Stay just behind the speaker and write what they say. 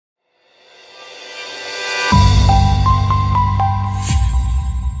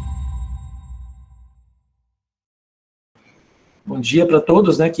dia para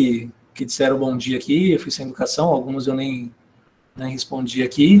todos, né, que disseram bom dia aqui. Eu fui sem educação, alguns eu nem respondi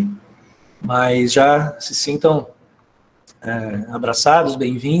aqui, mas já se sintam abraçados,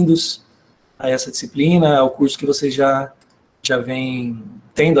 bem-vindos a essa disciplina, ao curso que vocês já vêm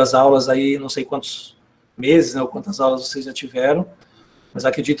tendo as aulas aí, não sei quantos meses, né, ou quantas aulas vocês já tiveram, mas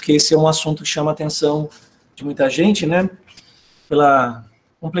acredito que esse é um assunto que chama a atenção de muita gente, né, pela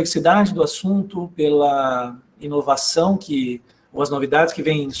complexidade do assunto, pela inovação ou as novidades que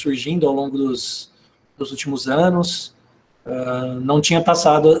vêm surgindo ao longo dos últimos anos. Não tinha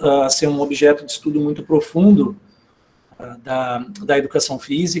passado a ser um objeto de estudo muito profundo da educação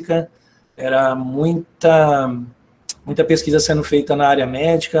física. Era muita pesquisa sendo feita na área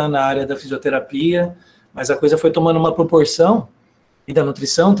médica, na área da fisioterapia, mas a coisa foi tomando uma proporção, e da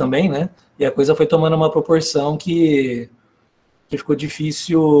nutrição também, né? E a coisa foi tomando uma proporção que ficou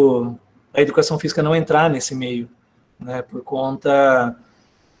difícil a educação física não entrar nesse meio, né? Por conta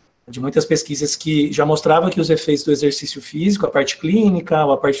de muitas pesquisas que já mostravam que os efeitos do exercício físico, a parte clínica,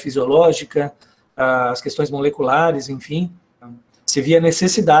 a parte fisiológica, as questões moleculares, enfim, se via a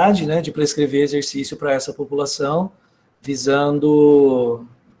necessidade, né, de prescrever exercício para essa população, visando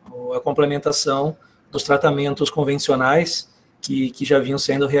a complementação dos tratamentos convencionais que já vinham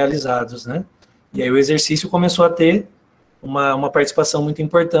sendo realizados, né? E aí o exercício começou a ter uma participação muito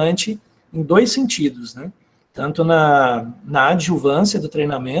importante em dois sentidos, né? Tanto na adjuvância do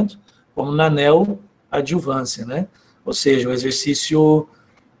treinamento, como na neoadjuvância, né? Ou seja, o exercício,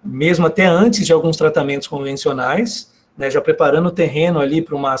 mesmo até antes de alguns tratamentos convencionais, né, já preparando o terreno ali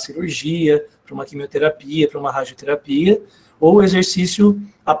para uma cirurgia, para uma quimioterapia, para uma radioterapia, ou o exercício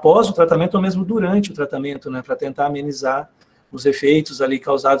após o tratamento, ou mesmo durante o tratamento, né, para tentar amenizar os efeitos ali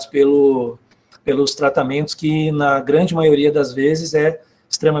causados pelos tratamentos, que na grande maioria das vezes é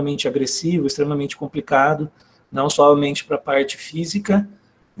extremamente agressivo, extremamente complicado, não somente para a parte física,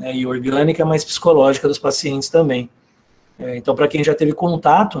 né, e orgânica, mas psicológica dos pacientes também. Então, para quem já teve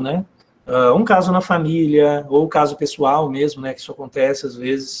contato, né, um caso na família, ou caso pessoal mesmo, né, que isso acontece às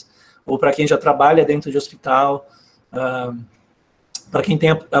vezes, ou para quem já trabalha dentro de hospital, para quem tem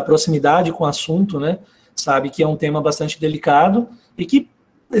a proximidade com o assunto, né, sabe que é um tema bastante delicado e que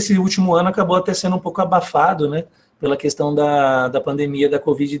esse último ano acabou até sendo um pouco abafado, né, pela questão da pandemia da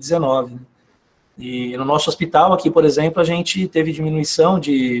Covid-19. Né? E no nosso hospital aqui, por exemplo, a gente teve diminuição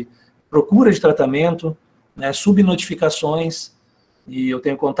de procura de tratamento, né, subnotificações, e eu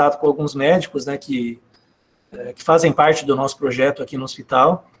tenho contato com alguns médicos, né, que fazem parte do nosso projeto aqui no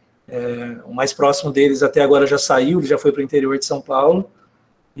hospital. O mais próximo deles até agora já saiu, ele já foi para o interior de São Paulo,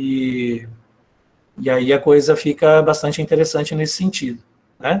 e aí a coisa fica bastante interessante nesse sentido,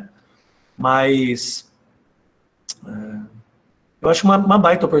 né? Mas eu acho uma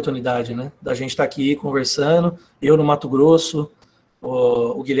baita oportunidade, né, da gente estar aqui conversando, eu no Mato Grosso,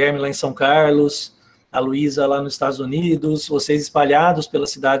 o Guilherme lá em São Carlos, a Luísa lá nos Estados Unidos, vocês espalhados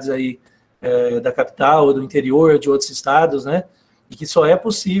pelas cidades aí da capital, ou do interior, de outros estados, né, e que só é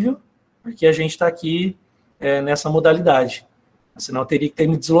possível porque a gente está aqui nessa modalidade. Senão eu teria que ter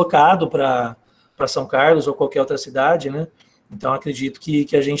me deslocado para São Carlos ou qualquer outra cidade, né, então acredito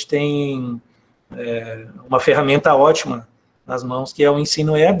que a gente tem uma ferramenta ótima nas mãos, que é o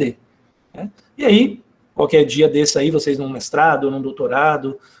ensino EAD. Né? E aí, qualquer dia desse aí, vocês num mestrado, ou num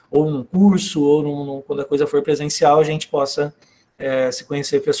doutorado, ou num curso, ou quando a coisa for presencial, a gente possa se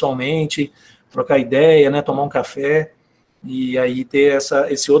conhecer pessoalmente, trocar ideia, né, tomar um café, e aí ter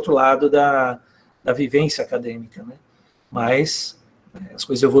esse outro lado da vivência acadêmica. Né? Mas as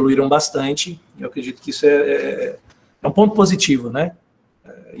coisas evoluíram bastante, e eu acredito que isso é um ponto positivo, né?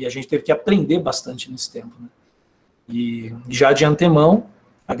 E a gente teve que aprender bastante nesse tempo. Né? E já de antemão,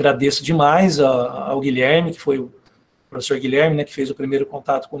 agradeço demais ao Guilherme, que foi o professor Guilherme, né, que fez o primeiro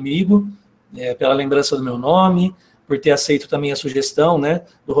contato comigo, pela lembrança do meu nome, por ter aceito também a sugestão, né,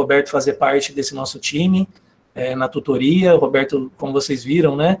 do Roberto fazer parte desse nosso time, na tutoria. O Roberto, como vocês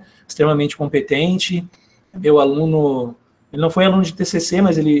viram, né, extremamente competente, meu aluno, ele não foi aluno de TCC,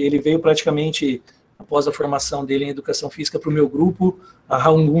 mas ele veio praticamente após a formação dele em Educação Física para o meu grupo há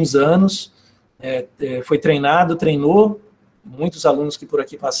alguns anos, foi treinado, treinou muitos alunos que por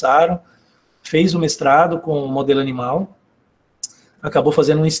aqui passaram, fez o mestrado com modelo animal, acabou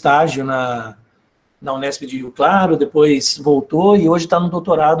fazendo um estágio na Unesp de Rio Claro, depois voltou e hoje está no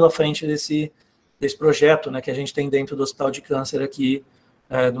doutorado à frente desse projeto, né, que a gente tem dentro do Hospital de Câncer aqui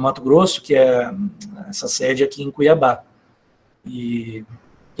do Mato Grosso, que é essa sede aqui em Cuiabá. E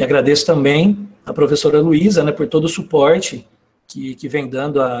agradeço também a professora Luísa, né, por todo o suporte que vem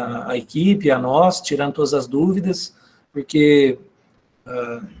dando à equipe, a nós, tirando todas as dúvidas, porque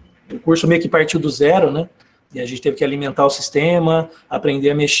o curso meio que partiu do zero, né? e a gente teve que alimentar o sistema, aprender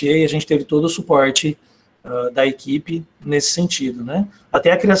a mexer, e a gente teve todo o suporte da equipe nesse sentido, né?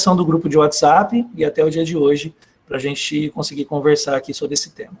 Até a criação do grupo de WhatsApp e até o dia de hoje, para a gente conseguir conversar aqui sobre esse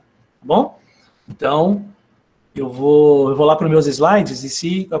tema, tá bom? Então, eu vou lá para os meus slides, e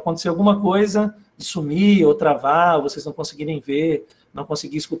se acontecer alguma coisa, de sumir ou travar, ou vocês não conseguirem ver, não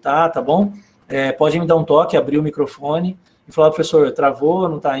conseguir escutar, tá bom? Pode me dar um toque, abrir o microfone, e falar, professor, travou,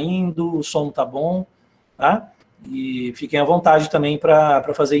 não está indo, o som não está bom, tá? E fiquem à vontade também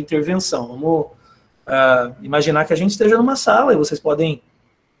para fazer intervenção. Vamos imaginar que a gente esteja numa sala, e vocês podem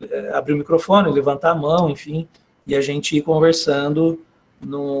abrir o microfone, levantar a mão, enfim, e a gente ir conversando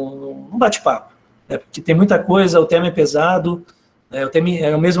num bate-papo. Porque tem muita coisa, o tema é pesado, o tema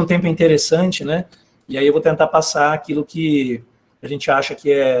ao mesmo tempo é interessante, né? E aí eu vou tentar passar aquilo que a gente acha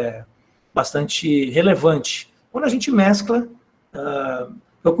que é bastante relevante. Quando a gente mescla,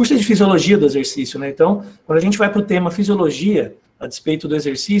 o curso é de Fisiologia do Exercício, né? Então, quando a gente vai para o tema Fisiologia, a despeito do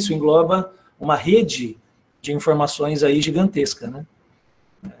exercício, engloba uma rede de informações aí gigantesca, né?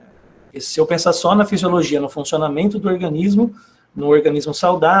 E se eu pensar só na fisiologia, no funcionamento do organismo, no organismo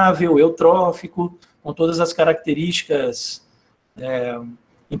saudável, eutrófico, com todas as características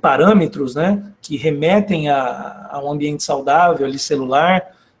em parâmetros, né, que remetem a um ambiente saudável, ali,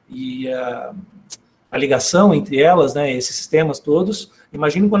 celular, e a ligação entre elas, né, esses sistemas todos.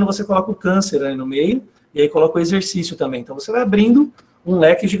 Imagine quando você coloca o câncer ali no meio, e aí coloca o exercício também. Então você vai abrindo um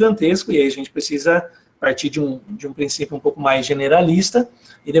leque gigantesco, e aí a gente precisa partir de um princípio um pouco mais generalista,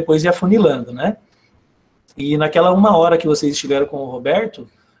 e depois ir afunilando, né? E naquela 1 hora que vocês estiveram com o Roberto,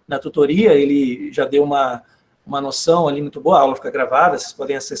 na tutoria, ele já deu uma noção ali muito boa, a aula fica gravada, vocês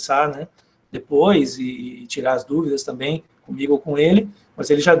podem acessar, né, depois e tirar as dúvidas também, comigo ou com ele, mas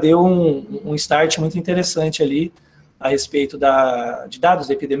ele já deu um start muito interessante ali a respeito de dados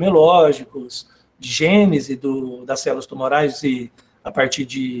epidemiológicos, de gênese das células tumorais e a partir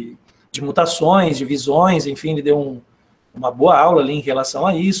de mutações, de visões, enfim, ele deu uma boa aula ali em relação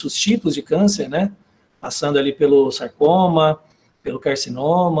a isso, os tipos de câncer, né, passando ali pelo sarcoma, pelo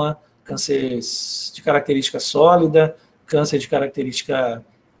carcinoma, câncer de característica sólida, câncer de característica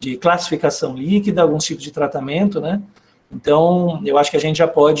de classificação líquida, alguns tipos de tratamento, né? Então, eu acho que a gente já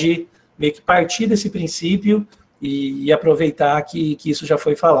pode meio que partir desse princípio e aproveitar que isso já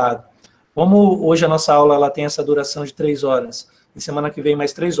foi falado. Como hoje a nossa aula ela tem essa duração de 3 horas, e semana que vem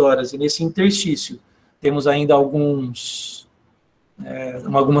mais 3 horas, e nesse interstício temos ainda algumas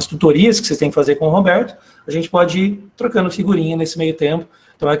tutorias que vocês têm que fazer com o Roberto, a gente pode ir trocando figurinha nesse meio tempo.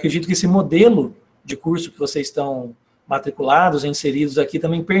 Então, eu acredito que esse modelo de curso que vocês estão matriculados, inseridos aqui,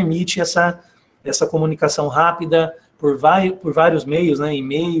 também permite essa comunicação rápida por vários meios, né?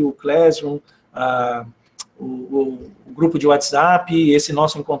 E-mail, Classroom, o grupo de WhatsApp, esse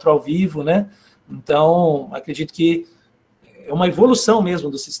nosso encontro ao vivo, né? Então, acredito que é uma evolução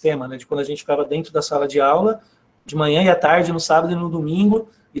mesmo do sistema, né? De quando a gente ficava dentro da sala de aula, de manhã e à tarde, no sábado e no domingo,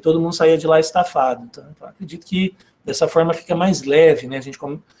 e todo mundo saía de lá estafado. Então, acredito que dessa forma fica mais leve, né? A gente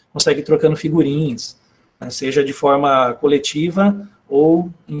consegue ir trocando figurinhas, né? Seja de forma coletiva ou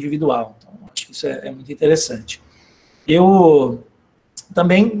individual. Então, acho que isso é muito interessante. Eu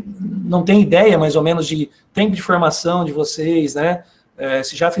também não tenho ideia, mais ou menos, de tempo de formação de vocês, né?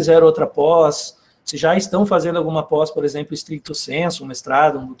 Se já fizeram outra pós, se já estão fazendo alguma pós, por exemplo, stricto sensu, um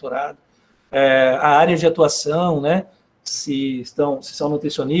mestrado, um doutorado, a área de atuação, né? Se são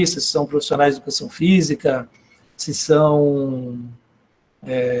nutricionistas, se são profissionais de educação física, se são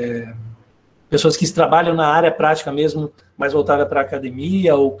pessoas que trabalham na área prática mesmo, mais voltada para a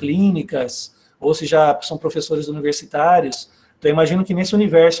academia, ou clínicas, ou se já são professores universitários. Então, eu imagino que nesse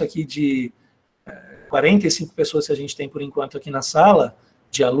universo aqui de 45 pessoas que a gente tem por enquanto aqui na sala,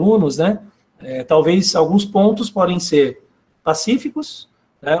 de alunos, né? Talvez alguns pontos podem ser pacíficos,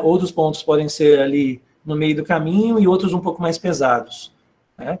 né? Outros pontos podem ser ali no meio do caminho e outros um pouco mais pesados,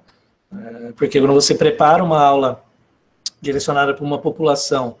 né? Porque quando você prepara uma aula direcionada para uma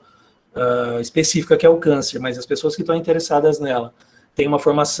população específica que é o câncer, mas as pessoas que estão interessadas nela têm uma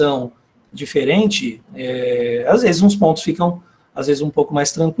formação diferente, às vezes uns pontos ficam, às vezes um pouco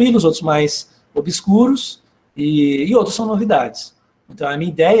mais tranquilos, outros mais obscuros, e outros são novidades. Então a minha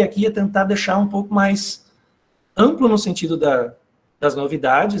ideia aqui é tentar deixar um pouco mais amplo no sentido das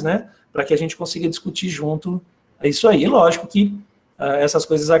novidades, né, para que a gente consiga discutir junto isso aí. E lógico que essas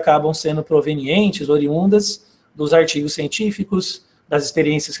coisas acabam sendo provenientes, oriundas dos artigos científicos, das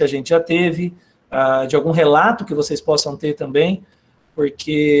experiências que a gente já teve, de algum relato que vocês possam ter também,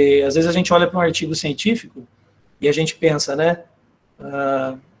 porque às vezes a gente olha para um artigo científico e a gente pensa, né,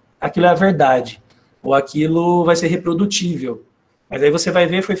 aquilo é a verdade, ou aquilo vai ser reprodutível. Mas aí você vai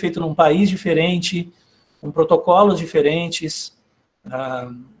ver, foi feito num país diferente, com protocolos diferentes,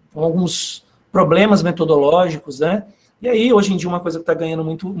 com alguns problemas metodológicos, né? E aí, hoje em dia, uma coisa que está ganhando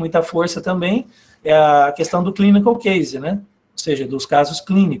muita força também é a questão do clinical case, né? Ou seja, dos casos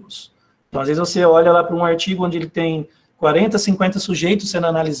clínicos. Então, às vezes você olha lá para um artigo onde ele tem 40, 50 sujeitos sendo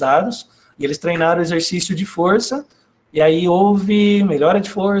analisados, e eles treinaram exercício de força, e aí houve melhora de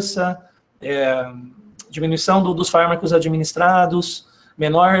força, diminuição dos fármacos administrados,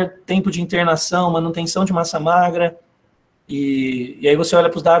 menor tempo de internação, manutenção de massa magra, e aí você olha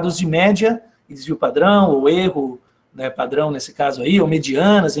para os dados de média, desvio padrão, ou erro, né, padrão nesse caso aí, ou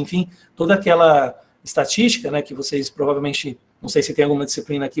medianas, enfim, toda aquela estatística, né, que vocês provavelmente, não sei se tem alguma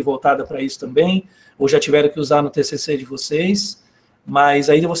disciplina aqui voltada para isso também, ou já tiveram que usar no TCC de vocês, mas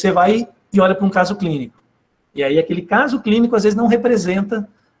aí você vai e olha para um caso clínico. E aí aquele caso clínico, às vezes, não representa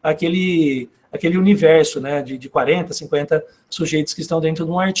aquele universo, né, de 40, 50 sujeitos que estão dentro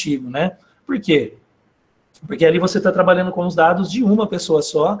de um artigo, né? Por quê? Porque ali você está trabalhando com os dados de uma pessoa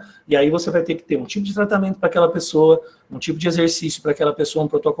só, e aí você vai ter que ter um tipo de tratamento para aquela pessoa, um tipo de exercício para aquela pessoa, um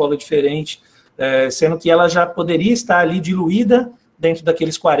protocolo diferente, sendo que ela já poderia estar ali diluída dentro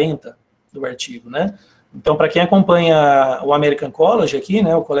daqueles 40 do artigo, né? Então, para quem acompanha o American College aqui,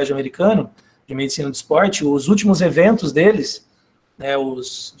 né, o Colégio Americano de Medicina do Esporte, os últimos eventos deles, né,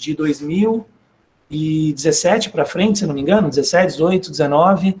 os de 2017 para frente, se não me engano, 17, 18,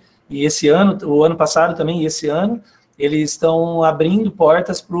 19... e esse ano, o ano passado também, e esse ano, eles estão abrindo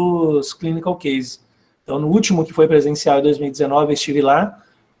portas para os clinical cases. Então, no último, que foi presencial em 2019, eu estive lá,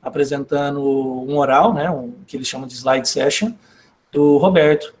 apresentando um oral, né, que eles chamam de slide session, do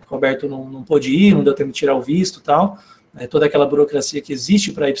Roberto. O Roberto não pôde ir, não deu tempo de tirar o visto e tal, toda aquela burocracia que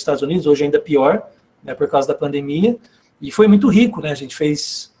existe para ir para os Estados Unidos, hoje ainda pior, né, por causa da pandemia, e foi muito rico, né, a gente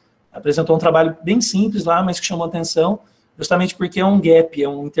apresentou um trabalho bem simples lá, mas que chamou atenção, justamente porque é um gap, é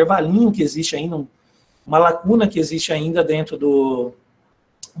um intervalinho que existe ainda, uma lacuna que existe ainda dentro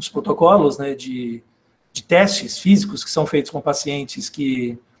dos protocolos, né, de testes físicos que são feitos com pacientes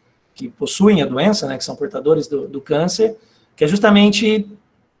que possuem a doença, né, que são portadores do câncer, que é justamente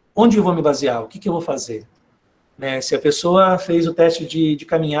onde eu vou me basear, o que eu vou fazer. Né, se a pessoa fez o teste de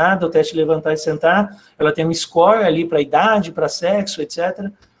caminhada, o teste de levantar e sentar, ela tem um score ali para idade, para sexo,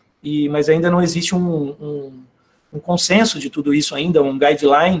 etc., mas ainda não existe um consenso de tudo isso ainda, um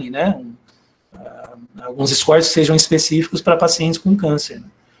guideline, né, alguns scores que sejam específicos para pacientes com câncer. Né?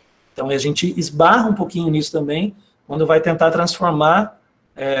 Então, a gente esbarra um pouquinho nisso também, quando vai tentar transformar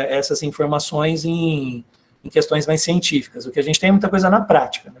essas informações em questões mais científicas. O que a gente tem é muita coisa na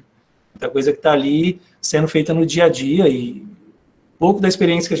prática, né? Muita coisa que está ali sendo feita no dia a dia, e pouco da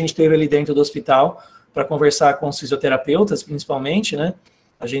experiência que a gente teve ali dentro do hospital, para conversar com os fisioterapeutas, principalmente, né,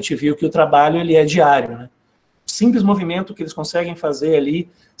 a gente viu que o trabalho ele é diário, né? Simples movimento que eles conseguem fazer ali,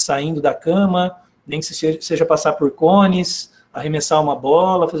 saindo da cama, nem que seja passar por cones, arremessar uma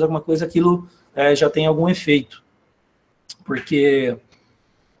bola, fazer alguma coisa, aquilo já tem algum efeito. Porque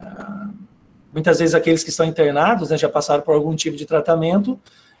muitas vezes aqueles que estão internados, né, já passaram por algum tipo de tratamento,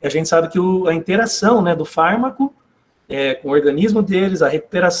 e a gente sabe que a interação, né, do fármaco com o organismo deles, a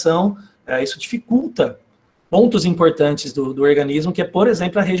recuperação, isso dificulta pontos importantes do organismo, que é, por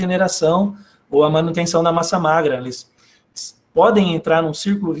exemplo, a regeneração ou a manutenção da massa magra. Eles podem entrar num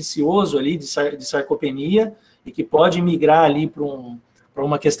círculo vicioso ali de sarcopenia, e que pode migrar ali para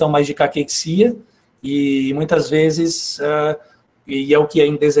uma questão mais de caquexia, e muitas vezes, e é o que é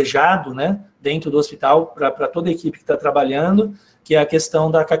indesejado, né, dentro do hospital, para toda a equipe que está trabalhando, que é a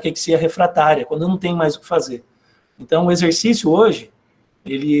questão da caquexia refratária, quando não tem mais o que fazer. Então, o exercício hoje,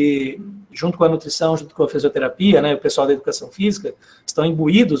 ele, junto com a nutrição, junto com a fisioterapia, né, o pessoal da educação física, estão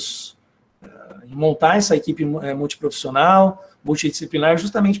imbuídos em montar essa equipe multiprofissional, multidisciplinar,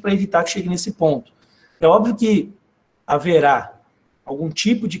 justamente para evitar que chegue nesse ponto. É óbvio que haverá algum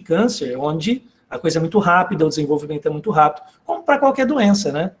tipo de câncer onde a coisa é muito rápida, o desenvolvimento é muito rápido, como para qualquer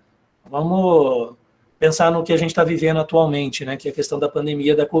doença, né? Vamos pensar no que a gente está vivendo atualmente, né, que é a questão da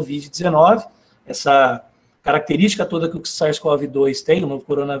pandemia da Covid-19, essa característica toda que o SARS-CoV-2 tem, o novo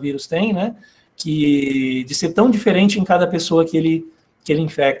coronavírus tem, né, de ser tão diferente em cada pessoa que ele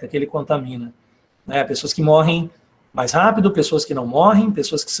infecta, que ele contamina. Né? Pessoas que morrem mais rápido, pessoas que não morrem,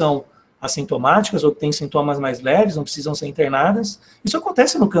 pessoas que são assintomáticas ou que têm sintomas mais leves, não precisam ser internadas. Isso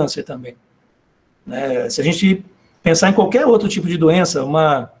acontece no câncer também. Né? Se a gente pensar em qualquer outro tipo de doença,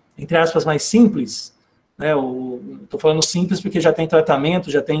 uma, entre aspas, mais simples, né? Estou falando simples porque já tem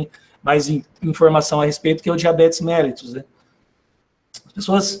tratamento, já tem mais informação a respeito, que é o diabetes mellitus. Né? As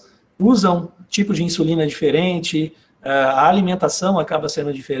pessoas usam tipo de insulina diferente, a alimentação acaba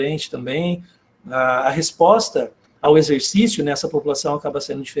sendo diferente também, a resposta ao exercício nessa população acaba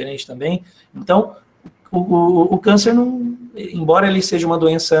sendo diferente também. Então, o câncer, não, embora ele seja uma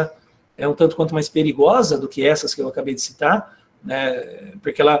doença um tanto quanto mais perigosa do que essas que eu acabei de citar, né,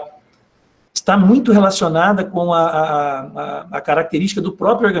 porque ela está muito relacionada com a característica do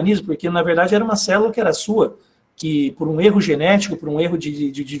próprio organismo, porque, na verdade, era uma célula que era sua, que por um erro genético, por um erro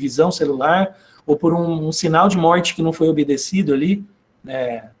de divisão celular, ou por um sinal de morte que não foi obedecido ali,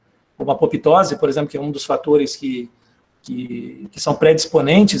 né, como a apoptose, por exemplo, que é um dos fatores que são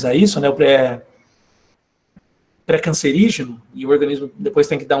predisponentes a isso, né, o pré-cancerígeno, e o organismo depois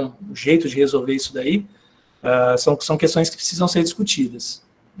tem que dar um jeito de resolver isso daí, são questões que precisam ser discutidas.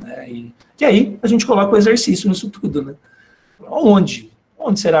 Né, e aí a gente coloca o exercício nisso tudo. Né? Onde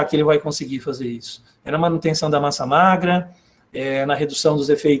será que ele vai conseguir fazer isso? É na manutenção da massa magra, na redução dos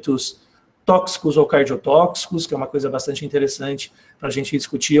efeitos tóxicos ou cardiotóxicos, que é uma coisa bastante interessante para a gente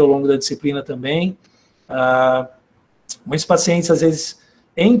discutir ao longo da disciplina também. Muitos pacientes, às vezes,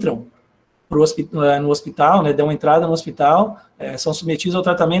 entram no hospital, né, dão entrada no hospital, são submetidos ao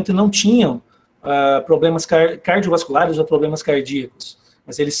tratamento e não tinham problemas cardiovasculares ou problemas cardíacos.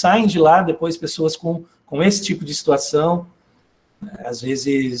 Mas eles saem de lá, depois, pessoas com esse tipo de situação, às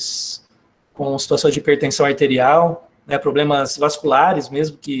vezes com situação de hipertensão arterial, né, problemas vasculares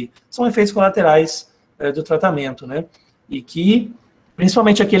mesmo, que são efeitos colaterais do tratamento, né, e que,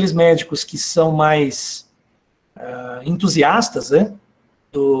 principalmente aqueles médicos que são mais entusiastas, né,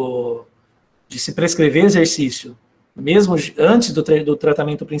 de se prescrever exercício, mesmo antes do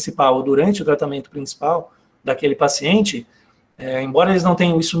tratamento principal ou durante o tratamento principal daquele paciente, embora eles não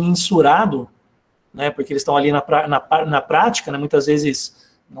tenham isso mensurado, né, porque eles estão ali na prática, né, muitas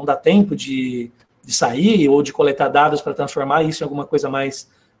vezes não dá tempo de sair ou de coletar dados para transformar isso em alguma coisa mais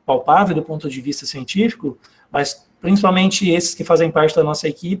palpável do ponto de vista científico, mas principalmente esses que fazem parte da nossa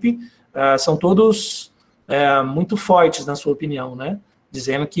equipe, são todos muito fortes na sua opinião, né,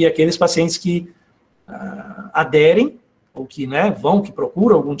 dizendo que aqueles pacientes que aderem, ou que, né, que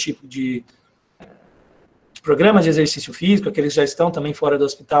procuram algum tipo de programa de exercício físico, aqueles que já estão também fora do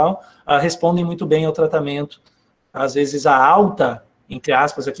hospital, respondem muito bem ao tratamento. Às vezes a alta, entre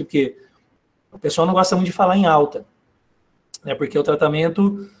aspas aqui, porque o pessoal não gosta muito de falar em alta, né, porque o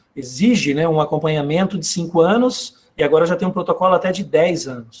tratamento exige, né, um acompanhamento de 5 anos, e agora já tem um protocolo até de 10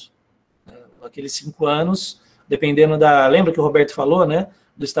 anos. Aqueles 5 anos, dependendo lembra que o Roberto falou, né,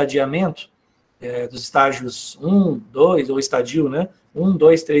 do estadiamento, dos estágios 1, 2, ou estadio, né, 1,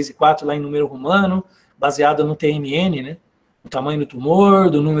 2, 3 e 4, lá em número romano, baseado no TMN, né, o tamanho do tumor,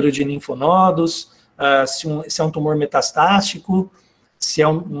 do número de linfonodos, se é um tumor metastático, se é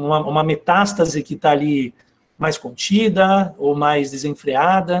uma metástase que está ali mais contida ou mais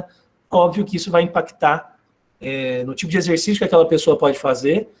desenfreada. Óbvio que isso vai impactar no tipo de exercício que aquela pessoa pode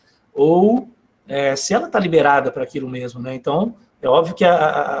fazer, ou se ela está liberada para aquilo mesmo, né? Então, é óbvio que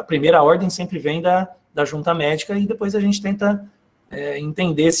a primeira ordem sempre vem da junta médica e depois a gente tenta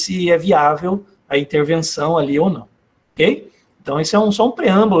entender se é viável a intervenção ali ou não, ok? Então, isso é só um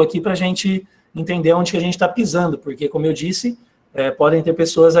preâmbulo aqui para a gente entender onde que a gente está pisando, porque, como eu disse, podem ter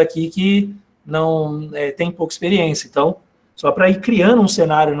pessoas aqui que não têm pouca experiência, então, só para ir criando um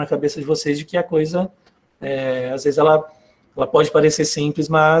cenário na cabeça de vocês de que a coisa, às vezes, ela pode parecer simples,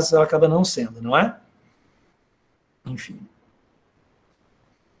 mas ela acaba não sendo, não é? Enfim.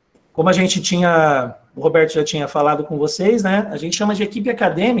 Como a gente o Roberto já tinha falado com vocês, né? A gente chama de equipe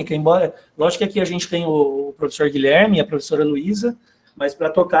acadêmica, embora, lógico que aqui a gente tem o professor Guilherme e a professora Luísa, mas para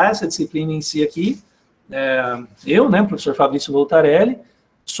tocar essa disciplina em si aqui, eu, né, professor Fabrício Voltarelli,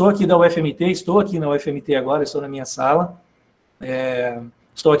 sou aqui da UFMT, estou aqui na UFMT agora, estou na minha sala,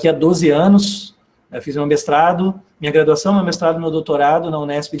 estou aqui há 12 anos, fiz meu mestrado, minha graduação, meu mestrado e meu doutorado na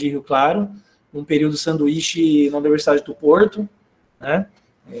Unesp de Rio Claro, um período sanduíche na Universidade do Porto, né,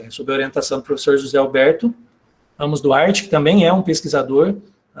 sob a orientação do professor José Alberto Ramos Duarte, que também é um pesquisador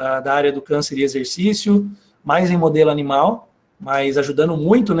da área do câncer e exercício, mais em modelo animal, mas ajudando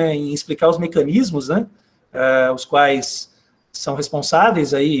muito, né, em explicar os mecanismos, né, os quais são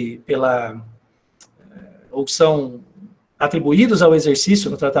responsáveis aí ou são atribuídos ao exercício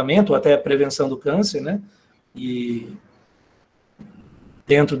no tratamento, ou até a prevenção do câncer, né, e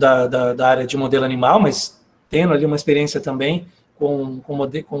dentro da área de modelo animal, mas tendo ali uma experiência também com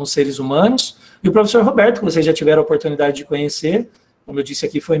os seres humanos, e o professor Roberto, que vocês já tiveram a oportunidade de conhecer, como eu disse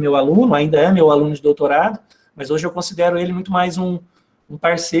aqui, foi meu aluno, ainda é meu aluno de doutorado, mas hoje eu considero ele muito mais um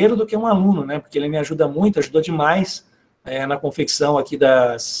parceiro do que um aluno, né, porque ele me ajuda muito, ajudou demais na confecção aqui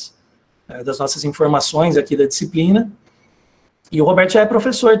das nossas informações aqui da disciplina, e o Roberto já é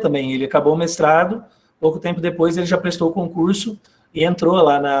professor também, ele acabou o mestrado, pouco tempo depois ele já prestou o concurso e entrou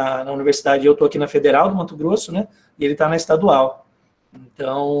lá na Universidade, eu estou aqui na Federal do Mato Grosso, né, e ele está na Estadual.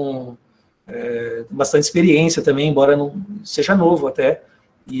 Então, bastante experiência também, embora não seja novo até,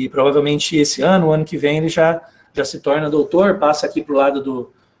 e provavelmente esse ano, o ano que vem, ele já se torna doutor, passa aqui para o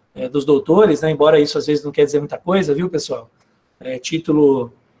lado dos doutores, né? Embora isso às vezes não quer dizer muita coisa, viu, pessoal?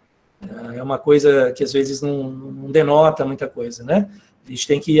 Título é uma coisa que às vezes não denota muita coisa, né? A gente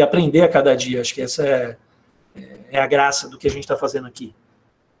tem que aprender a cada dia, acho que essa é a graça do que a gente está fazendo aqui.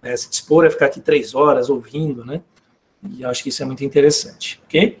 Se dispor a ficar aqui 3 horas ouvindo, né? E acho que isso é muito interessante,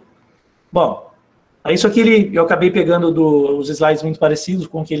 ok? Bom, isso aqui eu acabei pegando os slides muito parecidos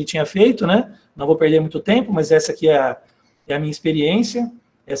com o que ele tinha feito, né? Não vou perder muito tempo, mas essa aqui é a minha experiência,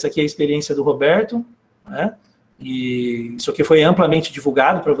 essa aqui é a experiência do Roberto, né? E isso aqui foi amplamente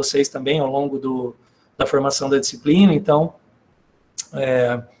divulgado para vocês também ao longo da formação da disciplina, então,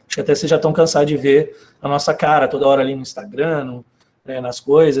 acho que até vocês já estão cansados de ver a nossa cara toda hora ali no Instagram, nas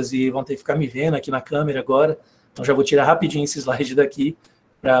coisas, e vão ter que ficar me vendo aqui na câmera agora, então já vou tirar rapidinho esse slide daqui,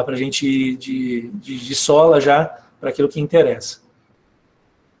 para a gente ir de sola já para aquilo que interessa.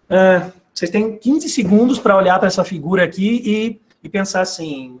 Vocês têm 15 segundos para olhar para essa figura aqui e pensar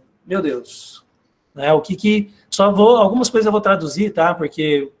assim, meu Deus, né, algumas coisas eu vou traduzir, tá?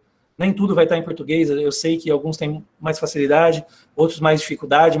 Porque nem tudo vai estar em português, eu sei que alguns têm mais facilidade, outros mais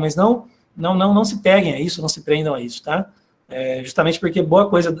dificuldade, mas não se peguem a isso, não se prendam a isso, tá? Justamente porque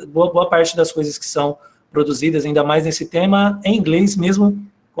boa parte das coisas que são produzidas, ainda mais nesse tema, em inglês mesmo,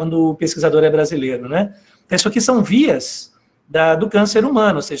 quando o pesquisador é brasileiro, né? Então, isso aqui são vias do câncer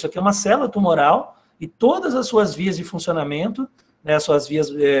humano, ou seja, isso aqui é uma célula tumoral e todas as suas vias de funcionamento, né, as suas vias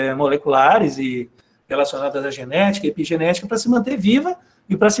moleculares e relacionadas à genética e epigenética para se manter viva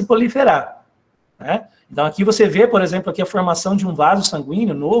e para se proliferar, né? Então, aqui você vê, por exemplo, aqui a formação de um vaso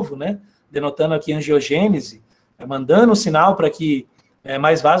sanguíneo novo, né, denotando aqui angiogênese, mandando o sinal para que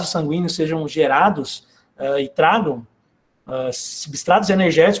mais vasos sanguíneos sejam gerados e tragam substratos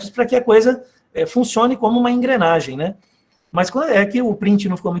energéticos para que a coisa funcione como uma engrenagem, né? Mas que o print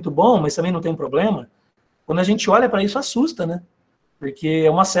não ficou muito bom, mas também não tem problema. Quando a gente olha para isso, assusta, né? Porque é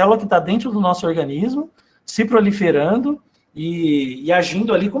uma célula que está dentro do nosso organismo, se proliferando e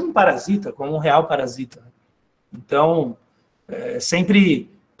agindo ali como um parasita, como um real parasita. Então, sempre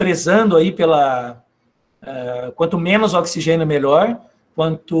prezando aí quanto menos oxigênio, melhor.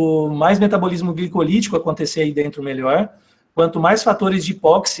 Quanto mais metabolismo glicolítico acontecer aí dentro, melhor. Quanto mais fatores de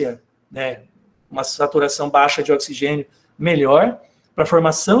hipóxia, né, uma saturação baixa de oxigênio, melhor. Para a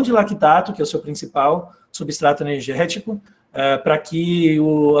formação de lactato, que é o seu principal substrato energético, para que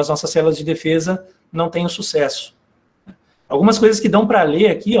as nossas células de defesa não tenham sucesso. Algumas coisas que dão para ler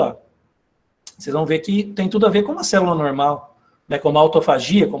aqui, ó, vocês vão ver que tem tudo a ver com uma célula normal, né, como a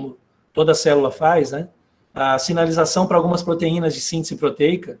autofagia, como toda célula faz, né? A sinalização para algumas proteínas de síntese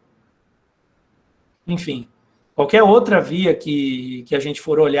proteica, enfim, qualquer outra via que a gente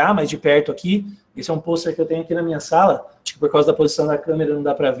for olhar mais de perto aqui, esse é um pôster que eu tenho aqui na minha sala, acho que por causa da posição da câmera não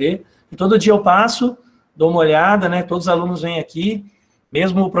dá para ver, e todo dia eu passo, dou uma olhada, né, todos os alunos vêm aqui,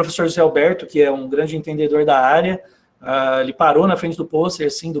 mesmo o professor José Alberto, que é um grande entendedor da área, ele parou na frente do pôster,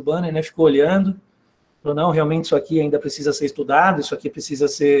 assim, do banner, né, ficou olhando, falou, não, realmente isso aqui ainda precisa ser estudado, isso aqui precisa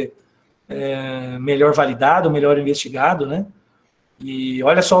ser melhor validado, melhor investigado, né? E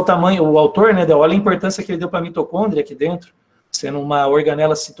olha só o tamanho, o autor, né, olha a importância que ele deu para a mitocôndria aqui dentro, sendo uma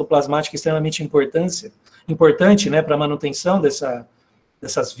organela citoplasmática extremamente importante, né, para a manutenção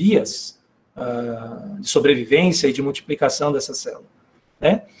dessas vias de sobrevivência e de multiplicação dessa célula,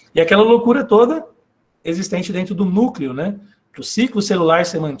 né? E aquela loucura toda existente dentro do núcleo, né? Para o ciclo celular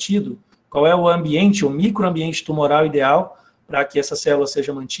ser mantido, qual é o ambiente, o microambiente tumoral ideal para que essa célula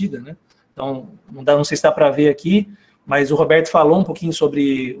seja mantida, né? Então, não sei se dá para ver aqui, mas o Roberto falou um pouquinho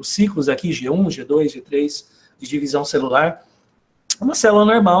sobre os ciclos aqui, G1, G2, G3, de divisão celular. Uma célula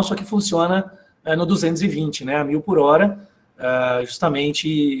normal, só que funciona no 220, né, a 1000 por hora.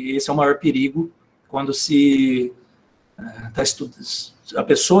 Justamente esse é o maior perigo quando a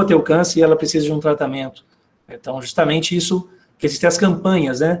pessoa tem o câncer e ela precisa de um tratamento. Então, justamente isso, que existem as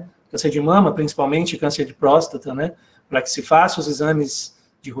campanhas, né, câncer de mama, principalmente, câncer de próstata, né, para que se faça os exames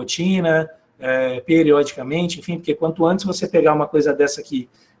de rotina, periodicamente, enfim, porque quanto antes você pegar uma coisa dessa aqui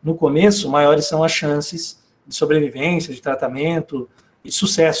no começo, maiores são as chances de sobrevivência, de tratamento e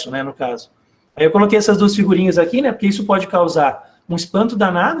sucesso, né, no caso. Aí eu coloquei essas duas figurinhas aqui, né, porque isso pode causar um espanto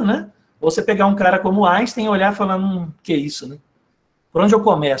danado, né, ou você pegar um cara como Einstein e olhar e falar, que isso, né? Por onde eu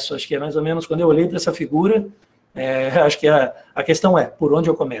começo? Acho que é mais ou menos, quando eu olhei para essa figura, acho que a questão é, por onde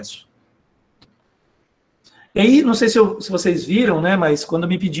eu começo? E aí, não sei se vocês viram, né, mas quando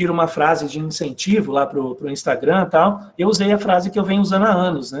me pediram uma frase de incentivo lá para o Instagram e tal, eu usei a frase que eu venho usando há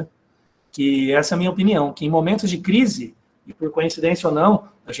anos, né, que essa é a minha opinião, que em momentos de crise, E por coincidência ou não,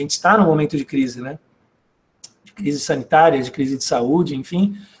 a gente está num momento de crise, né? De crise sanitária, de crise de saúde,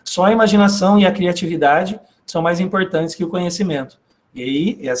 enfim. Só a imaginação e a criatividade são mais importantes que o conhecimento. E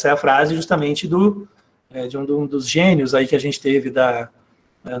aí, essa é a frase justamente de um dos gênios aí que a gente teve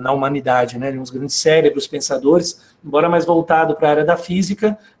na humanidade, né? De uns grandes cérebros pensadores, embora mais voltado para a área da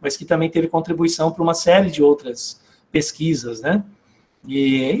física, mas que também teve contribuição para uma série de outras pesquisas, né?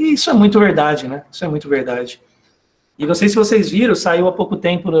 E isso é muito verdade, né? Isso é muito verdade. E não sei se vocês viram, saiu há pouco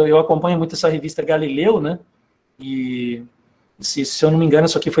tempo, eu acompanho muito essa revista Galileu, né? E se eu não me engano,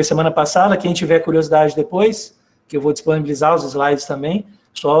 isso aqui foi semana passada, quem tiver curiosidade depois, que eu vou disponibilizar os slides também,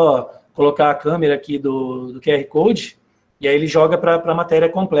 só colocar a câmera aqui do QR Code, e aí ele joga para a matéria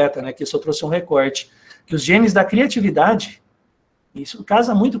completa, né? Que eu só trouxe um recorte. Que os genes da criatividade, isso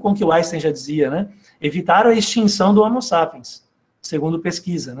casa muito com o que o Einstein já dizia, né? Evitaram a extinção do Homo sapiens, segundo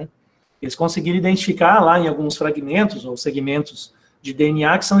pesquisa, né? Eles conseguiram identificar lá em alguns fragmentos ou segmentos de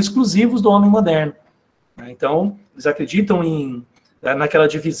DNA que são exclusivos do homem moderno. Então, eles acreditam naquela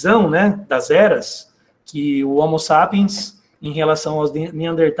divisão, né, das eras, que o Homo sapiens, em relação aos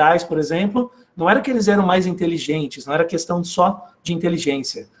neandertais, por exemplo, não era que eles eram mais inteligentes, não era questão só de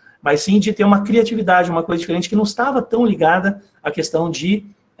inteligência, mas sim de ter uma criatividade, uma coisa diferente que não estava tão ligada à questão de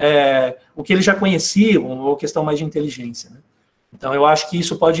o que eles já conheciam, ou questão mais de inteligência, né? Então, eu acho que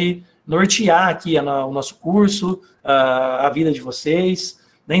isso pode nortear aqui o nosso curso, a vida de vocês.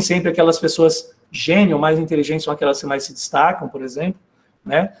 Nem sempre aquelas pessoas gênio, mais inteligentes, são aquelas que mais se destacam, por exemplo,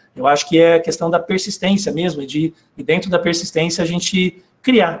 né? Eu acho que é a questão da persistência mesmo, e dentro da persistência a gente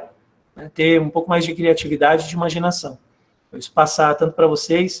criar, né? Ter um pouco mais de criatividade e de imaginação. Isso passar tanto para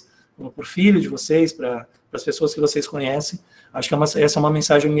vocês, como para o filho de vocês, para as pessoas que vocês conhecem. Acho que essa é uma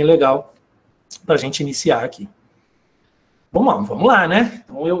mensagem bem legal para a gente iniciar aqui. Bom, vamos lá, né?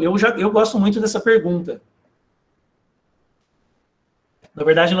 Então, eu gosto muito dessa pergunta. Na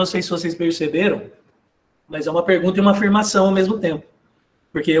verdade, não sei se vocês perceberam, mas é uma pergunta e uma afirmação ao mesmo tempo.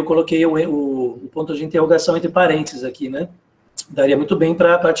 Porque eu coloquei o ponto de interrogação entre parênteses aqui, né? Daria muito bem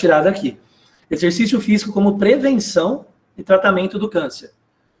para tirar daqui. Exercício físico como prevenção e tratamento do câncer.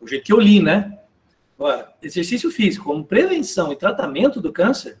 O jeito que eu li, né? Agora, exercício físico como prevenção e tratamento do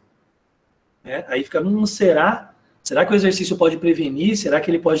câncer, né? Aí fica, será que o exercício pode prevenir? Será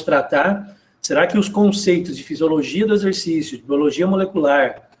que ele pode tratar? Será que os conceitos de fisiologia do exercício, de biologia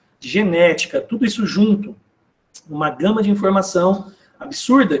molecular, de genética, tudo isso junto, uma gama de informação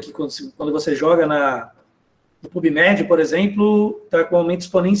absurda que quando você joga no PubMed, por exemplo, está com aumento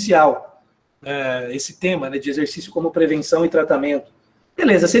exponencial. Esse tema, né, de exercício como prevenção e tratamento.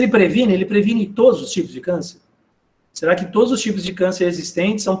 Beleza, se ele previne todos os tipos de câncer? Será que todos os tipos de câncer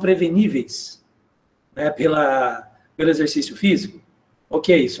existentes são preveníveis, né, pelo exercício físico?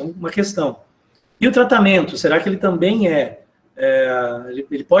 Ok, isso é uma questão. E o tratamento, será que ele também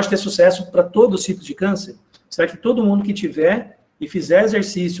ele pode ter sucesso para todos os tipos de câncer? Será que todo mundo que tiver e fizer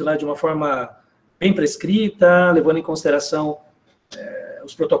exercício lá de uma forma bem prescrita, levando em consideração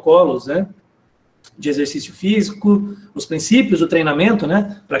os protocolos, né, de exercício físico, os princípios do treinamento,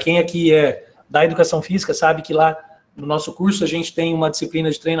 né? Para quem aqui é da educação física, sabe que lá no nosso curso a gente tem uma disciplina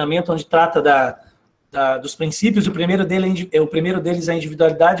de treinamento onde trata dos princípios. O primeiro deles é a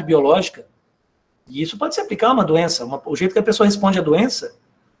individualidade biológica. E isso pode se aplicar a uma doença. O jeito que a pessoa responde à doença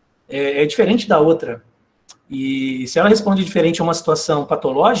é diferente da outra. E se ela responde diferente a uma situação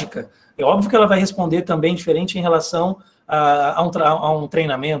patológica, é óbvio que ela vai responder também diferente em relação a um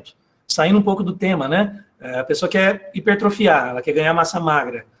treinamento. Saindo um pouco do tema, né? A pessoa quer hipertrofiar, ela quer ganhar massa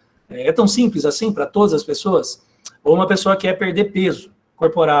magra. É tão simples assim para todas as pessoas? Ou uma pessoa quer perder peso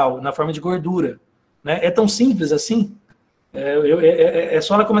corporal na forma de gordura, né? É tão simples assim? É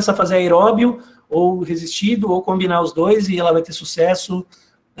só ela começar a fazer aeróbio ou resistido, ou combinar os dois e ela vai ter sucesso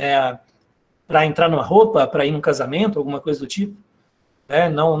para entrar numa roupa, para ir num casamento, alguma coisa do tipo.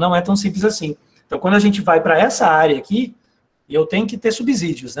 Não é tão simples assim. Então, quando a gente vai para essa área aqui, eu tenho que ter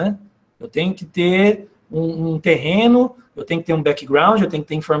subsídios, né? Eu tenho que ter um terreno, eu tenho que ter um background, eu tenho que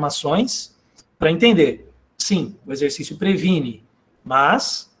ter informações para entender. Sim, o exercício previne,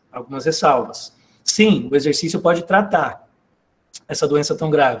 mas algumas ressalvas. Sim, o exercício pode tratar essa doença tão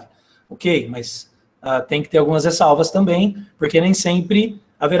grave. Ok, mas tem que ter algumas ressalvas também, porque nem sempre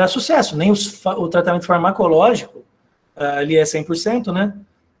haverá sucesso. Nem o tratamento farmacológico ali é 100%, né?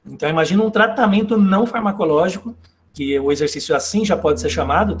 Então, imagina um tratamento não farmacológico, que o exercício assim já pode ser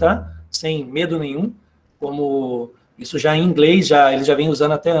chamado, tá? Sem medo nenhum, como isso já em inglês, eles já vêm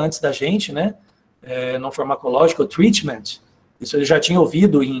usando até antes da gente, né? Não farmacológico, treatment. Isso ele já tinha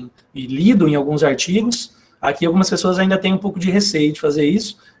ouvido e lido em alguns artigos. Aqui algumas pessoas ainda têm um pouco de receio de fazer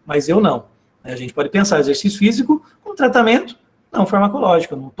isso, mas eu não. A gente pode pensar exercício físico como Um tratamento não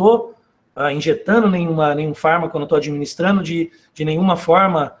farmacológico, eu não estou injetando nenhum fármaco, eu não estou administrando de nenhuma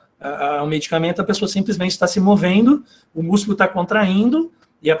forma o medicamento, a pessoa simplesmente está se movendo, o músculo está contraindo,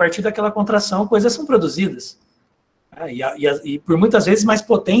 e a partir daquela contração, coisas são produzidas. E por muitas vezes mais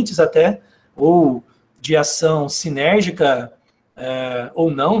potentes até, ou de ação sinérgica, ou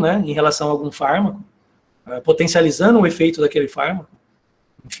não, né, em relação a algum fármaco, potencializando o efeito daquele fármaco,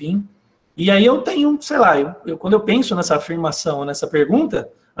 enfim. E aí eu tenho, sei lá, quando eu penso nessa afirmação, nessa pergunta,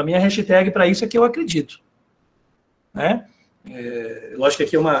 a minha hashtag para isso é que eu acredito. Né? Lógico que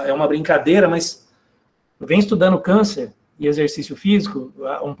aqui é uma brincadeira, mas eu venho estudando câncer e exercício físico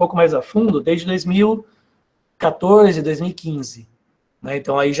um pouco mais a fundo desde 2014, 2015. Né?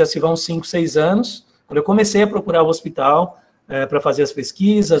 Então aí já se vão 5, 6 anos, quando eu comecei a procurar o hospital para fazer as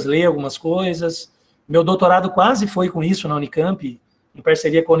pesquisas, ler algumas coisas. Meu doutorado quase foi com isso na Unicamp, em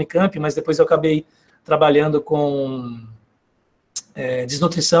parceria com a Unicamp, mas depois eu acabei trabalhando com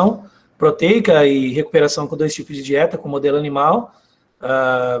desnutrição proteica e recuperação com 2 tipos de dieta, com modelo animal,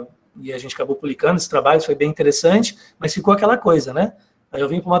 e a gente acabou publicando esse trabalho, foi bem interessante, mas ficou aquela coisa, né? Aí eu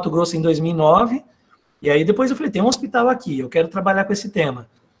vim para o Mato Grosso em 2009, e aí depois eu falei, tem um hospital aqui, eu quero trabalhar com esse tema.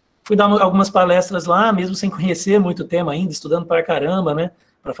 Fui dar algumas palestras lá, mesmo sem conhecer muito o tema ainda, estudando para caramba, né?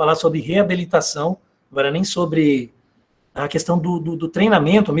 Para falar sobre reabilitação, agora nem sobre a questão do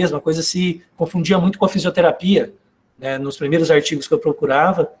treinamento mesmo, a coisa se confundia muito com a fisioterapia, né, nos primeiros artigos que eu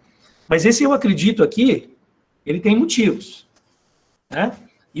procurava, mas esse eu acredito aqui, ele tem motivos, né,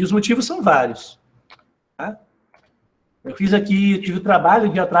 e os motivos são vários. Tá? Eu tive o trabalho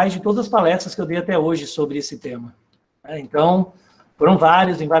de ir atrás de todas as palestras que eu dei até hoje sobre esse tema. Né, então, foram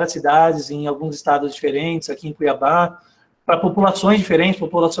vários, em várias cidades, em alguns estados diferentes, aqui em Cuiabá, para populações diferentes,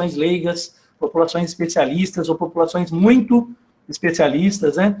 populações leigas, populações especialistas ou populações muito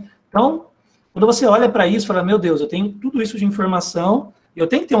especialistas, né? Então, quando você olha para isso, fala, meu Deus, eu tenho tudo isso de informação, eu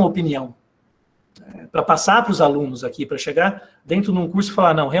tenho que ter uma opinião para passar para os alunos aqui, para chegar dentro de um curso e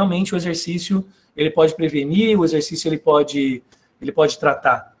falar, não, realmente o exercício, ele pode prevenir, o exercício ele pode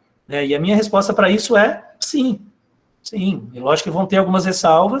tratar. Né? E a minha resposta para isso é sim. Sim, e lógico que vão ter algumas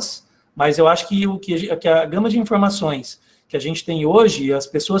ressalvas, mas eu acho que a gama de informações que a gente tem hoje, as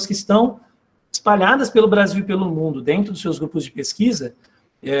pessoas que estão espalhadas pelo Brasil e pelo mundo, dentro dos seus grupos de pesquisa,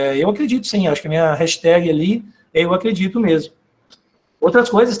 eu acredito sim, acho que a minha hashtag ali é eu acredito mesmo. Outras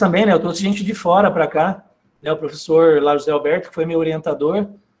coisas também, né, eu trouxe gente de fora para cá, né, o professor lá, José Alberto, que foi meu orientador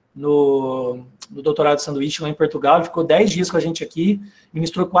no doutorado de sanduíche lá em Portugal, ele ficou 10 dias com a gente aqui,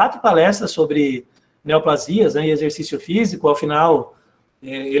 ministrou 4 palestras sobre neoplasias, né, e exercício físico. Ao final,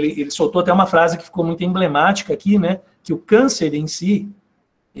 ele soltou até uma frase que ficou muito emblemática aqui, né, que o câncer em si,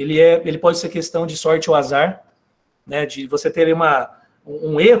 ele pode ser questão de sorte ou azar, né, de você ter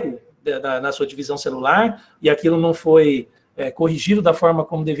um erro na sua divisão celular, e aquilo não foi corrigido da forma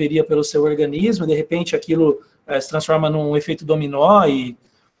como deveria pelo seu organismo, e de repente aquilo se transforma num efeito dominó, e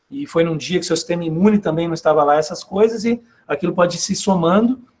foi num dia que seu sistema imune também não estava lá, essas coisas, e aquilo pode ir se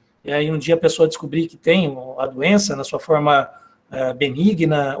somando, e aí um dia a pessoa descobrir que tem a doença na sua forma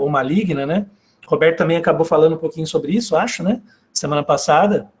benigna ou maligna, né? Roberto também acabou falando um pouquinho sobre isso, acho, né? Semana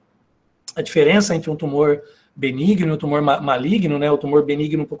passada, a diferença entre um tumor benigno e um tumor maligno, né? O tumor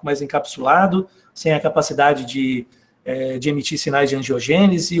benigno um pouco mais encapsulado, sem a capacidade de emitir sinais de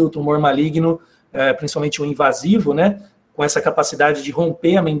angiogênese, e o tumor maligno, principalmente o invasivo, né? Com essa capacidade de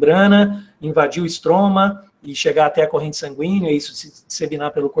romper a membrana, invadir o estroma e chegar até a corrente sanguínea, e isso se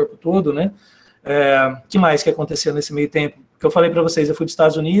disseminar pelo corpo todo, né? Que mais que aconteceu nesse meio tempo? Que eu falei para vocês, eu fui dos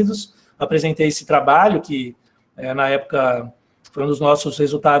Estados Unidos, apresentei esse trabalho que, na época, foi um dos nossos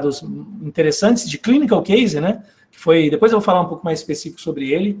resultados interessantes de clinical case, né? Que foi, depois eu vou falar um pouco mais específico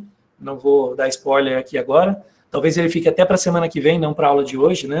sobre ele, não vou dar spoiler aqui agora. Talvez ele fique até para a semana que vem, não para a aula de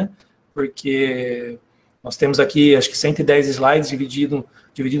hoje, né? Porque nós temos aqui, acho que 110 slides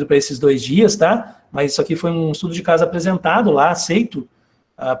dividido para esses 2 dias, tá? Mas isso aqui foi um estudo de caso apresentado lá, aceito.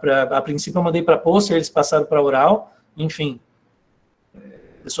 A princípio eu mandei para pôster, eles passaram para oral, enfim.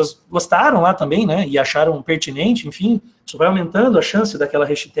 Pessoas gostaram lá também, né? E acharam pertinente, enfim. Isso vai aumentando a chance daquela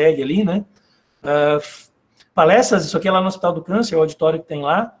hashtag ali, né? Palestras, isso aqui é lá no Hospital do Câncer, o auditório que tem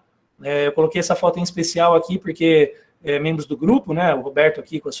lá. Eu coloquei essa foto em especial aqui porque membros do grupo, né? O Roberto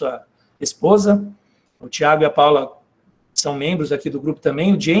aqui com a sua esposa, o Thiago e a Paula são membros aqui do grupo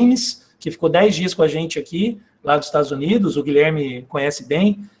também, o James, que ficou 10 dias com a gente aqui, lá dos Estados Unidos, o Guilherme conhece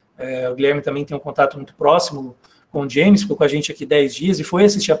bem, o Guilherme também tem um contato muito próximo com o James, ficou com a gente aqui 10 dias e foi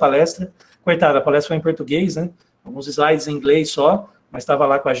assistir a palestra. Coitado, a palestra foi em português, né? Alguns slides em inglês só, mas estava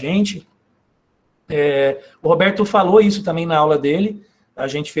lá com a gente. O Roberto falou isso também na aula dele, a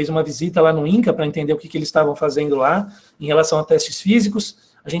gente fez uma visita lá no INCA para entender o que eles estavam fazendo lá em relação a testes físicos.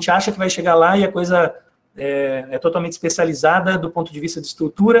 A gente acha que vai chegar lá e a coisa é totalmente especializada do ponto de vista de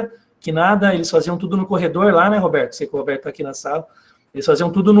estrutura, que nada, eles faziam tudo no corredor lá, né, Roberto? Sei que o Roberto está aqui na sala. Eles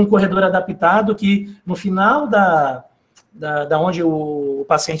faziam tudo num corredor adaptado, que no final da onde o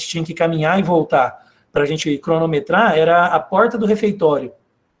paciente tinha que caminhar e voltar para a gente cronometrar, era a porta do refeitório.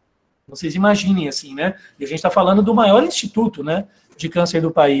 Vocês imaginem assim, né? E a gente está falando do maior instituto, né, de câncer do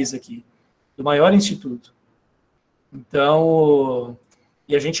país aqui. Do maior instituto. Então,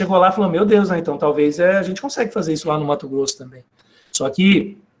 e a gente chegou lá e falou, meu Deus, né, então talvez a gente consegue fazer isso lá no Mato Grosso também. Só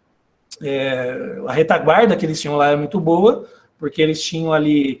que a retaguarda que eles tinham lá era muito boa, porque eles tinham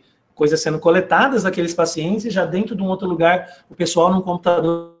ali coisas sendo coletadas daqueles pacientes, e já dentro de um outro lugar, o pessoal num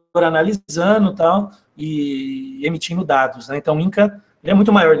computador analisando tal, e emitindo dados, né? Então o INCA é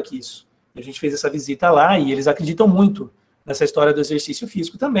muito maior do que isso. E a gente fez essa visita lá, e eles acreditam muito nessa história do exercício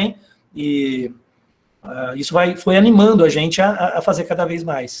físico também, e isso foi animando a gente a fazer cada vez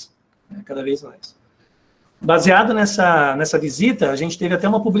mais, né? Cada vez mais. Baseado nessa visita, a gente teve até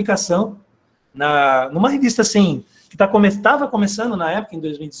uma publicação numa revista assim, que estava começando na época, em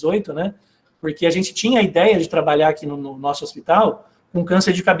 2018, né? Porque a gente tinha a ideia de trabalhar aqui no nosso hospital com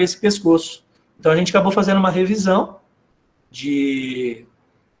câncer de cabeça e pescoço. Então a gente acabou fazendo uma revisão de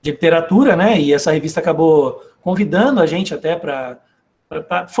literatura, né? E essa revista acabou convidando a gente até para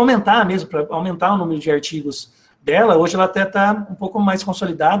fomentar mesmo, para aumentar o número de artigos dela. Hoje ela até está um pouco mais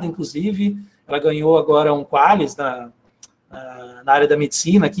consolidada, inclusive. Ela ganhou agora um Qualis na área da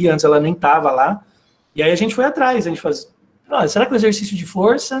medicina, aqui antes ela nem estava lá. E aí a gente foi atrás, a gente faz, será que o exercício de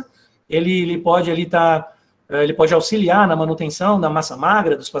força, ele pode ali ele pode auxiliar na manutenção da massa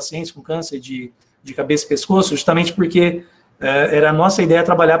magra dos pacientes com câncer de cabeça e pescoço, justamente porque era a nossa ideia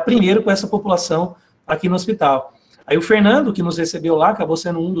trabalhar primeiro com essa população aqui no hospital. Aí o Fernando, que nos recebeu lá, acabou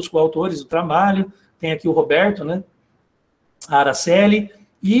sendo um dos coautores do trabalho, tem aqui o Roberto, né, a Araceli,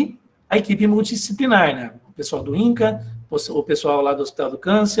 e a equipe multidisciplinar, né, o pessoal do INCA, o pessoal lá do Hospital do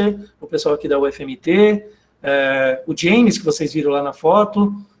Câncer, o pessoal aqui da UFMT, o James, que vocês viram lá na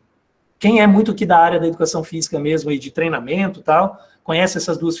foto, quem é muito aqui da área da educação física mesmo, e de treinamento e tal, conhece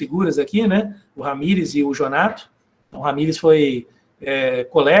essas duas figuras aqui, né, o Ramires e o Jonato. Então, o Ramires foi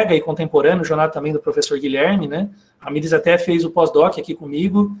colega e contemporâneo, o Jonato também do professor Guilherme, né, o Ramires até fez o pós-doc aqui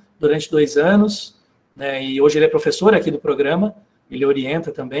comigo durante 2 anos, né, e hoje ele é professor aqui do programa, ele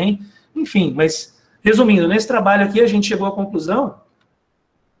orienta também, enfim, mas... Resumindo, nesse trabalho aqui a gente chegou à conclusão,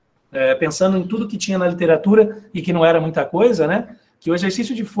 pensando em tudo que tinha na literatura e que não era muita coisa, né, que o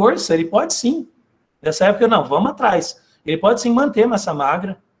exercício de força, ele pode sim, nessa época não, vamos atrás, ele pode sim manter massa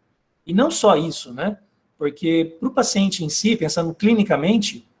magra, e não só isso, né, porque para o paciente em si, pensando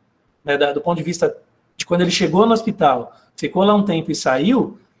clinicamente, né, do ponto de vista de quando ele chegou no hospital, ficou lá um tempo e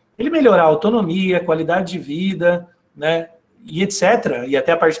saiu, ele melhorar a autonomia, a qualidade de vida, né, e etc., e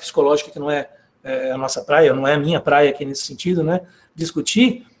até a parte psicológica que não é a nossa praia, não é a minha praia aqui nesse sentido, né,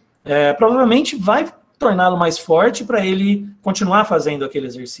 discutir, provavelmente vai torná-lo mais forte para ele continuar fazendo aquele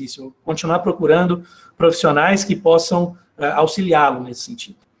exercício, continuar procurando profissionais que possam auxiliá-lo nesse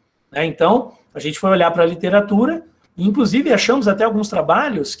sentido. Né? Então, a gente foi olhar para a literatura, e inclusive achamos até alguns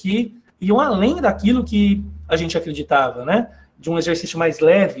trabalhos que iam além daquilo que a gente acreditava, né, de um exercício mais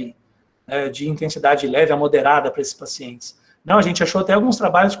leve, de intensidade leve a moderada para esses pacientes. Não, a gente achou até alguns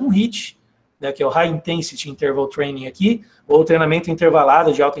trabalhos com HIIT, né, que é o High Intensity Interval Training aqui, ou treinamento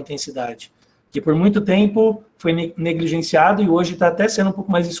intervalado de alta intensidade, que por muito tempo foi negligenciado e hoje está até sendo um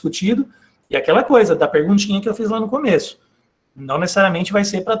pouco mais discutido, e aquela coisa da perguntinha que eu fiz lá no começo, não necessariamente vai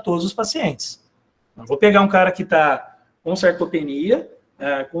ser para todos os pacientes. Não vou pegar um cara que está com sarcopenia,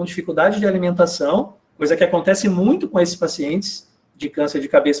 com dificuldade de alimentação, coisa que acontece muito com esses pacientes de câncer de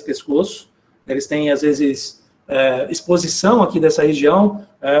cabeça e pescoço, eles têm às vezes... exposição aqui dessa região,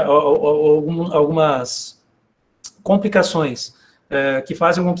 algumas complicações que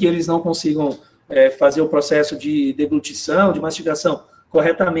fazem com que eles não consigam fazer o processo de deglutição, de mastigação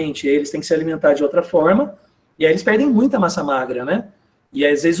corretamente, eles têm que se alimentar de outra forma, e aí eles perdem muita massa magra, né? E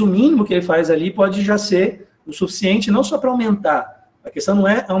às vezes o mínimo que ele faz ali pode já ser o suficiente, não só para aumentar, a questão não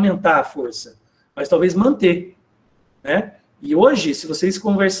é aumentar a força, mas talvez manter, né? E hoje, se vocês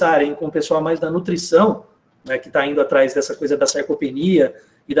conversarem com o pessoal mais da nutrição, né, que está indo atrás dessa coisa da sarcopenia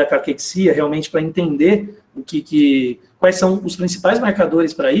e da caquexia, realmente para entender quais são os principais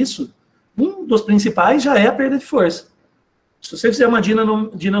marcadores para isso, um dos principais já é a perda de força. Se você fizer uma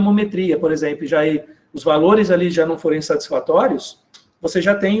dinamometria, por exemplo, os valores ali já não forem satisfatórios, você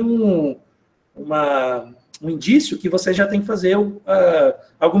já tem um indício que você já tem que fazer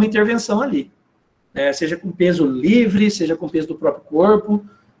alguma intervenção ali. seja com peso livre, seja com peso do próprio corpo.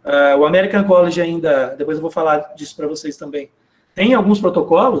 O American College ainda, depois eu vou falar disso para vocês também, tem alguns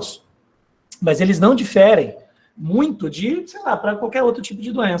protocolos, mas eles não diferem muito de, sei lá, para qualquer outro tipo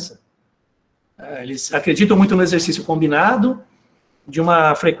de doença. Eles acreditam muito no exercício combinado, de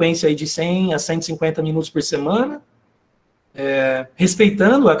uma frequência aí de 100 a 150 minutos por semana,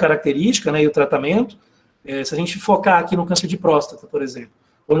 respeitando a característica, né, e o tratamento. Se a gente focar aqui no câncer de próstata, por exemplo,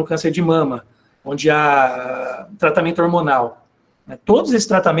 ou no câncer de mama, onde há tratamento hormonal, né, todos esses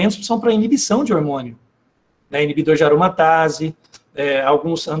tratamentos são para inibição de hormônio, né, inibidor de aromatase,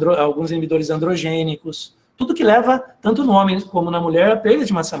 alguns inibidores androgênicos, tudo que leva, tanto no homem como na mulher, a perda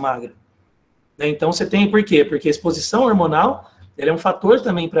de massa magra. Então, você tem, por quê? Porque a exposição hormonal ela é um fator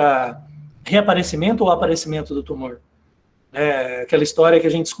também para reaparecimento ou aparecimento do tumor. Aquela história que a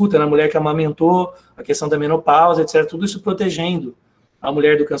gente escuta na mulher que amamentou, a questão da menopausa, etc., tudo isso protegendo a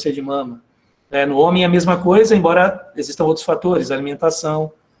mulher do câncer de mama. No homem é a mesma coisa, embora existam outros fatores,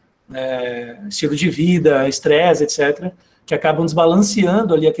 alimentação, estilo de vida, estresse, etc., que acabam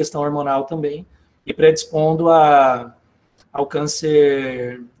desbalanceando ali a questão hormonal também e predispondo ao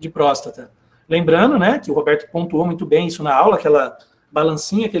câncer de próstata. Lembrando, né, que o Roberto pontuou muito bem isso na aula, aquela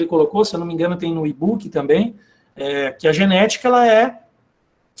balancinha que ele colocou, se eu não me engano tem no e-book também, que a genética ela é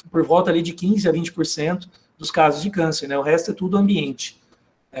por volta ali de 15% a 20% dos casos de câncer, né? O resto é tudo ambiente.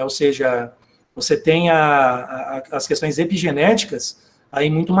 Ou seja, você tem as questões epigenéticas aí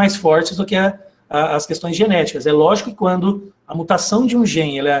muito mais fortes do que as questões genéticas. É lógico que quando a mutação de um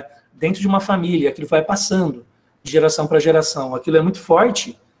gene, ela é dentro de uma família, aquilo vai passando de geração para geração, aquilo é muito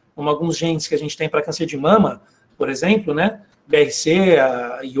forte, como alguns genes que a gente tem para câncer de mama, por exemplo, né? BRC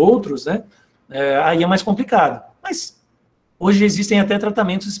e outros, né? Aí é mais complicado. Mas hoje existem até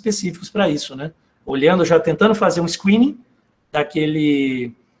tratamentos específicos para isso, né? Olhando, já tentando fazer um screening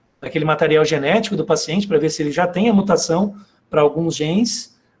daquele material genético do paciente para ver se ele já tem a mutação para alguns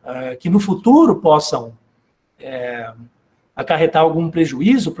genes que no futuro possam acarretar algum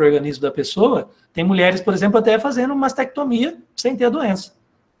prejuízo para o organismo da pessoa. Tem mulheres, por exemplo, até fazendo mastectomia sem ter a doença.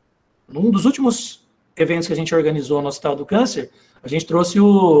 Num dos últimos eventos que a gente organizou no Hospital do Câncer, a gente trouxe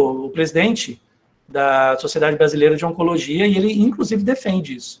o presidente da Sociedade Brasileira de Oncologia e ele, inclusive,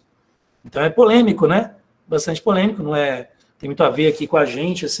 defende isso. Então, é polêmico, né? Bastante polêmico, não é... Tem muito a ver aqui com a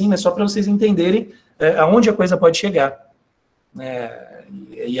gente, assim, mas só para vocês entenderem aonde a coisa pode chegar.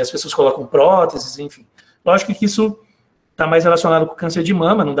 E as pessoas colocam próteses, enfim. Lógico que isso está mais relacionado com o câncer de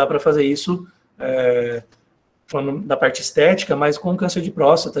mama, não dá para fazer isso falando da parte estética, mas com o câncer de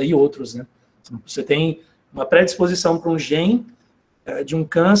próstata e outros, né? Você tem uma predisposição para um gene de um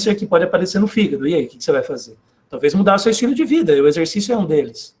câncer que pode aparecer no fígado. E aí, o que você vai fazer? Talvez mudar o seu estilo de vida, e o exercício é um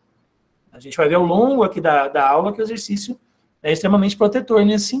deles. A gente vai ver ao longo aqui da aula que o exercício é extremamente protetor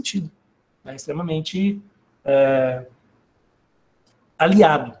nesse sentido. É extremamente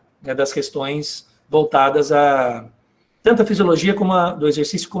aliado, né, das questões voltadas a tanto a fisiologia do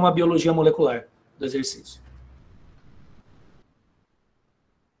exercício como a biologia molecular do exercício.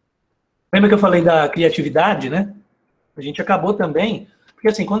 Lembra que eu falei da criatividade, né? A gente acabou também, porque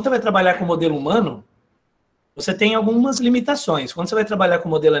assim, quando você vai trabalhar com modelo humano, você tem algumas limitações. Quando você vai trabalhar com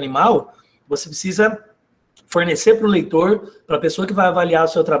modelo animal, você precisa fornecer para o leitor, para a pessoa que vai avaliar o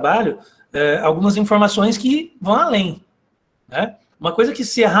seu trabalho, algumas informações que vão além, né? Uma coisa que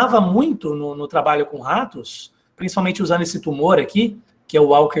se errava muito no trabalho com ratos, principalmente usando esse tumor aqui, que é o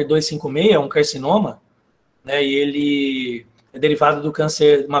Walker 256, é um carcinoma, né? E ele é derivado do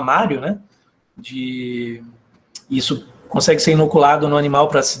câncer mamário, né? Isso consegue ser inoculado no animal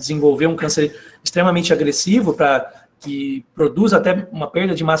para se desenvolver um câncer extremamente agressivo, que produz até uma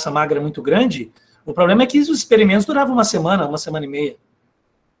perda de massa magra muito grande. O problema é que os experimentos duravam uma semana e meia.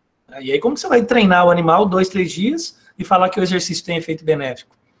 E aí como que você vai treinar o animal 2, 3 dias e falar que o exercício tem efeito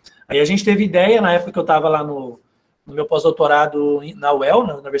benéfico? Aí a gente teve ideia, na época que eu estava lá no meu pós-doutorado na UEL,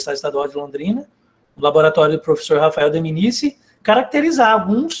 na Universidade Estadual de Londrina, no laboratório do professor Rafael Deminici, caracterizar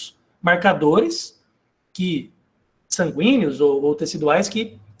alguns marcadores sanguíneos ou teciduais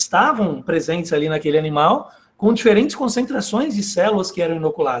que estavam presentes ali naquele animal com diferentes concentrações de células que eram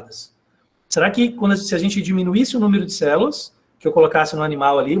inoculadas. Será que se a gente diminuísse o número de células que eu colocasse no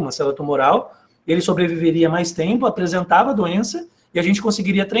animal ali, uma célula tumoral, ele sobreviveria mais tempo, apresentava a doença e a gente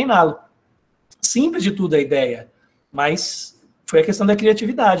conseguiria treiná-lo? Simples de tudo a ideia, mas foi a questão da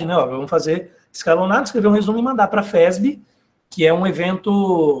criatividade, né? Vamos fazer escalonado, escrever um resumo e mandar para a FESB, que é um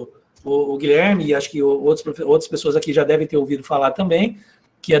evento, o Guilherme e acho que outras pessoas aqui já devem ter ouvido falar também,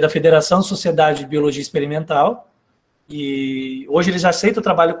 que é da Federação Sociedade de Biologia Experimental, e hoje eles já aceitam o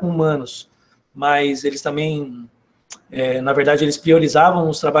trabalho com humanos, mas eles também Na verdade, eles priorizavam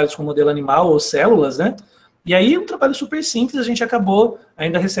os trabalhos com modelo animal ou células, né? E aí, um trabalho super simples, a gente acabou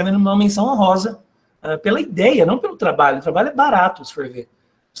ainda recebendo uma menção honrosa pela ideia, não pelo trabalho. O trabalho é barato, se for ver.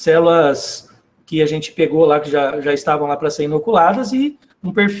 Células que a gente pegou lá, que já estavam lá para ser inoculadas, e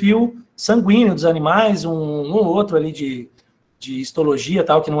um perfil sanguíneo dos animais, um ou outro ali de histologia,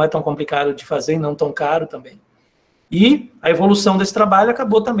 tal, que não é tão complicado de fazer e não tão caro também. E a evolução desse trabalho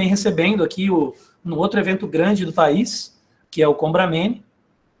acabou também recebendo aqui no outro evento grande do país, que é o Combramene,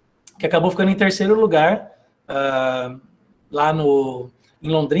 que acabou ficando em terceiro lugar, lá em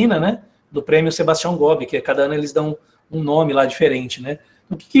Londrina, né, do prêmio Sebastião Gobi, que cada ano eles dão um nome lá diferente, né.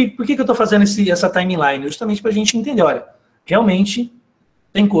 Por que eu estou fazendo essa timeline? Justamente para a gente entender, olha, realmente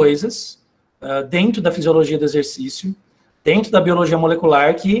tem coisas dentro da fisiologia do exercício, dentro da biologia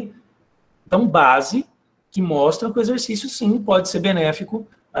molecular, que dão base, que mostram que o exercício, sim, pode ser benéfico,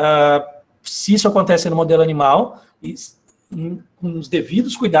 se isso acontece no modelo animal, e com os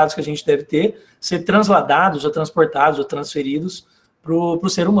devidos cuidados que a gente deve ter, ser transladados, ou transportados, ou transferidos para o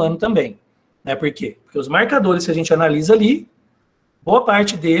ser humano também. Né? Por quê? Porque os marcadores que a gente analisa ali, boa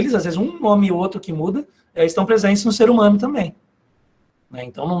parte deles, às vezes um nome e outro que muda, estão presentes no ser humano também. Né?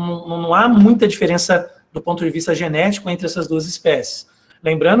 Então, não há muita diferença do ponto de vista genético entre essas duas espécies.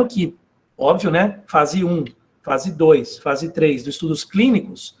 Lembrando que, óbvio, né, fase 1, fase 2, fase 3 dos estudos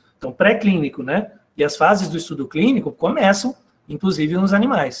clínicos, então pré-clínico, né, e as fases do estudo clínico começam, inclusive, nos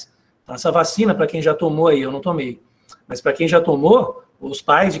animais. Então, essa vacina, para quem já tomou aí, eu não tomei, mas para quem já tomou, os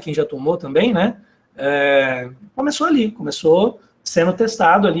pais de quem já tomou também, né, começou ali, começou sendo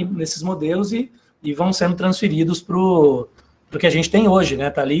testado ali nesses modelos e vão sendo transferidos para o que a gente tem hoje, né,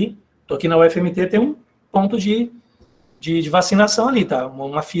 tá ali, tô aqui na UFMT, tem um ponto de vacinação ali, tá,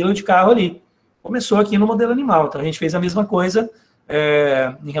 uma fila de carro ali. Começou aqui no modelo animal, então a gente fez a mesma coisa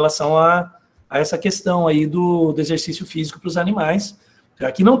em relação a essa questão aí do exercício físico para os animais.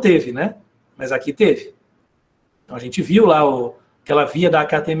 Aqui não teve, né? Mas aqui teve. Então a gente viu lá aquela via da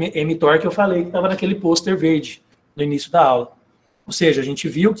HT-mTOR que eu falei, que estava naquele pôster verde no início da aula. Ou seja, a gente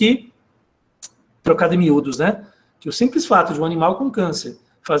viu que, trocado em miúdos, né? Que o simples fato de um animal com câncer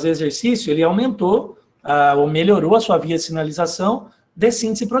fazer exercício, ele aumentou ou melhorou a sua via de sinalização de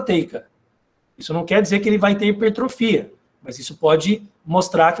síntese proteica. Isso não quer dizer que ele vai ter hipertrofia, mas isso pode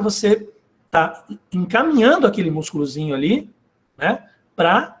mostrar que você está encaminhando aquele músculozinho ali, né,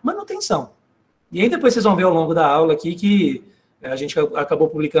 para manutenção. E aí depois vocês vão ver ao longo da aula aqui que a gente acabou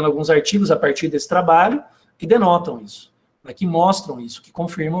publicando alguns artigos a partir desse trabalho que denotam isso, né, que mostram isso, que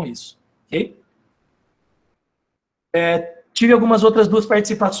confirmam isso. Ok? Tive algumas outras 2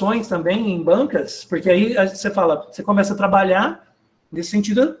 participações também em bancas, porque aí você começa a trabalhar nesse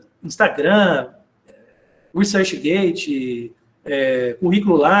sentido, Instagram, ResearchGate,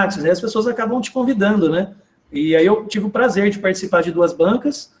 Currículo Lattes, né, as pessoas acabam te convidando, né? E aí eu tive o prazer de participar de 2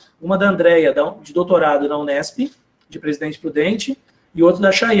 bancas, uma da Andréia, de doutorado na Unesp, de Presidente Prudente, e outra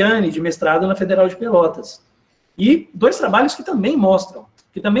da Chayane, de mestrado na Federal de Pelotas. E 2 trabalhos que também mostram,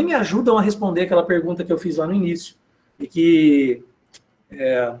 que também me ajudam a responder aquela pergunta que eu fiz lá no início, e que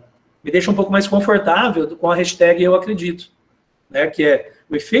me deixa um pouco mais confortável com a hashtag Eu Acredito, né, que é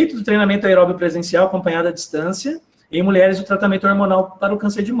o efeito do treinamento aeróbio presencial acompanhado à distância em mulheres do tratamento hormonal para o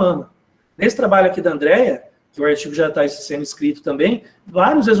câncer de mama. Nesse trabalho aqui da Andréia, que o artigo já está sendo escrito também,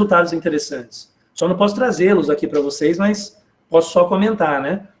 vários resultados interessantes. Só não posso trazê-los aqui para vocês, mas posso só comentar,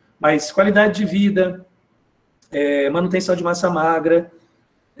 né? Mas qualidade de vida, manutenção de massa magra,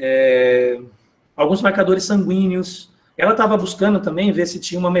 alguns marcadores sanguíneos. Ela estava buscando também ver se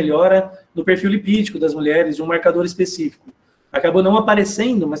tinha uma melhora no perfil lipídico das mulheres, de um marcador específico. Acabou não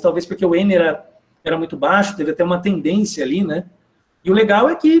aparecendo, mas talvez porque o N era muito baixo, teve até uma tendência ali, né? E o legal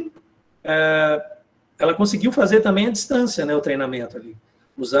é que ela conseguiu fazer também à distância, né, o treinamento ali,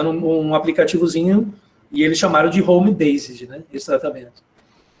 usando um aplicativozinho, e eles chamaram de home-based, né, esse tratamento.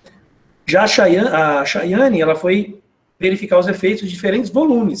 Já a Chayane, ela foi verificar os efeitos de diferentes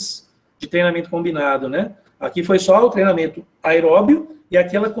volumes de treinamento combinado, né? Aqui foi só o treinamento aeróbio, e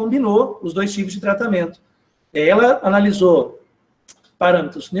aqui ela combinou os 2 tipos de tratamento. Ela analisou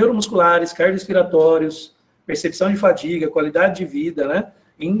parâmetros neuromusculares, cardiorrespiratórios, percepção de fadiga, qualidade de vida, né,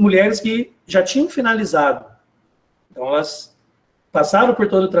 em mulheres que já tinham finalizado. Então, elas passaram por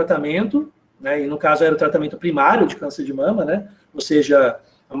todo o tratamento, né, e no caso era o tratamento primário de câncer de mama, né, ou seja,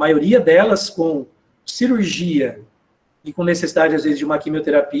 a maioria delas com cirurgia e com necessidade, às vezes, de uma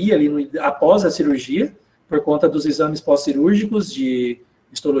quimioterapia ali após a cirurgia, por conta dos exames pós-cirúrgicos de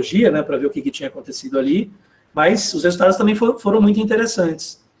histologia, né, para ver o que tinha acontecido ali, mas os resultados também foram muito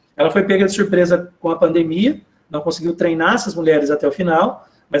interessantes. Ela foi pega de surpresa com a pandemia, não conseguiu treinar essas mulheres até o final,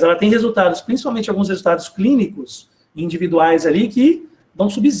 mas ela tem resultados, principalmente alguns resultados clínicos, individuais ali que dão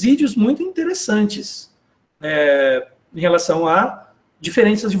subsídios muito interessantes em relação a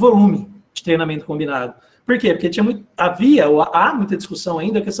diferenças de volume de treinamento combinado. Por quê? Porque há muita discussão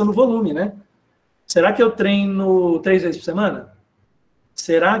ainda a questão do volume, né? Será que eu treino 3 vezes por semana?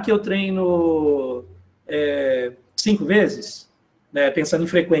 Será que eu treino 5 vezes? Pensando em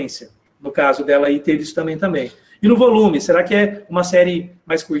frequência. No caso dela aí, teve isso também. E no volume, será que é uma série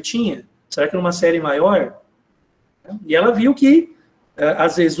mais curtinha? Será que é uma série maior? E ela viu que,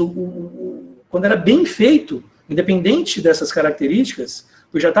 às vezes, quando era bem feito, independente dessas características,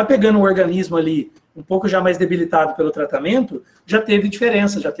 por já estar pegando o organismo ali um pouco já mais debilitado pelo tratamento, já teve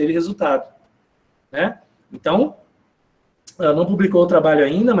diferença, já teve resultado. Né? Então, ela não publicou o trabalho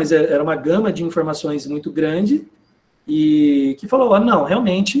ainda, mas era uma gama de informações muito grande, e que falou, não,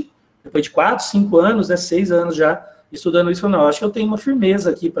 realmente, depois de 4, 5 anos, 6 anos já estudando isso, falou, não, acho que eu tenho uma firmeza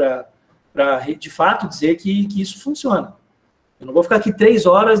aqui para de fato dizer que isso funciona. Eu não vou ficar aqui 3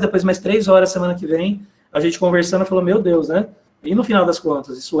 horas, depois mais 3 horas semana que vem, a gente conversando, falou, meu Deus, né? E no final das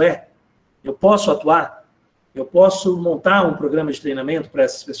contas, eu posso atuar? Eu posso montar um programa de treinamento para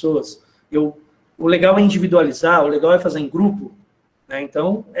essas pessoas? O legal é individualizar, o legal é fazer em grupo, né?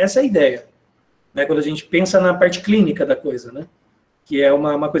 Então, essa é a ideia, né? Quando a gente pensa na parte clínica da coisa, né? Que é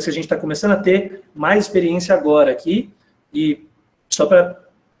uma coisa que a gente está começando a ter mais experiência agora aqui, e só para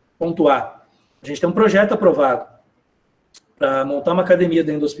pontuar, a gente tem um projeto aprovado para montar uma academia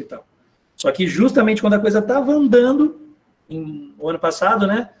dentro do hospital. Só que justamente quando a coisa estava andando, no ano passado,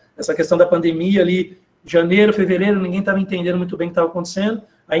 né? Essa questão da pandemia ali, janeiro, fevereiro, ninguém estava entendendo muito bem o que estava acontecendo,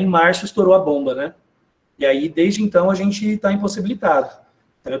 aí em março estourou a bomba, né? E aí, desde então, a gente está impossibilitado.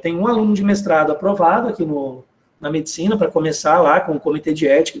 Então, eu tenho um aluno de mestrado aprovado aqui na medicina, para começar lá com o comitê de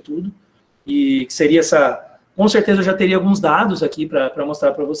ética e tudo, e que seria com certeza eu já teria alguns dados aqui para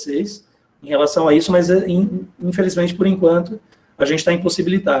mostrar para vocês em relação a isso, mas infelizmente, por enquanto, a gente está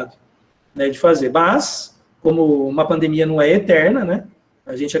impossibilitado, né, de fazer. Mas, como uma pandemia não é eterna, né,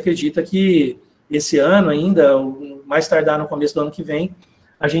 a gente acredita que esse ano ainda, ou mais tardar no começo do ano que vem,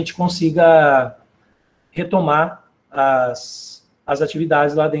 a gente consiga retomar as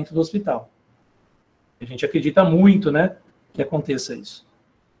atividades lá dentro do hospital. A gente acredita muito, né, que aconteça isso.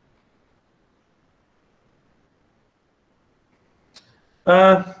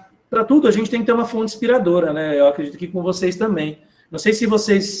 Para tudo, a gente tem que ter uma fonte inspiradora, né? Eu acredito que com vocês também. Não sei se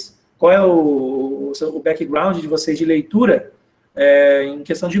qual é o background de vocês de leitura em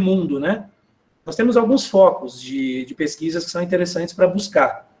questão de mundo, né? Nós temos alguns focos de pesquisas que são interessantes para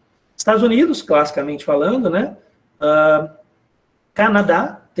buscar. Estados Unidos, classicamente falando, né?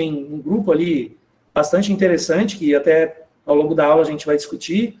 Canadá, tem um grupo ali bastante interessante, que até ao longo da aula a gente vai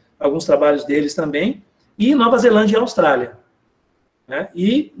discutir alguns trabalhos deles também, e Nova Zelândia e Austrália. Né?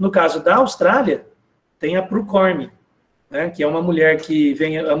 E, no caso da Austrália, tem a Prucorme, né? Que é uma mulher que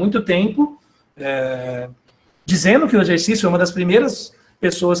vem há muito tempo dizendo que o exercício é uma das primeiras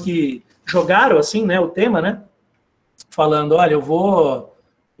pessoas que jogaram assim, né, o tema, né? Falando, olha, eu vou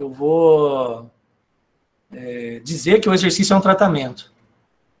dizer que o exercício é um tratamento.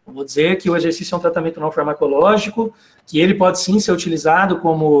 Eu vou dizer que o exercício é um tratamento não farmacológico, que ele pode sim ser utilizado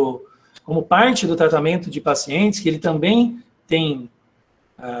como parte do tratamento de pacientes, que ele também tem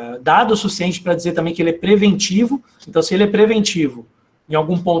dado o suficiente para dizer também que ele é preventivo. Então, se ele é preventivo, em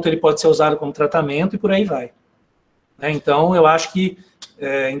algum ponto ele pode ser usado como tratamento e por aí vai. Né? Então, eu acho que,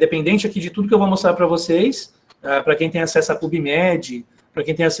 independente aqui de tudo que eu vou mostrar para vocês, para quem tem acesso a PubMed, para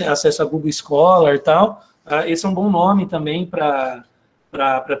quem tem acesso a Google Scholar e tal, esse é um bom nome também para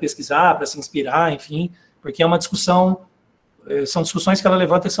pesquisar, para se inspirar, enfim, porque é uma discussão, são discussões que ela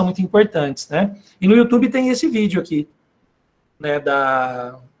levanta que são muito importantes, né? E no YouTube tem esse vídeo aqui, né,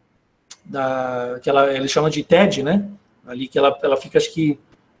 que ele chama de TED, né? Ali que ela fica, acho que,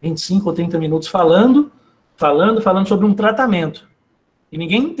 25 ou 30 minutos falando sobre um tratamento. E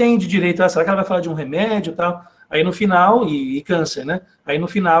ninguém entende direito, será que ela vai falar de um remédio e tal? Aí no final, e câncer, né? Aí no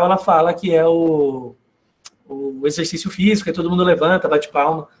final ela fala que é o exercício físico, aí todo mundo levanta, bate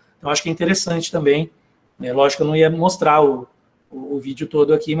palma. Então acho que é interessante também. Né? Lógico que eu não ia mostrar o vídeo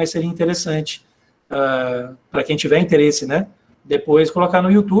todo aqui, mas seria interessante para quem tiver interesse, né? Depois colocar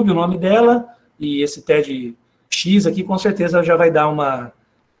no YouTube o nome dela, e esse TED X aqui com certeza já vai dar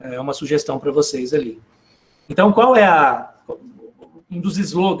uma sugestão para vocês ali. Então, qual é um dos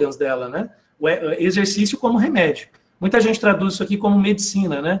slogans dela, né? O exercício como remédio. Muita gente traduz isso aqui como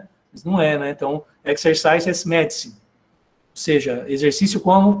medicina, né? Mas não é, né? Então, exercise as medicine. Ou seja, exercício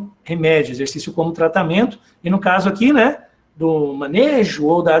como remédio, exercício como tratamento, e no caso aqui, né, do manejo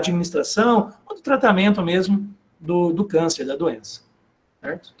ou da administração, ou do tratamento mesmo do câncer, da doença.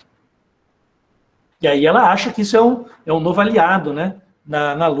 Certo? E aí ela acha que isso é um novo aliado, né,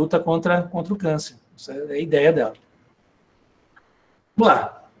 na luta contra o câncer. Essa é a ideia dela. Vamos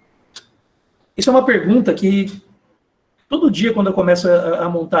lá. Isso é uma pergunta que todo dia, quando eu começo a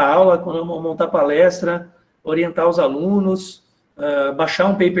montar aula, quando eu montar palestra, orientar os alunos, baixar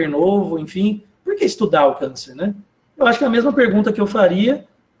um paper novo, enfim, por que estudar o câncer, né? Eu acho que é a mesma pergunta que eu faria,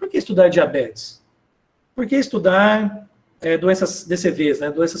 por que estudar diabetes? Por que estudar doenças DCVs,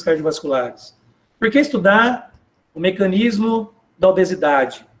 né, doenças cardiovasculares? Por que estudar o mecanismo da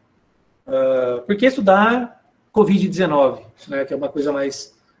obesidade? Por que estudar Covid-19, né, que é uma coisa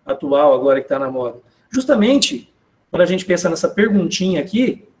mais atual agora que está na moda? Justamente, quando a gente pensa nessa perguntinha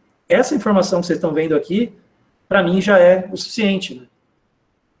aqui, essa informação que vocês estão vendo aqui, para mim já é o suficiente, né?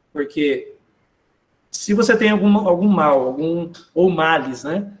 Porque se você tem algum mal, ou males,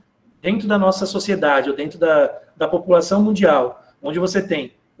 né, dentro da nossa sociedade, ou dentro da população mundial, onde você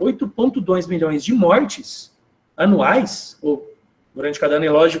tem 8,2 milhões de mortes anuais, ou durante cada ano, é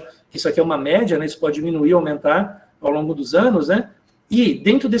lógico que isso aqui é uma média, né, isso pode diminuir ou aumentar ao longo dos anos, né, e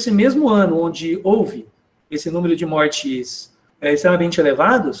dentro desse mesmo ano, onde houve esse número de mortes extremamente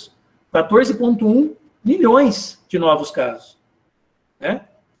elevados, 14,1 milhões de novos casos, né,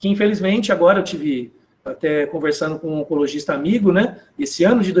 que infelizmente agora eu tive até conversando com um oncologista amigo, né, esse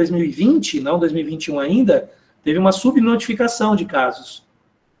ano de 2020, não 2021 ainda, teve uma subnotificação de casos,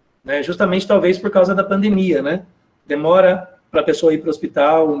 né, justamente talvez por causa da pandemia, né, demora para a pessoa ir para o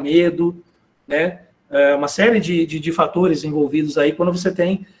hospital, o medo, né, uma série de fatores envolvidos aí quando você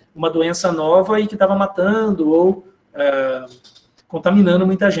tem uma doença nova e que estava matando ou contaminando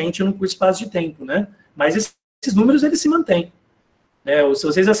muita gente num curto espaço de tempo, né, mas esses números eles se mantêm, né, ou se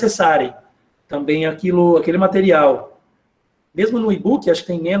vocês acessarem também aquele material, mesmo no e-book, acho que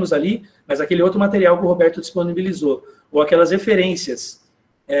tem menos ali, mas aquele outro material que o Roberto disponibilizou, ou aquelas referências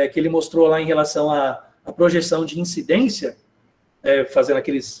que ele mostrou lá em relação à projeção de incidência, fazendo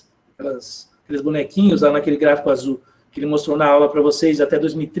aqueles bonequinhos lá naquele gráfico azul que ele mostrou na aula para vocês até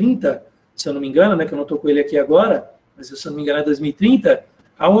 2030, se eu não me engano, né, que eu não estou com ele aqui agora, mas se eu não me engano é 2030,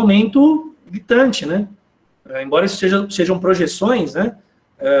 há um aumento gritante, né? Embora isso sejam projeções, né?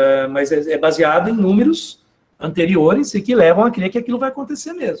 Mas é baseado em números anteriores e que levam a crer que aquilo vai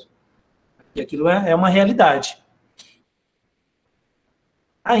acontecer mesmo. E aquilo é uma realidade.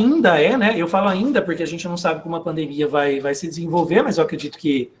 Ainda né? Eu falo ainda porque a gente não sabe como a pandemia vai se desenvolver, mas eu acredito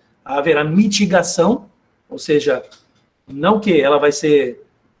que haverá mitigação, ou seja, não que ela vai ser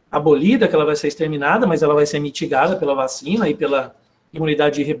abolida, que ela vai ser exterminada, mas ela vai ser mitigada pela vacina e pela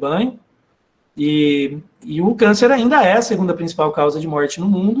imunidade de rebanho. E o câncer ainda é a segunda principal causa de morte no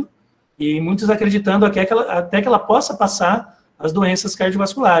mundo, e muitos acreditando até que ela possa passar as doenças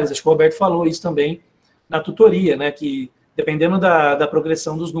cardiovasculares. Acho que o Roberto falou isso também na tutoria, né, que dependendo da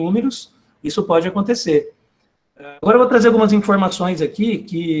progressão dos números, isso pode acontecer. Agora eu vou trazer algumas informações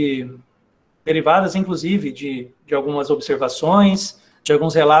aqui, derivadas, inclusive, de algumas observações, de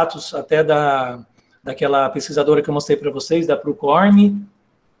alguns relatos até daquela pesquisadora que eu mostrei para vocês, da Procorme,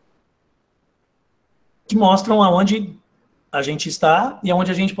 que mostram aonde a gente está e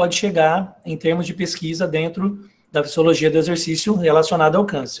aonde a gente pode chegar em termos de pesquisa dentro da fisiologia do exercício relacionada ao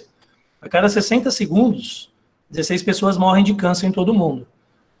câncer. A cada 60 segundos, 16 pessoas morrem de câncer em todo o mundo.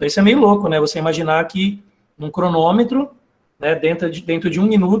 Então isso é meio louco, né? Você imaginar que num cronômetro, né, dentro de 1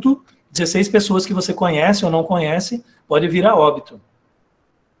 minuto, 16 pessoas que você conhece ou não conhece pode vir a óbito.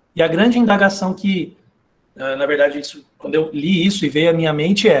 E a grande indagação que, na verdade, quando eu li isso e veio à minha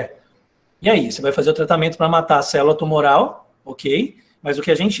mente e aí, você vai fazer o tratamento para matar a célula tumoral, ok, mas o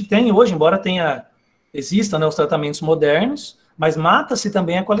que a gente tem hoje, embora existam, né, os tratamentos modernos, mas mata-se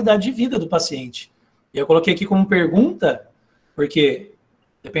também a qualidade de vida do paciente. E eu coloquei aqui como pergunta, porque,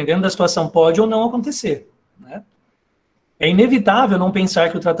 dependendo da situação, pode ou não acontecer, né? É inevitável não pensar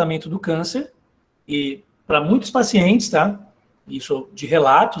que o tratamento do câncer, e para muitos pacientes, tá, isso de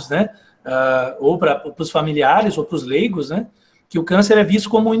relatos, né, ou para os familiares ou para os leigos, né, que o câncer é visto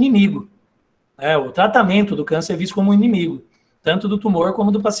como um inimigo. O tratamento do câncer é visto como um inimigo, tanto do tumor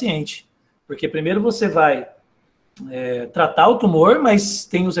como do paciente. Porque primeiro você vai tratar o tumor, mas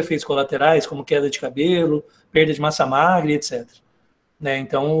tem os efeitos colaterais, como queda de cabelo, perda de massa magra, etc. Né?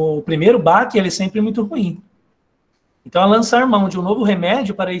 Então, o primeiro baque ele é sempre muito ruim. Então, lançar mão de um novo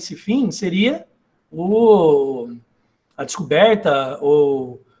remédio para esse fim seria a descoberta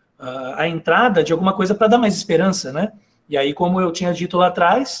ou a entrada de alguma coisa para dar mais esperança, né? E aí, como eu tinha dito lá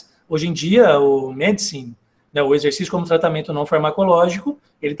atrás, hoje em dia, o medicine, né, o exercício como tratamento não farmacológico,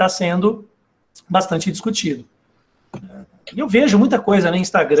 ele está sendo bastante discutido. E eu vejo muita coisa no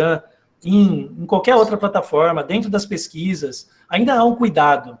Instagram, em qualquer outra plataforma, dentro das pesquisas, ainda há um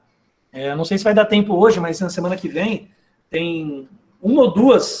cuidado Não sei se vai dar tempo hoje, mas na semana que vem tem uma ou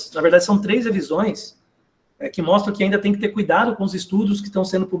duas, na verdade são 3 revisões, que mostram que ainda tem que ter cuidado com os estudos que estão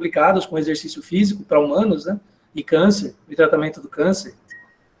sendo publicados com exercício físico para humanos, né? E câncer, e tratamento do câncer.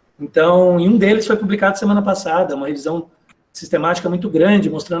 Então, em um deles foi publicado semana passada, uma revisão sistemática muito grande,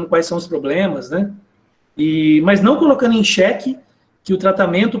 mostrando quais são os problemas, né? Mas não colocando em xeque que o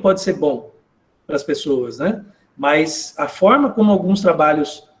tratamento pode ser bom para as pessoas, né? Mas a forma como alguns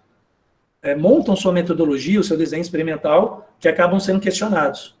trabalhos montam sua metodologia, o seu desenho experimental, que acabam sendo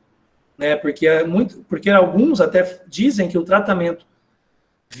questionados, né? Porque alguns até dizem que o tratamento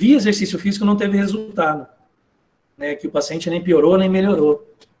via exercício físico não teve resultado, né? Que o paciente nem piorou nem melhorou.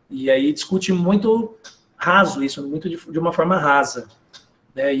 E aí discute muito raso isso, muito de uma forma rasa,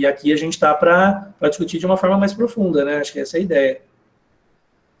 né? E aqui a gente está para discutir de uma forma mais profunda, né? Acho que essa é a ideia.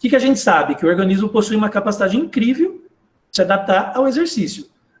 O que a gente sabe? Que o organismo possui uma capacidade incrível de se adaptar ao exercício,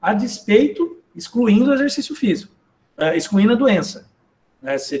 a despeito, excluindo o exercício físico, excluindo a doença.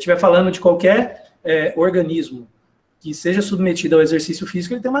 Se você estiver falando de qualquer organismo que seja submetido ao exercício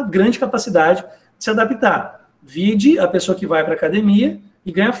físico, ele tem uma grande capacidade de se adaptar. Vide a pessoa que vai para a academia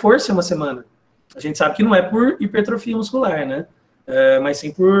e ganha força em uma semana. A gente sabe que não é por hipertrofia muscular, né? Mas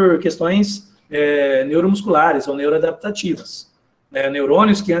sim por questões neuromusculares ou neuroadaptativas.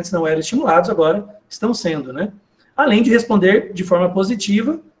 Neurônios que antes não eram estimulados, agora estão sendo, né? Além de responder de forma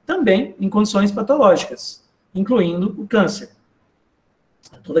positiva também em condições patológicas, incluindo o câncer.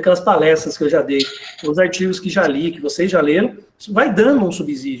 Todas aquelas palestras que eu já dei, os artigos que já li, que vocês já leram, isso vai dando um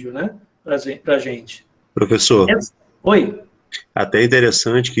subsídio, né, para a gente. Professor, oi. Até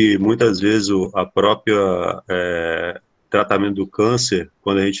interessante que muitas vezes a própria tratamento do câncer,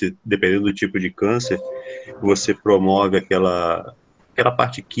 quando a gente, dependendo do tipo de câncer, você promove aquela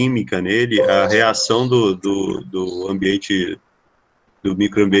parte química nele, a reação do ambiente, do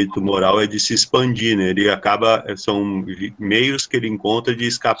microambiente tumoral é de se expandir, né? Ele acaba, são meios que ele encontra de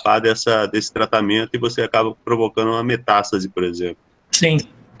escapar desse tratamento e você acaba provocando uma metástase, por exemplo. Sim.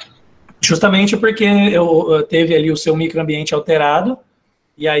 Justamente porque teve ali o seu microambiente alterado,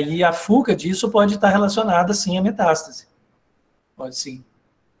 e aí a fuga disso pode estar relacionada, sim, à metástase. Pode sim.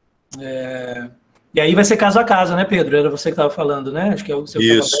 E aí vai ser caso a caso, né, Pedro? Era você que estava falando, né? Acho que é o seu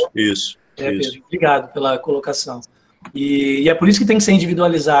Isso. Pedro, obrigado pela colocação. E é por isso que tem que ser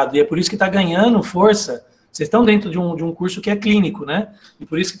individualizado, e é por isso que está ganhando força. Vocês estão dentro de um curso que é clínico, né? E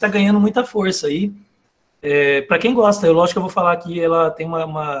por isso que está ganhando muita força aí. Para quem gosta, lógico que eu vou falar que ela tem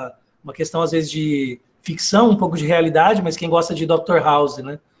uma questão, às vezes, de ficção, um pouco de realidade, mas quem gosta de Dr. House,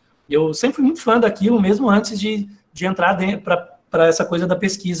 né? Eu sempre fui muito fã daquilo, mesmo antes de entrar para essa coisa da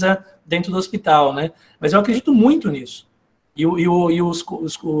pesquisa dentro do hospital, né? Mas eu acredito muito nisso.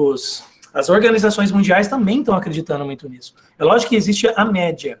 As organizações mundiais também estão acreditando muito nisso. É lógico que existe a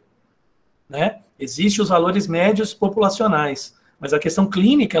média, né? Existem os valores médios populacionais, mas a questão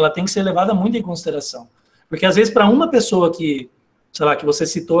clínica, ela tem que ser levada muito em consideração. Porque, às vezes, para uma pessoa que, sei lá, que você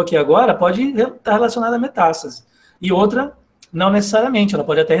citou aqui agora, pode estar relacionada a metástase. E outra, não necessariamente, ela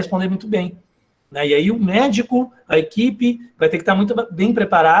pode até responder muito bem. Né? E aí o médico, a equipe, vai ter que estar muito bem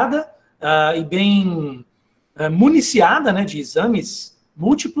preparada e bem municiada, né, de exames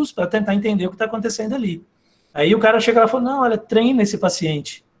múltiplos para tentar entender o que está acontecendo ali. Aí o cara chega lá e fala, não, olha, treina esse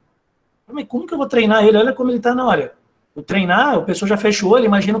paciente. Mas como que eu vou treinar ele? Olha como ele está na hora. O treinar, a pessoa já fecha o olho,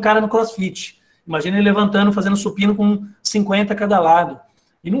 imagina o cara no crossfit. Imagina ele levantando, fazendo supino com 50 a cada lado.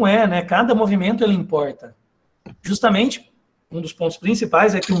 E não é, né? Cada movimento ele importa. Justamente, um dos pontos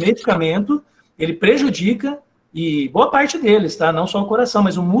principais é que o medicamento, ele prejudica, e boa parte deles, tá? Não só o coração,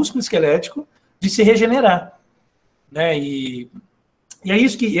 mas o músculo esquelético de se regenerar. Né? E é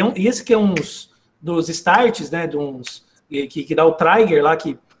isso que, esse que é um dos starts, né? Que dá o trigger lá,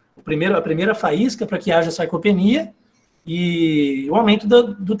 que a primeira faísca para que haja sarcopenia, e o aumento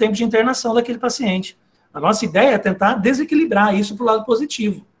do tempo de internação daquele paciente. A nossa ideia é tentar desequilibrar isso para o lado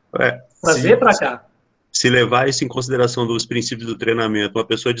positivo. Trazer para cá. Se levar isso em consideração dos princípios do treinamento, uma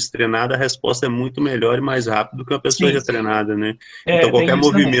pessoa destreinada, a resposta é muito melhor e mais rápida do que uma pessoa já treinada, né? Então,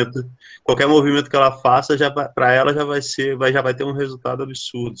 qualquer movimento que ela faça, para ela já vai ter um resultado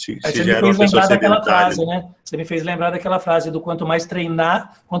absurdo. Se já era uma pessoa sedentária. Você me fez lembrar daquela frase do quanto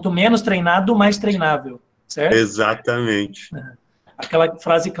menos treinado, mais treinável. Certo? Exatamente. Aquela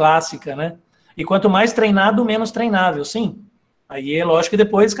frase clássica, né? E quanto mais treinado, menos treinável, sim. Aí é lógico que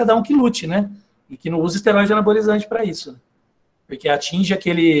depois cada um que lute, né? E que não use esteroide anabolizante para isso. Porque atinge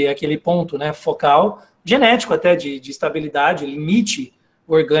aquele ponto, né, focal, genético até, de estabilidade, limite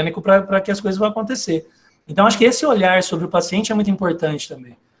orgânico para que as coisas vão acontecer. Então, acho que esse olhar sobre o paciente é muito importante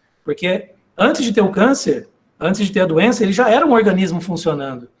também. Porque antes de ter o câncer, antes de ter a doença, ele já era um organismo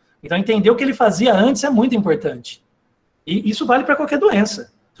funcionando. Então, entender o que ele fazia antes é muito importante. E isso vale para qualquer doença.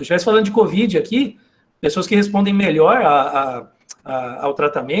 Se eu estivesse falando de Covid aqui, pessoas que respondem melhor ao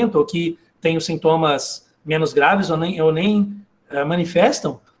tratamento, ou que têm os sintomas menos graves, ou nem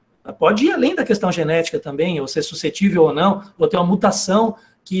manifestam, pode ir além da questão genética também, ou ser suscetível ou não, ou ter uma mutação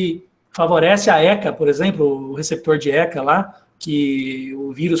que favorece a ECA, por exemplo, o receptor de ECA lá, que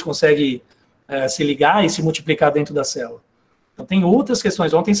o vírus consegue se ligar e se multiplicar dentro da célula. Então, tem outras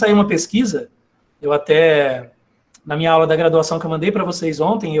questões. Ontem saiu uma pesquisa, eu até, na minha aula da graduação que eu mandei para vocês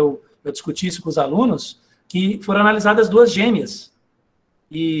ontem, eu discuti isso com os alunos, que foram analisadas 2 gêmeas.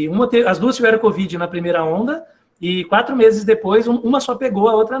 E as 2 tiveram Covid na primeira onda, e 4 meses depois, uma só pegou,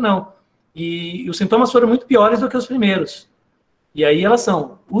 a outra não. E os sintomas foram muito piores do que os primeiros. E aí elas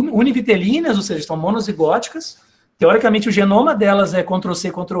são univitelinas, ou seja, estão monozigóticas. Teoricamente, o genoma delas é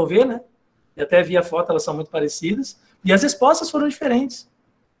Ctrl+C, Ctrl+V, né? E até vi a foto, elas são muito parecidas. E as respostas foram diferentes.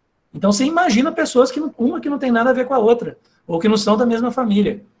 Então, você imagina pessoas uma que não tem nada a ver com a outra, ou que não são da mesma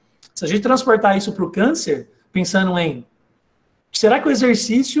família. Se a gente transportar isso para o câncer, pensando em, será que o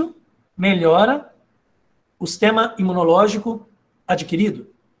exercício melhora o sistema imunológico adquirido?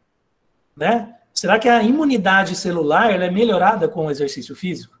 Né? Será que a imunidade celular ela é melhorada com o exercício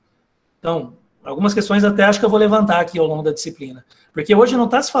físico? Então, algumas questões até acho que eu vou levantar aqui ao longo da disciplina. Porque hoje não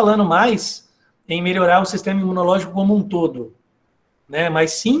está se falando mais em melhorar o sistema imunológico como um todo, né?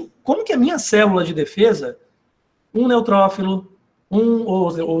 Mas sim, como que a minha célula de defesa, um neutrófilo, ou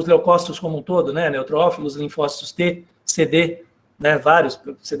os leucócitos como um todo, né? Neutrófilos, linfócitos T, CD, né? Vários,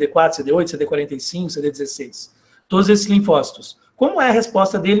 CD4, CD8, CD45, CD16. Todos esses linfócitos. Como é a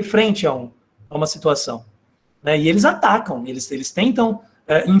resposta dele frente a uma situação? Né? E eles atacam, eles tentam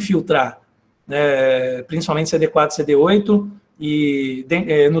infiltrar, né? Principalmente CD4, CD8 e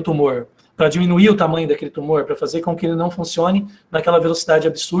no tumor, para diminuir o tamanho daquele tumor, para fazer com que ele não funcione naquela velocidade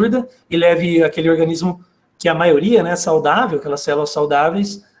absurda e leve aquele organismo que a maioria, né, saudável, aquelas células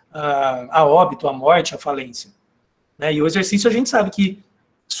saudáveis, a óbito, a morte, a falência. Né? E o exercício a gente sabe que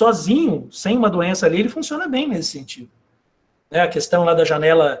sozinho, sem uma doença ali, ele funciona bem nesse sentido. Né? A questão lá da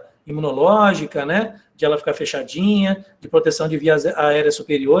janela imunológica, né, de ela ficar fechadinha, de proteção de vias aéreas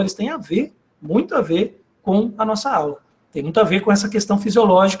superiores, tem a ver, muito a ver com a nossa aula. Tem muito a ver com essa questão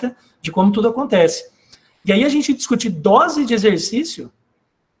fisiológica de como tudo acontece. E aí a gente discutir dose de exercício,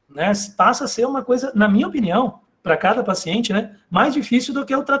 né, passa a ser uma coisa, na minha opinião, para cada paciente, né, mais difícil do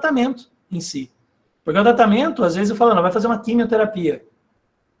que o tratamento em si. Porque o tratamento, às vezes eu falo, não, vai fazer uma quimioterapia.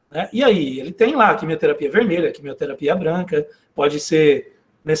 Né? E aí, ele tem lá a quimioterapia vermelha, a quimioterapia branca, pode ser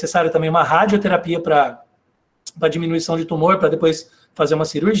necessário também uma radioterapia para diminuição de tumor, para depois fazer uma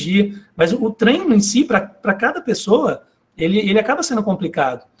cirurgia. Mas o treino em si, para cada pessoa, ele acaba sendo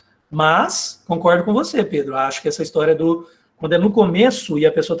complicado. Mas, concordo com você, Pedro, acho que essa história quando é no começo e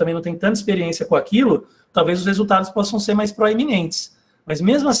a pessoa também não tem tanta experiência com aquilo, talvez os resultados possam ser mais proeminentes. Mas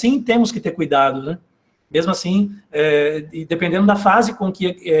mesmo assim, temos que ter cuidado, né? Mesmo assim, e dependendo da fase com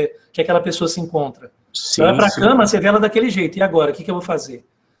que aquela pessoa se encontra. Sim, você vai para a cama, você vê ela daquele jeito. E agora, o que eu vou fazer?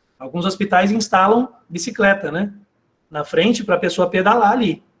 Alguns hospitais instalam bicicleta, né? Na frente, para a pessoa pedalar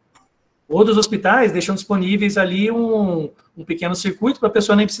ali. Outros hospitais deixam disponíveis ali um pequeno circuito para a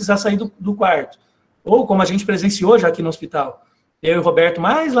pessoa nem precisar sair do quarto. Ou como a gente presenciou já aqui no hospital. Eu e o Roberto,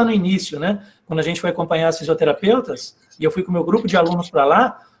 mais lá no início, né? Quando a gente foi acompanhar as fisioterapeutas, e eu fui com o meu grupo de alunos para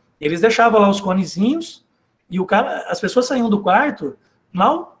lá, eles deixavam lá os conezinhos, e as pessoas saíam do quarto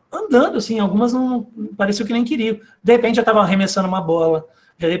mal andando, assim, algumas não parecia que nem queriam. De repente já estava arremessando uma bola,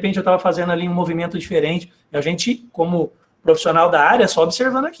 de repente eu estava fazendo ali um movimento diferente, e a gente, como profissional da área, só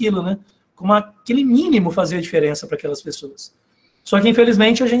observando aquilo, né? Como aquele mínimo fazia diferença para aquelas pessoas. Só que,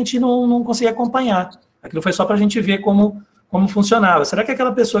 infelizmente, a gente não conseguia acompanhar. Aquilo foi só para a gente ver como funcionava. Será que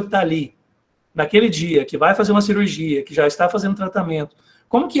aquela pessoa que está ali, naquele dia, que vai fazer uma cirurgia, que já está fazendo tratamento,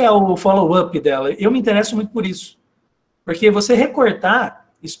 como que é o follow-up dela? Eu me interesso muito por isso. Porque você recortar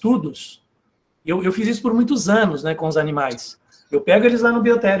estudos, eu fiz isso por muitos anos, né, com os animais. Eu pego eles lá no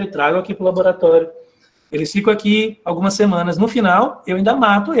biotério e trago aqui para o laboratório. Eles ficam aqui algumas semanas. No final, eu ainda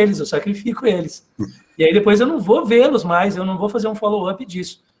mato eles, eu sacrifico eles. E aí depois eu não vou vê-los mais, eu não vou fazer um follow-up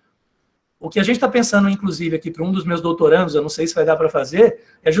disso. O que a gente está pensando, inclusive, aqui para um dos meus doutorandos, eu não sei se vai dar para fazer,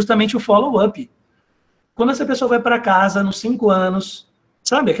 é justamente o follow-up. Quando essa pessoa vai para casa nos 5 anos,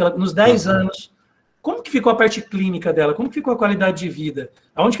 sabe, nos 10 anos, como que ficou a parte clínica dela? Como que ficou a qualidade de vida?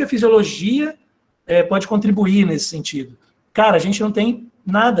 Aonde que a fisiologia pode contribuir nesse sentido? Cara, a gente não tem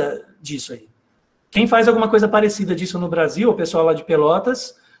nada disso aí. Quem faz alguma coisa parecida disso no Brasil, o pessoal lá de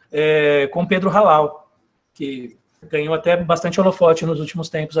Pelotas, com Pedro Halal, que ganhou até bastante holofote nos últimos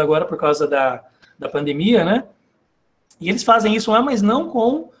tempos agora por causa da pandemia, né? E eles fazem isso lá, mas não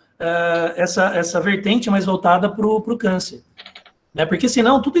com essa vertente mais voltada para o câncer. Né? Porque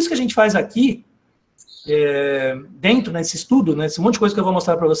senão, tudo isso que a gente faz aqui, dentro desse estudo, né, esse monte de coisa que eu vou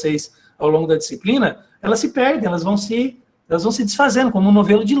mostrar para vocês ao longo da disciplina, elas se perdem, elas vão se desfazendo, como um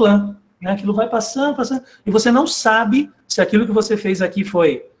novelo de lã. Né? Aquilo vai passando, e você não sabe se aquilo que você fez aqui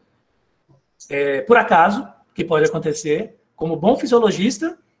foi por acaso, que pode acontecer, como bom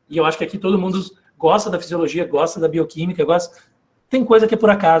fisiologista, e eu acho que aqui todo mundo gosta da fisiologia, gosta da bioquímica, tem coisa que é por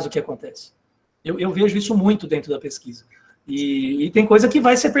acaso que acontece. Eu vejo isso muito dentro da pesquisa. E tem coisa que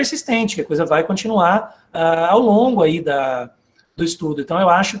vai ser persistente, que a coisa vai continuar ao longo aí do estudo. Então, eu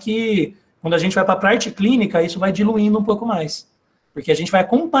acho que quando a gente vai para a parte clínica, isso vai diluindo um pouco mais. Porque a gente vai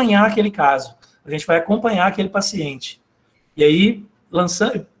acompanhar aquele caso, a gente vai acompanhar aquele paciente. E aí,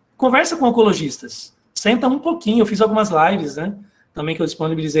 conversa com oncologistas, senta um pouquinho, eu fiz algumas lives, né, também que eu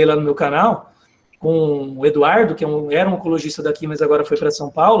disponibilizei lá no meu canal, com o Eduardo, que era um oncologista daqui, mas agora foi para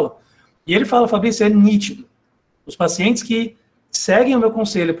São Paulo, e ele fala, Fabrício, é nítido. Os pacientes que seguem o meu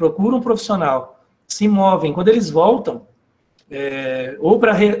conselho, procuram um profissional, se movem, quando eles voltam, ou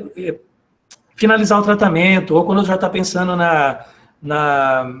para finalizar o tratamento, ou quando já está pensando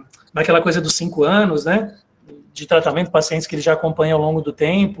naquela coisa dos 5 anos, né, de tratamento, pacientes que ele já acompanha ao longo do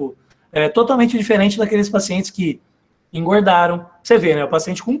tempo, totalmente diferente daqueles pacientes que engordaram. Você vê, né, o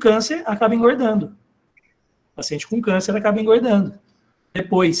paciente com câncer acaba engordando. O paciente com câncer acaba engordando.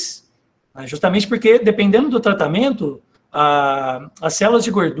 Depois, justamente porque, dependendo do tratamento, as células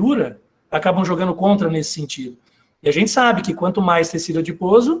de gordura acabam jogando contra nesse sentido. E a gente sabe que quanto mais tecido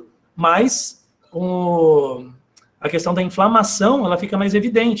adiposo, mais a questão da inflamação ela fica mais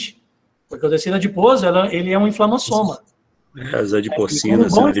evidente. Porque o tecido adiposo ele é um inflamassoma. As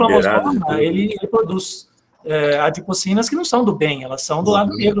adipocinas são liberadas. Ele produz adipocinas que não são do bem, elas são do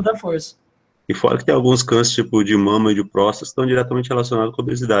lado negro da força. E fora que tem alguns cânceres, tipo de mama e de próstata, que estão diretamente relacionados com a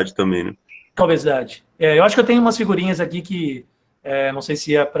obesidade também, né? Com a obesidade. Eu acho que eu tenho umas figurinhas aqui que, não sei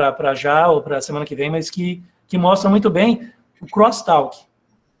se é para já ou para semana que vem, mas que mostram muito bem o crosstalk.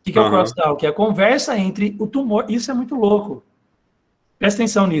 O que é o crosstalk? É a conversa entre o tumor. Isso é muito louco. Presta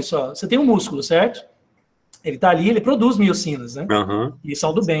atenção nisso. Ó. Você tem um músculo, certo? Ele está ali, ele produz miocinas, né? E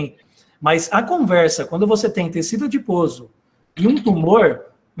são do bem. Mas a conversa, quando você tem tecido adiposo e um tumor,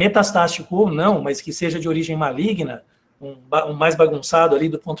 metastático ou não, mas que seja de origem maligna, um mais bagunçado ali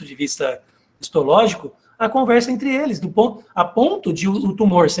do ponto de vista histológico, a conversa entre eles, a ponto de o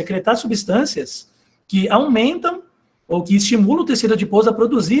tumor secretar substâncias que aumentam ou que estimulam o tecido adiposo a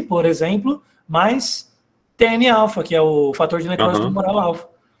produzir, por exemplo, mais TNA-alfa, que é o fator de necrose tumoral alfa.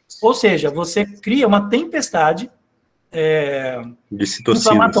 Ou seja, você cria uma tempestade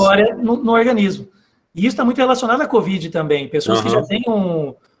inflamatória no organismo. E isso está muito relacionado à Covid também. Pessoas que já têm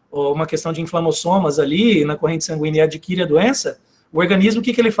uma questão de inflamossomas ali na corrente sanguínea e adquire a doença, o organismo, o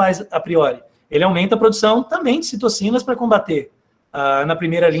que ele faz a priori? Ele aumenta a produção também de citocinas para combater, na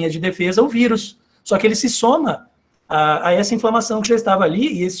primeira linha de defesa, o vírus. Só que ele se soma a essa inflamação que já estava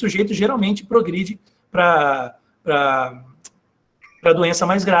ali, e esse sujeito geralmente progride para a doença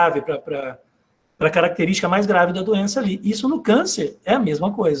mais grave, para a característica mais grave da doença ali. Isso no câncer é a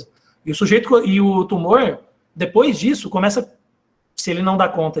mesma coisa. E o tumor, depois disso, começa, se ele não dá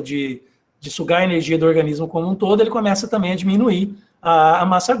conta de sugar a energia do organismo como um todo, ele começa também a diminuir a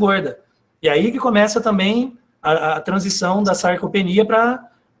massa gorda. E aí que começa também a transição da sarcopenia para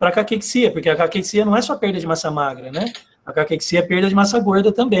a caquexia, porque a caquexia não é só perda de massa magra, né? A caquexia é perda de massa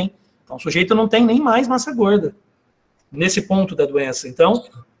gorda também. Então, o sujeito não tem nem mais massa gorda nesse ponto da doença. Então,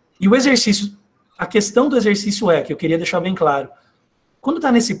 e o exercício, a questão do exercício que eu queria deixar bem claro, quando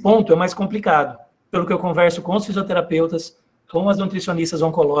está nesse ponto é mais complicado, pelo que eu converso com os fisioterapeutas, com as nutricionistas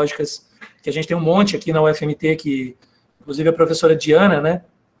oncológicas, que a gente tem um monte aqui na UFMT, que inclusive a professora Diana, né,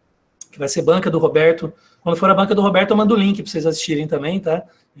 que vai ser banca do Roberto. Quando for a banca do Roberto, eu mando o link para vocês assistirem também, tá? A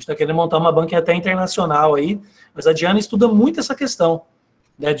gente está querendo montar uma banca até internacional aí, mas a Diana estuda muito essa questão,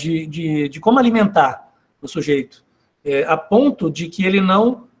 né, de como alimentar o sujeito, a ponto de que ele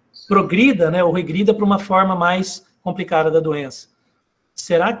não progrida, né, ou regrida para uma forma mais complicada da doença.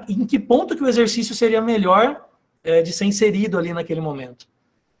 Em que ponto que o exercício seria melhor de ser inserido ali naquele momento?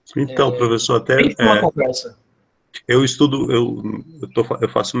 Então, professor, até uma conversa. Eu estudo, eu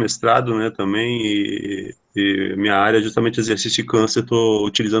faço mestrado, né, também, e minha área é justamente exercício de câncer, estou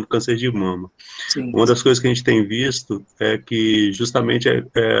utilizando câncer de mama. Sim. Uma das coisas que a gente tem visto é que justamente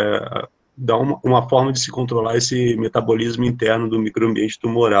dá uma forma de se controlar esse metabolismo interno do microambiente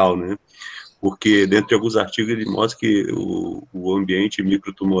tumoral, né, porque dentro de alguns artigos ele mostra que o ambiente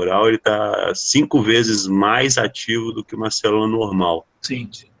microtumoral ele está 5 vezes mais ativo do que uma célula normal. Sim.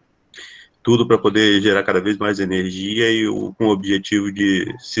 tudo para poder gerar cada vez mais energia e com o objetivo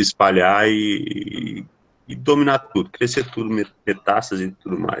de se espalhar e dominar tudo, crescer tudo, metástase e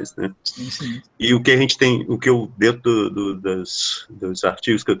tudo mais, né? Sim, sim. E o que a gente tem, o que eu, dentro dos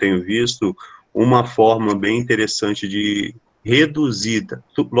artigos que eu tenho visto, uma forma bem interessante de reduzir,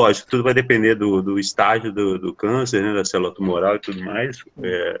 lógico, tudo vai depender do estágio do câncer, né, da célula tumoral e tudo mais,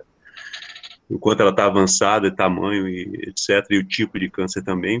 enquanto ela está avançada, tamanho e etc, e o tipo de câncer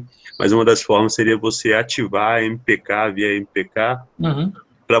também, mas uma das formas seria você ativar a MPK via MPK,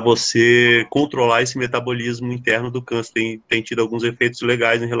 para você controlar esse metabolismo interno do câncer. Tem tido alguns efeitos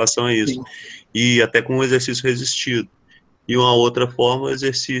legais em relação a isso. Sim. E até com o exercício resistido. E uma outra forma, o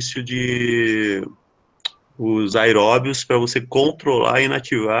exercício de os aeróbios, para você controlar e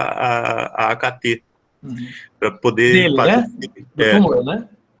inativar a AKT. Para poder... Dele, né? Do tumor, né?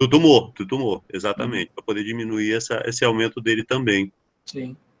 Do tumor, exatamente. Para poder diminuir esse aumento dele também.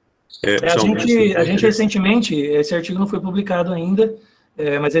 Sim. A gente recentemente, esse artigo não foi publicado ainda,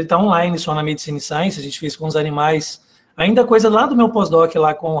 mas ele está online só na Medicine Science, a gente fez com os animais, ainda coisa lá do meu pós-doc,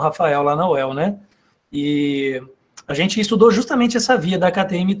 lá com o Rafael, lá na UEL, né? E a gente estudou justamente essa via da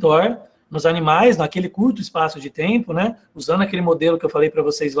AKT-mTOR nos animais, naquele curto espaço de tempo, né? Usando aquele modelo que eu falei para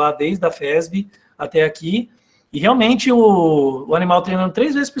vocês lá, desde a FESB até aqui, e realmente o animal treinando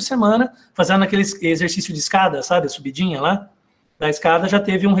 3 vezes por semana, fazendo aquele exercício de escada, sabe, a subidinha lá, da escada, já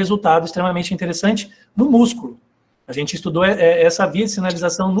teve um resultado extremamente interessante no músculo. A gente estudou essa via de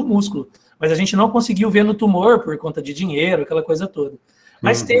sinalização no músculo, mas a gente não conseguiu ver no tumor por conta de dinheiro, aquela coisa toda.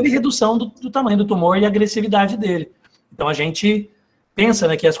 Mas teve redução do tamanho do tumor e agressividade dele. Então a gente pensa,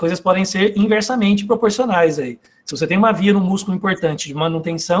 né, que as coisas podem ser inversamente proporcionais aí. Se você tem uma via no músculo importante de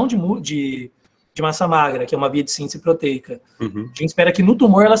manutenção de massa magra, que é uma via de síntese proteica, a gente espera que no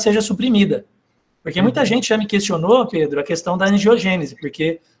tumor ela seja suprimida. Porque muita gente já me questionou, Pedro, a questão da angiogênese,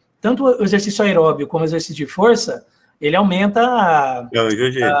 porque tanto o exercício aeróbio como o exercício de força, ele aumenta a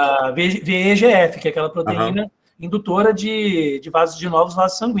VEGF, que é aquela proteína indutora de novos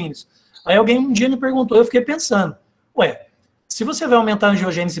vasos sanguíneos. Aí alguém um dia me perguntou, eu fiquei pensando, ué, se você vai aumentar a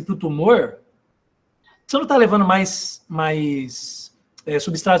angiogênese para o tumor, você não está levando mais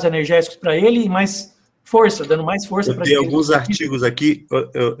substratos energéticos para ele e mais força, dando mais força para ele? Tem alguns artigos aqui,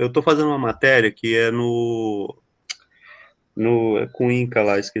 eu estou fazendo uma matéria que é com o INCA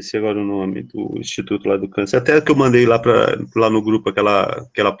lá, esqueci agora o nome, do Instituto lá do Câncer, até que eu mandei lá no grupo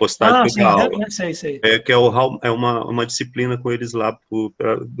aquela postagem sim, Aula, sei. Que é uma disciplina com eles lá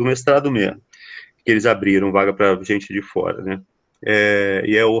do mestrado mesmo, que eles abriram vaga para gente de fora, né?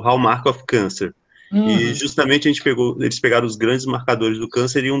 E é o Hallmark of Cancer. E justamente eles pegaram os grandes marcadores do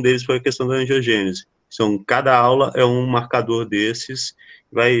câncer e um deles foi a questão da angiogênese. Cada aula é um marcador desses,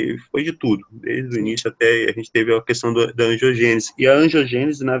 foi de tudo, desde o início até a gente teve a questão da angiogênese. E a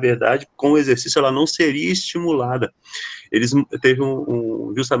angiogênese, na verdade, com o exercício, ela não seria estimulada. Eles teve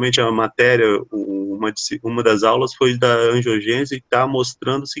justamente a matéria, uma das aulas foi da angiogênese, e está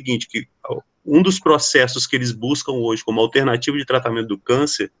mostrando o seguinte, que um dos processos que eles buscam hoje como alternativa de tratamento do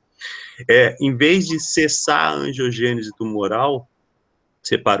câncer em vez de cessar a angiogênese tumoral,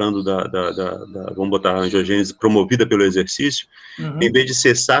 separando vamos botar a angiogênese promovida pelo exercício, em vez de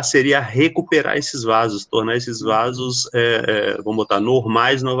cessar, seria recuperar esses vasos, tornar esses vasos, vamos botar,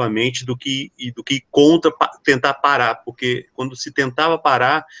 normais novamente, do que tentar parar, porque quando se tentava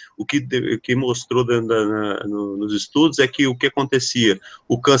parar, o que mostrou nos estudos é que o que acontecia,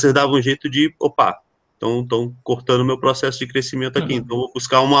 o câncer dava um jeito de, estão cortando o meu processo de crescimento aqui, então vou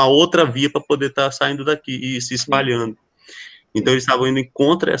buscar uma outra via para poder estar saindo daqui e se espalhando. Então, eles estavam indo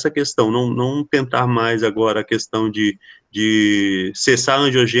contra essa questão, não tentar mais agora a questão de cessar a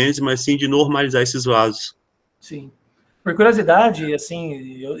angiogênese, mas sim de normalizar esses vasos. Sim. Por curiosidade,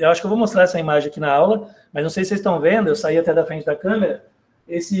 assim, eu acho que eu vou mostrar essa imagem aqui na aula, mas não sei se vocês estão vendo, eu saí até da frente da câmera,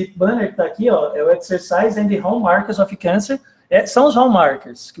 esse banner que está aqui, ó, é o Exercise and the Hallmarks of Cancer, são os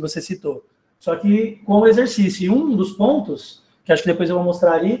hallmarkers que você citou, só que com o exercício. E um dos pontos, que acho que depois eu vou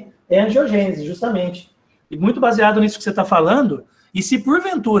mostrar ali, é a angiogênese, justamente. E muito baseado nisso que você está falando, e se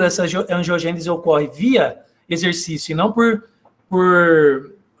porventura essa angiogênese ocorre via exercício e não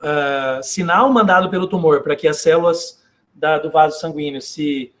por sinal mandado pelo tumor para que as células do vaso sanguíneo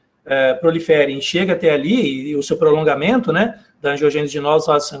se proliferem e cheguem até ali, e o seu prolongamento, né, da angiogênese de novos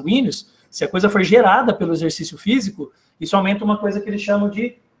vasos sanguíneos, se a coisa for gerada pelo exercício físico, isso aumenta uma coisa que eles chamam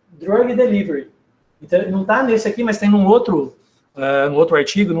de drug delivery. Então, não está nesse aqui, mas tem num outro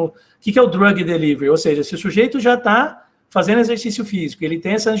artigo, o que é o drug delivery? Ou seja, se o sujeito já está fazendo exercício físico, ele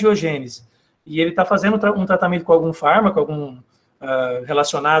tem essa angiogênese, e ele está fazendo um tratamento com algum fármaco,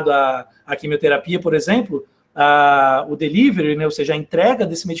 relacionado à quimioterapia, por exemplo, o delivery, né, ou seja, a entrega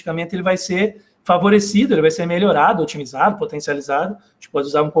desse medicamento, ele vai ser favorecido, ele vai ser melhorado, otimizado, potencializado, a gente pode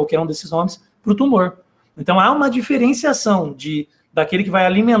usar qualquer um desses nomes, para o tumor. Então, há uma diferenciação daquele que vai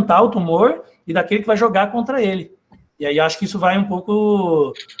alimentar o tumor e daquele que vai jogar contra ele. E aí, acho que isso vai um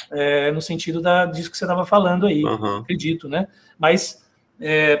pouco no sentido disso que você estava falando aí, acredito, né? Mas,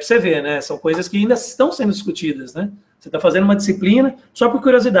 para você ver, né, são coisas que ainda estão sendo discutidas, né? Você está fazendo uma disciplina, só por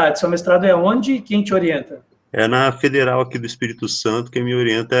curiosidade, seu mestrado é onde e quem te orienta? É na Federal aqui do Espírito Santo, quem me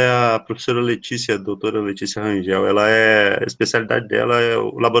orienta é a professora Letícia, a doutora Letícia Rangel. Ela a especialidade dela,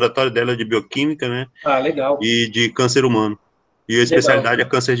 o laboratório dela é de bioquímica, né? Ah, legal. E de câncer humano. E a especialidade é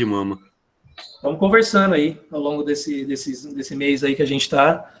câncer de mama. Vamos conversando aí, ao longo desse mês aí que a gente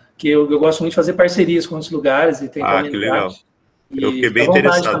está, que eu gosto muito de fazer parcerias com outros lugares e tentar que legal. E eu fiquei bem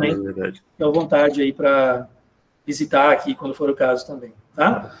interessado, também, na verdade. Fique à vontade aí para visitar aqui, quando for o caso também,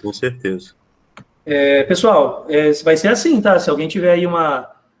 tá? Com certeza. Pessoal, vai ser assim, tá? Se alguém tiver aí uma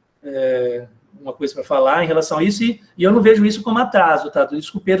coisa para falar em relação a isso, e eu não vejo isso como atraso, tá? Tudo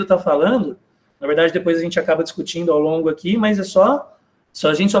isso que o Pedro está falando, na verdade, depois a gente acaba discutindo ao longo aqui, mas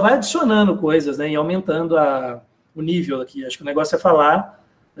a gente só vai adicionando coisas, né? E aumentando o nível aqui. Acho que o negócio é falar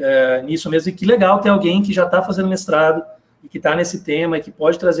nisso mesmo, e que legal ter alguém que já está fazendo mestrado, e que está nesse tema, e que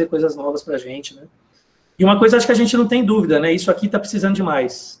pode trazer coisas novas para a gente, né? E uma coisa acho que a gente não tem dúvida, né? Isso aqui está precisando de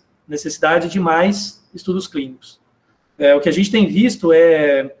mais. Necessidade de mais estudos clínicos. O que a gente tem visto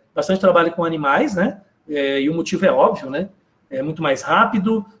é bastante trabalho com animais, né? E o motivo é óbvio, né? É muito mais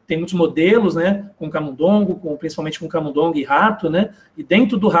rápido, tem muitos modelos, né? Com camundongo, principalmente com camundongo e rato, né? E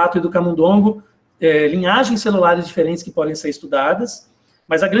dentro do rato e do camundongo, linhagens celulares diferentes que podem ser estudadas,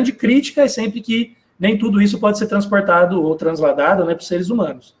 mas a grande crítica é sempre que nem tudo isso pode ser transportado ou transladado, né, para os seres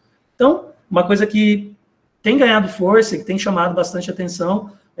humanos. Então, uma coisa que tem ganhado força, que tem chamado bastante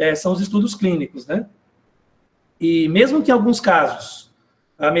atenção, são os estudos clínicos, né? E mesmo que em alguns casos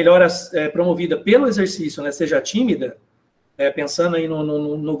a melhora promovida pelo exercício, né, seja tímida, pensando aí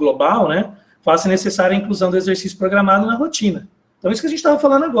no global, né, faça necessária a inclusão do exercício programado na rotina. Então, isso que a gente estava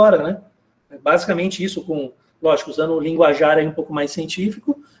falando agora, né? Basicamente isso lógico, usando o linguajar aí um pouco mais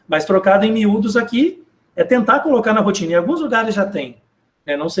científico, mas trocado em miúdos aqui, é tentar colocar na rotina. Em alguns lugares já tem.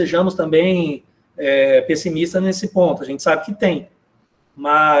 Não sejamos também pessimistas nesse ponto, a gente sabe que tem.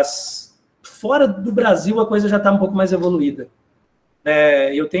 Mas fora do Brasil a coisa já está um pouco mais evoluída.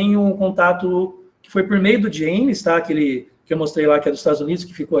 Eu tenho um contato que foi por meio do James, tá? Aquele que eu mostrei lá, que é dos Estados Unidos,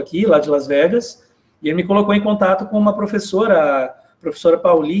 que ficou aqui, lá de Las Vegas, e ele me colocou em contato com uma professora, a professora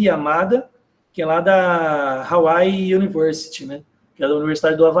Pauli Amada, que é lá da Hawaii University, né? Que é da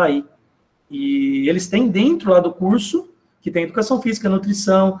Universidade do Havaí. E eles têm dentro lá do curso, que tem educação física,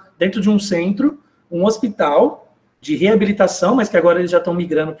 nutrição, dentro de um centro, um hospital de reabilitação, mas que agora eles já estão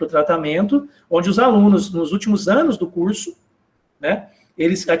migrando para o tratamento, onde os alunos, nos últimos anos do curso, né,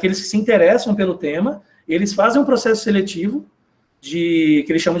 aqueles que se interessam pelo tema, eles fazem um processo seletivo, que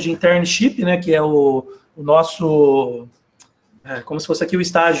eles chamam de internship, né, que é o nosso, como se fosse aqui o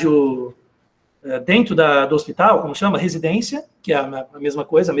estágio dentro do hospital, como chama? Residência, que é a mesma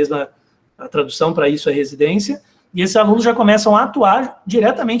coisa, a tradução para isso é residência, e esses alunos já começam a atuar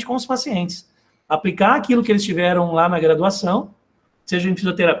diretamente com os pacientes, aplicar aquilo que eles tiveram lá na graduação, seja em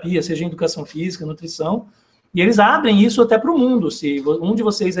fisioterapia, seja em educação física, nutrição, e eles abrem isso até para o mundo. Se um de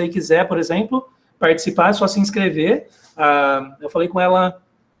vocês aí quiser, por exemplo, participar, é só se inscrever. Eu falei com ela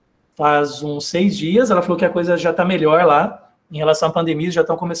faz uns 6 dias, ela falou que a coisa já está melhor lá, em relação à pandemia, já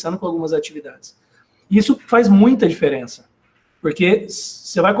estão começando com algumas atividades. Isso faz muita diferença, porque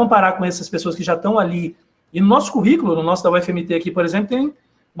você vai comparar com essas pessoas que já estão ali, e no nosso currículo, no nosso da UFMT aqui, por exemplo, tem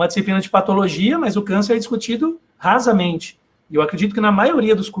uma disciplina de patologia, mas o câncer é discutido rasamente. E eu acredito que na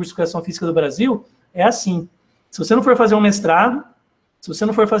maioria dos cursos de educação física do Brasil é assim. Se você não for fazer um mestrado, se você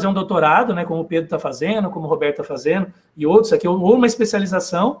não for fazer um doutorado, né, como o Pedro está fazendo, como o Roberto está fazendo, e outros aqui, ou uma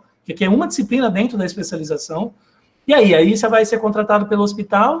especialização, que aqui é uma disciplina dentro da especialização, e aí você vai ser contratado pelo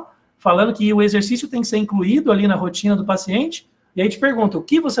hospital, falando que o exercício tem que ser incluído ali na rotina do paciente, e aí te pergunta, o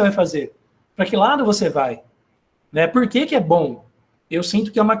que você vai fazer? Para que lado você vai? Né? Por que é bom? Eu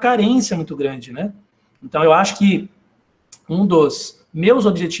sinto que é uma carência muito grande, né? Então, eu acho que um dos meus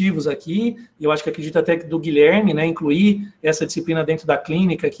objetivos aqui, eu acho que acredito até que do Guilherme, né, incluir essa disciplina dentro da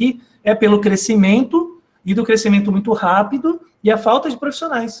clínica aqui, é pelo crescimento, e do crescimento muito rápido, e a falta de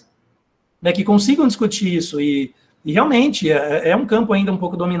profissionais, né, que consigam discutir isso, e realmente é um campo ainda um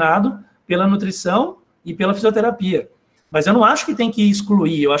pouco dominado pela nutrição e pela fisioterapia. Mas eu não acho que tem que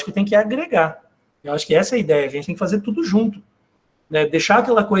excluir, eu acho que tem que agregar. Eu acho que essa é a ideia, a gente tem que fazer tudo junto. Né, deixar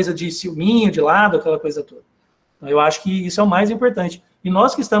aquela coisa de ciúminho de lado, aquela coisa toda. Então, eu acho que isso é o mais importante. E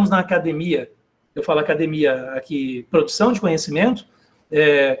nós que estamos na academia, eu falo academia aqui, produção de conhecimento,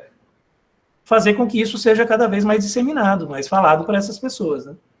 fazer com que isso seja cada vez mais disseminado, mais falado para essas pessoas,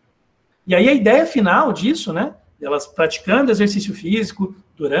 né? E aí a ideia final disso, né, elas praticando exercício físico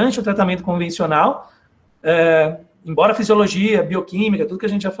durante o tratamento convencional, embora a fisiologia, bioquímica, tudo que a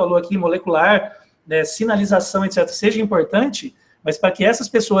gente já falou aqui, molecular, né, sinalização, etc., seja importante, mas para que essas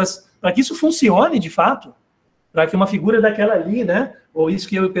pessoas, para que isso funcione de fato, para que uma figura daquela ali, né, ou isso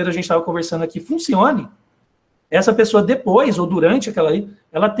que eu e o Pedro a gente estava conversando aqui, funcione, essa pessoa depois, ou durante aquela ali,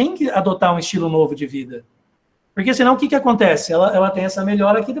 ela tem que adotar um estilo novo de vida. Porque senão o que acontece? Ela tem essa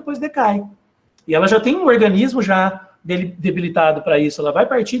melhora aqui e depois decai. E ela já tem um organismo já debilitado para isso. Ela vai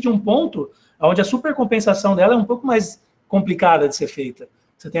partir de um ponto onde a supercompensação dela é um pouco mais complicada de ser feita.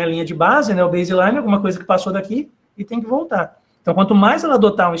 Você tem a linha de base, né, o baseline, alguma coisa que passou daqui e tem que voltar. Então, quanto mais ela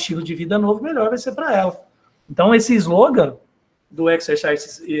adotar um estilo de vida novo, melhor vai ser para ela. Então, esse slogan do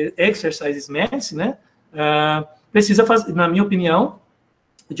Exercise Medicine, né, precisa fazer, na minha opinião,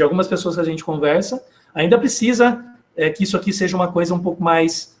 de algumas pessoas que a gente conversa, ainda precisa que isso aqui seja uma coisa um pouco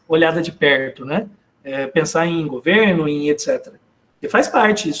mais olhada de perto, né? Pensar em governo, em etc. E faz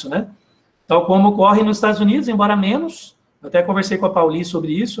parte isso, né? Tal como ocorre nos Estados Unidos, embora menos. Eu até conversei com a Pauli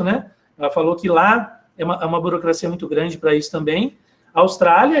sobre isso, né? Ela falou que lá é uma burocracia muito grande para isso também. A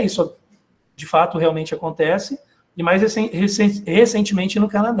Austrália, isso de fato realmente acontece, e mais recentemente no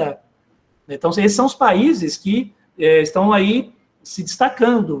Canadá. Então, esses são os países que estão aí se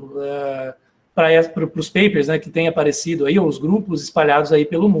destacando para os papers, né, que têm aparecido aí, ou os grupos espalhados aí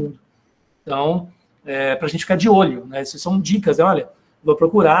pelo mundo. Então, para a gente ficar de olho, né? Essas são dicas, né? Olha, vou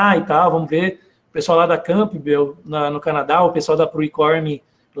procurar e tal, vamos ver o pessoal lá da Campbell, no Canadá, o pessoal da Proicorm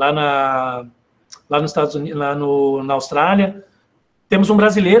lá nos Estados Unidos, na Austrália. Temos um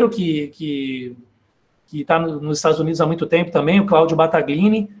brasileiro que está nos Estados Unidos há muito tempo também, o Cláudio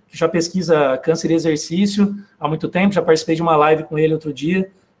Battaglini, que já pesquisa câncer e exercício há muito tempo, já participei de uma live com ele outro dia,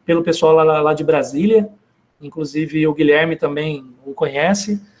 pelo pessoal lá de Brasília, inclusive o Guilherme também o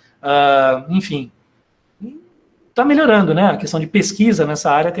conhece, enfim, está melhorando, né? A questão de pesquisa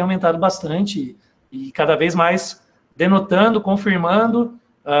nessa área tem aumentado bastante e cada vez mais denotando, confirmando,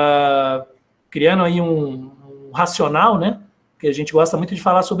 criando aí um racional, né? Que a gente gosta muito de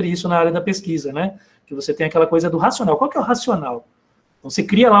falar sobre isso na área da pesquisa, né? Que você tem aquela coisa do racional. Qual que é o racional? Então, você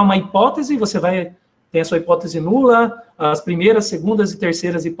cria lá uma hipótese, você tem a sua hipótese nula, as primeiras, segundas e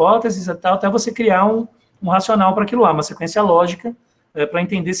terceiras hipóteses e tal, até você criar um racional para aquilo lá, uma sequência lógica, para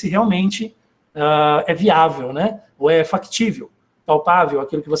entender se realmente é viável, né? Ou é factível, palpável,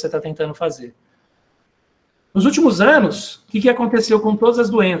 aquilo que você está tentando fazer. Nos últimos anos, o que aconteceu com todas as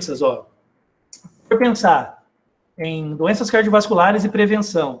doenças? Ó, por pensar em doenças cardiovasculares e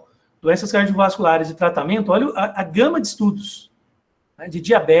prevenção, doenças cardiovasculares e tratamento, olha a gama de estudos, né, de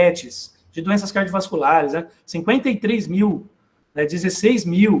diabetes, de doenças cardiovasculares, né, 53 mil, né, 16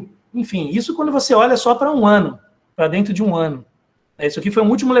 mil, enfim, isso quando você olha só para um ano, para dentro de um ano. Isso aqui foi um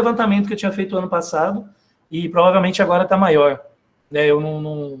último levantamento que eu tinha feito ano passado e provavelmente agora está maior. Né,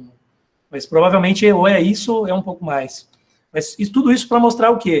 mas provavelmente ou é isso ou é um pouco mais. Mas tudo isso para mostrar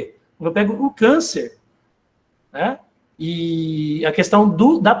o quê? Quando eu pego o câncer, né, e a questão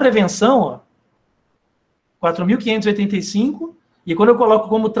da prevenção, 4.585, e quando eu coloco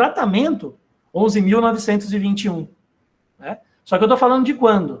como tratamento, 11.921. Né? Só que eu estou falando de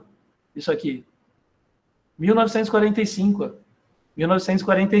quando? Isso aqui. 1945,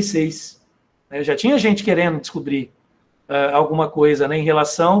 1946. Já tinha gente querendo descobrir alguma coisa, né, em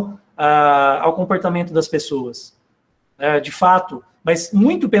relação ao comportamento das pessoas. De fato, mas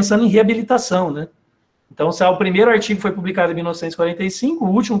muito pensando em reabilitação, né? Então, o primeiro artigo foi publicado em 1945, o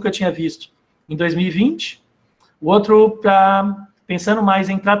último que eu tinha visto em 2020, o outro pensando mais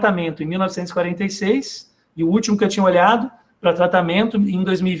em tratamento em 1946, e o último que eu tinha olhado para tratamento em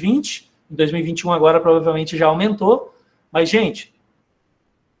 2020, em 2021 agora provavelmente já aumentou, mas, gente,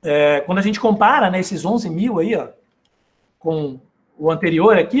 quando a gente compara, né, esses 11 mil aí, ó, com o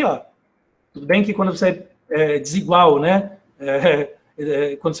anterior aqui, ó, tudo bem que quando você é desigual, né,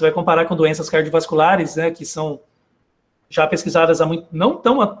 quando você vai comparar com doenças cardiovasculares, né, que são já pesquisadas há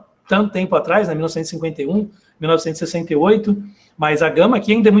tanto tempo atrás, né, 1951, 1968, mas a gama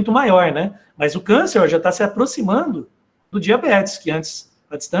aqui ainda é muito maior, né? Mas o câncer já está se aproximando do diabetes, que antes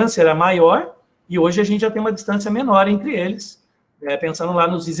a distância era maior e hoje a gente já tem uma distância menor entre eles, pensando lá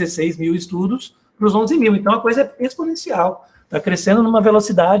nos 16 mil estudos para os 11 mil. Então a coisa é exponencial, está crescendo numa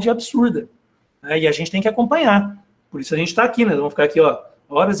velocidade absurda, né, e a gente tem que acompanhar. Por isso a gente está aqui, né? Vamos ficar aqui, ó,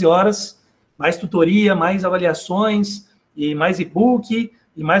 horas e horas, mais tutoria, mais avaliações, e mais e-book,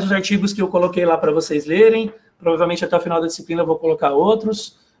 e mais os artigos que eu coloquei lá para vocês lerem. Provavelmente até o final da disciplina eu vou colocar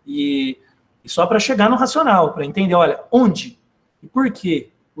outros, e E só para chegar no racional, para entender, olha, onde e por que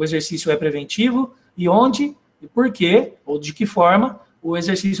o exercício é preventivo e onde e por que, ou de que forma, o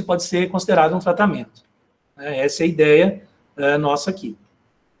exercício pode ser considerado um tratamento. Essa é a ideia nossa aqui.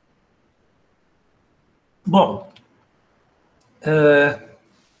 Bom,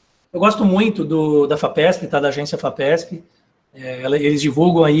 eu gosto muito da FAPESP, tá? Da agência FAPESP. Eles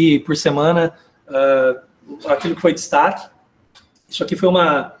divulgam aí por semana aquilo que foi destaque. Isso aqui foi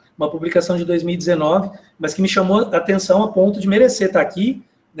uma publicação de 2019, mas que me chamou a atenção a ponto de merecer estar aqui,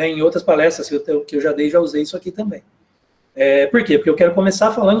 né, em outras palestras que eu já dei, já usei isso aqui também. Por quê? Porque eu quero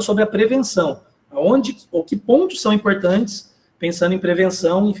começar falando sobre a prevenção. Ou que pontos são importantes pensando em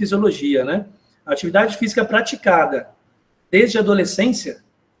prevenção em fisiologia, né? A atividade física praticada desde a adolescência,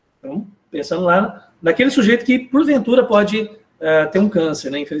 então, pensando lá naquele sujeito que, porventura, pode ter um câncer,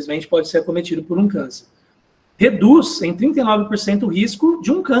 né? Infelizmente, pode ser acometido por um câncer. Reduz em 39% o risco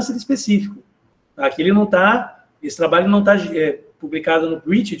de um câncer específico. Aqui esse trabalho não está publicado no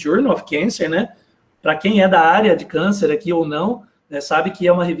British Journal of Cancer, né? Para quem é da área de câncer aqui ou não, né, sabe que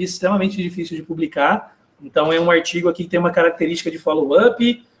é uma revista extremamente difícil de publicar. Então, é um artigo aqui que tem uma característica de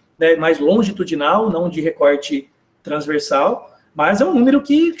follow-up, né, mais longitudinal, não de recorte transversal, mas é um número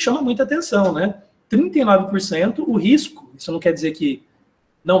que chama muita atenção, né? 39% o risco, isso não quer dizer que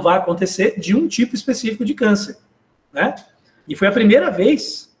não vai acontecer, de um tipo específico de câncer, né? E foi a primeira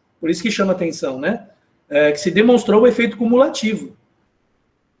vez, por isso que chama atenção, né? Que se demonstrou o efeito cumulativo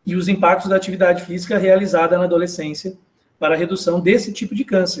e os impactos da atividade física realizada na adolescência para a redução desse tipo de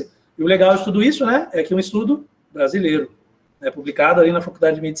câncer. E o legal de tudo isso, né, é que é um estudo brasileiro, publicado ali na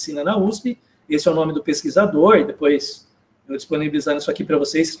Faculdade de Medicina na USP. Esse é o nome do pesquisador, e depois eu disponibilizando isso aqui para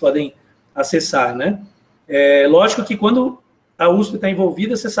vocês podem acessar, né? Lógico que quando a USP está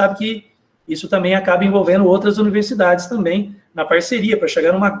envolvida, você sabe que isso também acaba envolvendo outras universidades também, na parceria, para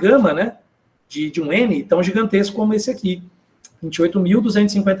chegar numa gama, né, de um N tão gigantesco como esse aqui.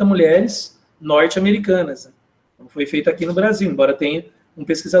 28.250 mulheres norte-americanas. Né? Então, foi feito aqui no Brasil, embora tenha um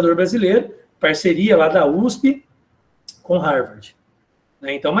pesquisador brasileiro, parceria lá da USP com Harvard.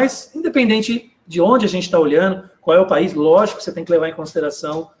 Né? Então, mas independente de onde a gente está olhando, qual é o país, lógico que você tem que levar em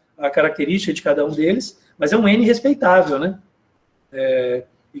consideração a característica de cada um deles, mas é um N respeitável, né?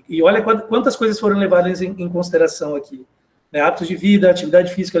 E olha quantas coisas foram levadas em consideração aqui. Né? Hábitos de vida,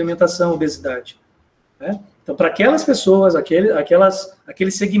 atividade física, alimentação, obesidade. Né? Então, para aquelas pessoas,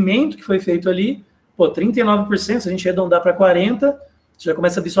 aquele segmento que foi feito ali, 39%, se a gente arredondar para 40%, você já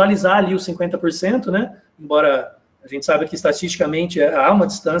começa a visualizar ali os 50%, né? Embora a gente saiba que estatisticamente há uma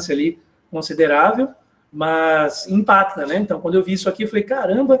distância ali considerável, mas impacta, né? Então, quando eu vi isso aqui, eu falei,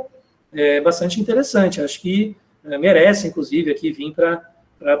 caramba, é bastante interessante, acho que merece, inclusive, aqui vir para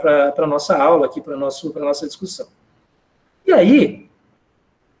a nossa aula, aqui para a nossa discussão. E aí,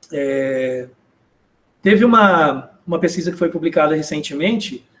 teve uma pesquisa que foi publicada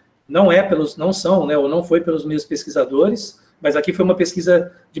recentemente, não foi pelos mesmos pesquisadores, mas aqui foi uma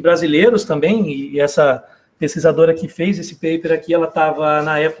pesquisa de brasileiros também, e essa pesquisadora que fez esse paper aqui, ela estava,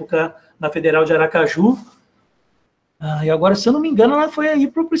 na época, na Federal de Aracaju, e agora, se eu não me engano, ela foi aí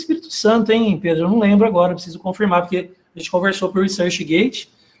para o Espírito Santo, hein, Pedro? Eu não lembro agora, preciso confirmar, porque a gente conversou por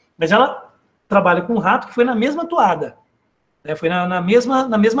ResearchGate, mas ela trabalha com um rato que foi na mesma toada, né? Foi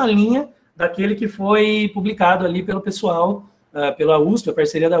na mesma linha daquele que foi publicado ali pelo pessoal, pela USP, a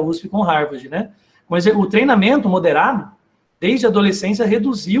parceria da USP com Harvard, né? Mas o treinamento moderado, desde a adolescência,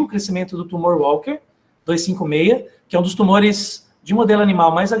 reduziu o crescimento do tumor Walker 256, que é um dos tumores de modelo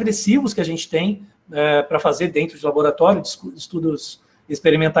animal mais agressivos que a gente tem para fazer dentro de laboratório, de estudos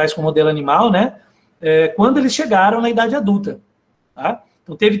experimentais com modelo animal, né? Quando eles chegaram na idade adulta, tá?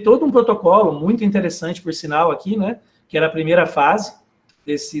 Então, teve todo um protocolo muito interessante, por sinal, aqui, né? Que era a primeira fase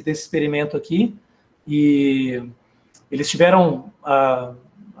desse experimento aqui, e eles tiveram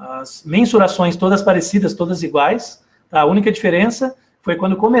as mensurações todas parecidas, todas iguais, tá? A única diferença foi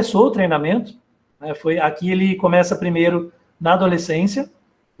quando começou o treinamento, né? Aqui ele começa primeiro na adolescência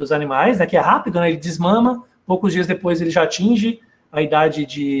dos animais, né? Que é rápido, né? Ele desmama, poucos dias depois ele já atinge a idade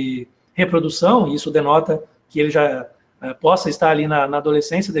de reprodução, e isso denota que ele já possa estar ali na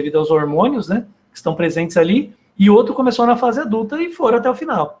adolescência devido aos hormônios, né? Que estão presentes ali, e outro começou na fase adulta e foram até o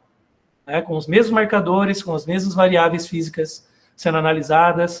final, né, com os mesmos marcadores, com as mesmas variáveis físicas sendo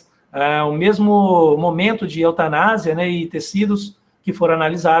analisadas, o mesmo momento de eutanásia, né, e tecidos que foram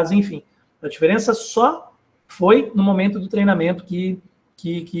analisados, enfim. A diferença só foi no momento do treinamento que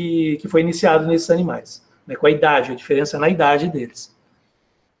foi iniciado nesses animais, né, com a idade, a diferença na idade deles.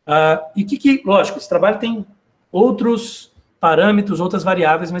 Lógico, esse trabalho tem outros parâmetros, outras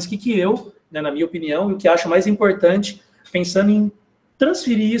variáveis, mas que eu, né, na minha opinião, e o que acho mais importante, pensando em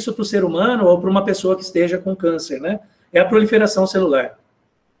transferir isso para o ser humano ou para uma pessoa que esteja com câncer, né? É a proliferação celular.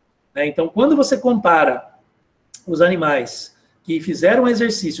 Então, quando você compara os animais que fizeram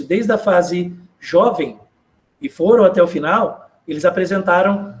exercício desde a fase jovem e foram até o final, eles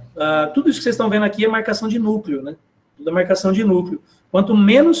apresentaram, tudo isso que vocês estão vendo aqui é marcação de núcleo, né? Tudo é marcação de núcleo. Quanto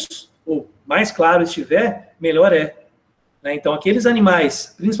menos ou mais claro estiver, melhor é. Então, aqueles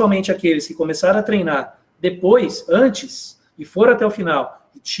animais, principalmente aqueles que começaram a treinar depois, antes, e foram até o final,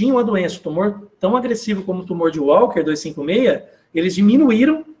 e tinham a doença, o tumor tão agressivo como o tumor de Walker 256, eles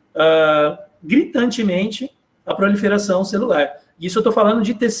diminuíram gritantemente a proliferação celular. Isso eu estou falando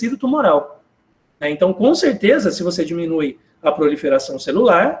de tecido tumoral. Então, com certeza, se você diminui a proliferação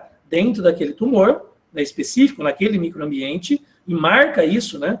celular dentro daquele tumor, específico, naquele microambiente, e marca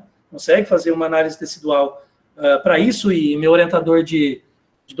isso, né? Consegue fazer uma análise tecidual para isso, e meu orientador de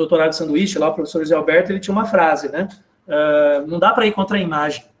doutorado de sanduíche, lá, o professor José Alberto, ele tinha uma frase, né? Não dá para ir contra a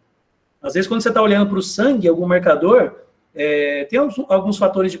imagem. Às vezes, quando você está olhando para o sangue, algum marcador, tem alguns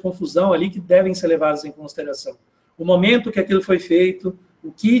fatores de confusão ali que devem ser levados em consideração. O momento que aquilo foi feito,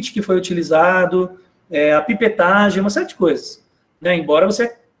 o kit que foi utilizado, a pipetagem, uma série de coisas. Embora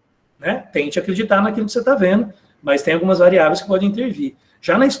você tente acreditar naquilo que você está vendo, mas tem algumas variáveis que podem intervir.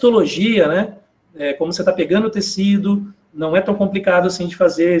 Já na histologia, né, como você está pegando o tecido, não é tão complicado assim de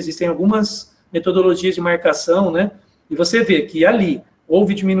fazer, existem algumas metodologias de marcação, né, e você vê que ali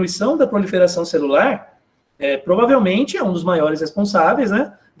houve diminuição da proliferação celular, provavelmente é um dos maiores responsáveis,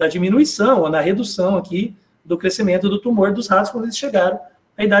 né, da diminuição ou da redução aqui do crescimento do tumor dos ratos quando eles chegaram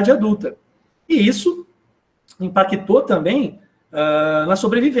à idade adulta. E isso impactou também na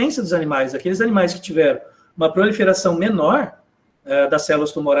sobrevivência dos animais. Aqueles animais que tiveram uma proliferação menor das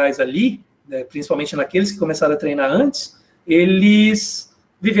células tumorais ali, principalmente naqueles que começaram a treinar antes, eles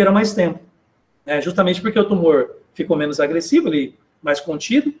viveram mais tempo. Justamente porque o tumor ficou menos agressivo, ele mais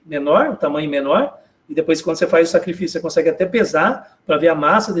contido, menor, o tamanho menor, e depois quando você faz o sacrifício, você consegue até pesar para ver a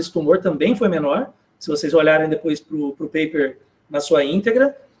massa desse tumor também foi menor. Se vocês olharem depois para o paper na sua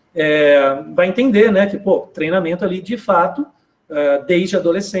íntegra, vai entender, né, que, treinamento ali, de fato, desde a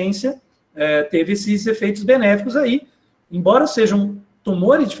adolescência, teve esses efeitos benéficos aí. Embora sejam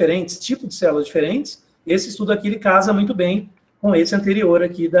tumores diferentes, tipos de células diferentes, esse estudo aqui ele casa muito bem com esse anterior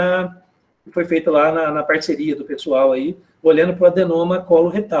aqui que foi feito lá na parceria do pessoal aí, olhando para o adenoma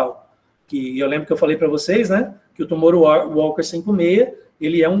coloretal. Que eu lembro que eu falei para vocês, né, que o tumor Walker 56,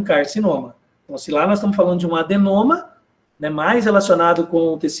 ele é um carcinoma. Então, se lá nós estamos falando de um adenoma, né, mais relacionado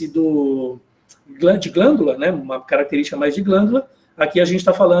com o tecido de glândula, né, uma característica mais de glândula, aqui a gente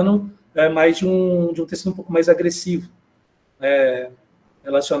está falando mais de um tecido um pouco mais agressivo,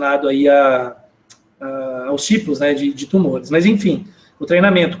 relacionado aí aos tipos, né, de tumores. Mas, enfim, o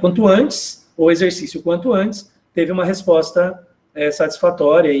treinamento quanto antes, ou exercício quanto antes, teve uma resposta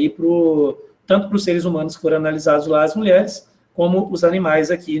satisfatória aí tanto para os seres humanos que foram analisados lá, as mulheres, como os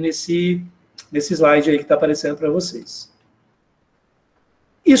animais aqui nesse slide aí que está aparecendo para vocês.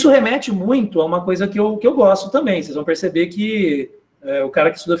 Isso remete muito a uma coisa que eu gosto também. Vocês vão perceber que o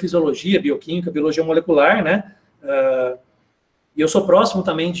cara que estuda fisiologia, bioquímica, biologia molecular, né? E eu sou próximo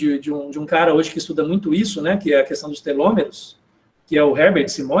também de um cara hoje que estuda muito isso, né? Que é a questão dos telômeros, que é o Herbert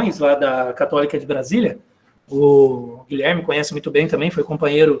Simões, lá da Católica de Brasília. O Guilherme conhece muito bem também, foi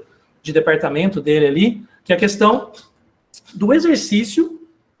companheiro de departamento dele ali, que é a questão do exercício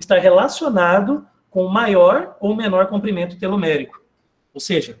está relacionado com maior ou menor comprimento telomérico. Ou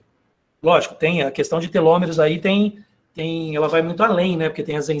seja, lógico, tem a questão de telômeros aí, ela vai muito além, né? Porque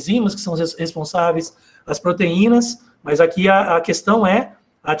tem as enzimas que são responsáveis, as proteínas, mas aqui a questão é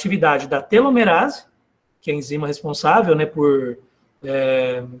a atividade da telomerase, que é a enzima responsável, né, por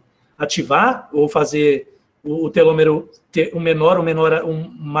ativar ou fazer o telômero ter um maior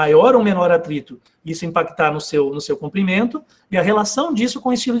ou menor atrito, isso impactar no seu comprimento, e a relação disso com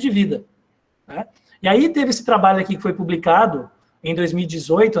o estilo de vida. Né? E aí teve esse trabalho aqui que foi publicado em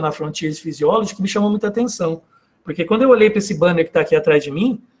 2018 na Frontiers Physiology, que me chamou muita atenção, porque quando eu olhei para esse banner que está aqui atrás de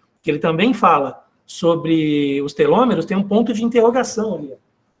mim, que ele também fala sobre os telômeros, tem um ponto de interrogação ali.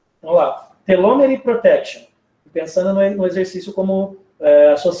 Então lá, telomere protection, pensando no exercício como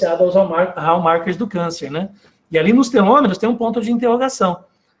associado aos hallmarkers do câncer, né? E ali nos telômeros tem um ponto de interrogação.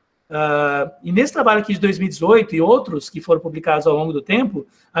 E nesse trabalho aqui de 2018 e outros que foram publicados ao longo do tempo,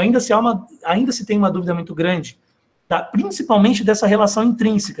 ainda se tem uma dúvida muito grande, tá? Principalmente dessa relação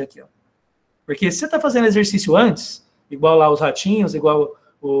intrínseca aqui, ó. Porque se você está fazendo exercício antes, igual lá os ratinhos, igual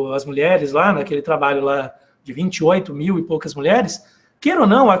as mulheres lá, naquele trabalho lá de 28 mil e poucas mulheres, queira ou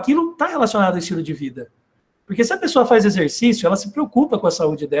não, aquilo está relacionado ao estilo de vida. Porque se a pessoa faz exercício, ela se preocupa com a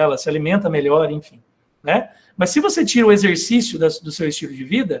saúde dela, se alimenta melhor, enfim. Né? Mas se você tira o exercício do seu estilo de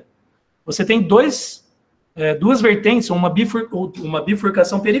vida, você tem duas vertentes, uma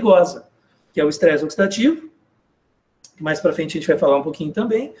bifurcação perigosa, que é o estresse oxidativo, que mais para frente a gente vai falar um pouquinho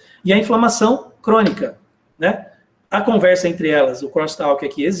também, e a inflamação crônica, né? A conversa entre elas, o crosstalk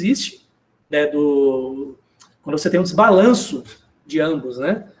aqui existe, né, quando você tem um desbalanço de ambos,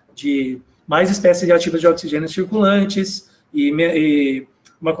 né, de mais espécies reativas de oxigênio circulantes e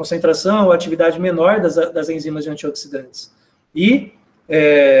uma concentração ou atividade menor das enzimas de antioxidantes. E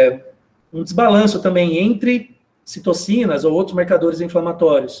um desbalanço também entre citocinas ou outros marcadores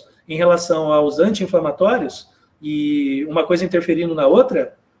inflamatórios em relação aos anti-inflamatórios, e uma coisa interferindo na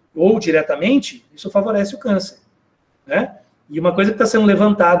outra, ou diretamente, isso favorece o câncer, né? E uma coisa que está sendo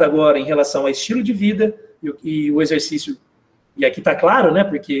levantada agora em relação ao estilo de vida e o exercício, e aqui está claro, né,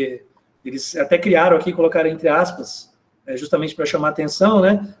 porque eles até criaram aqui, colocaram entre aspas, justamente para chamar atenção,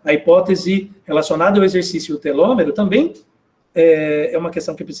 né, a hipótese relacionada ao exercício e o telômero também é uma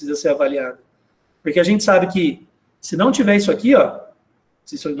questão que precisa ser avaliada. Porque a gente sabe que, se não tiver isso aqui, ó,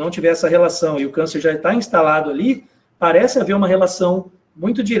 se não tiver essa relação e o câncer já está instalado ali, parece haver uma relação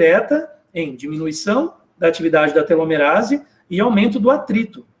muito direta em diminuição da atividade da telomerase e aumento do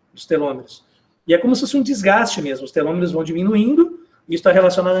atrito dos telômeros. E é como se fosse um desgaste mesmo, os telômeros vão diminuindo, isso está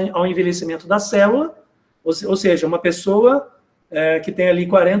relacionado ao envelhecimento da célula, ou seja, uma pessoa que tem ali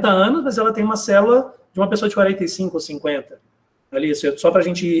 40 anos, mas ela tem uma célula de uma pessoa de 45 ou 50. Ali, só para a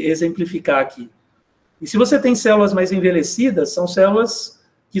gente exemplificar aqui. E se você tem células mais envelhecidas, são células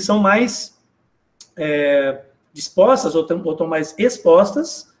que são mais dispostas ou estão mais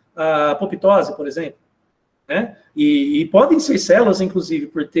expostas à apoptose, por exemplo, né? E podem ser células, inclusive,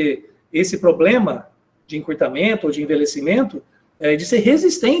 por ter esse problema de encurtamento ou de envelhecimento, de ser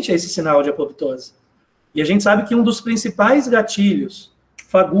resistente a esse sinal de apoptose. E a gente sabe que um dos principais gatilhos,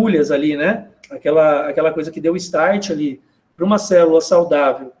 fagulhas ali, né? Aquela coisa que deu start ali para uma célula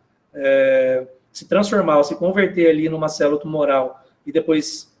saudável se transformar ou se converter ali numa célula tumoral e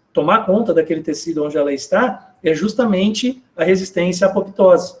depois tomar conta daquele tecido onde ela está, é justamente a resistência à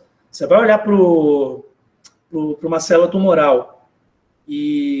apoptose. Você vai olhar para uma célula tumoral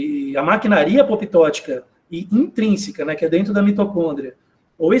e a maquinaria apoptótica e intrínseca, né, que é dentro da mitocôndria,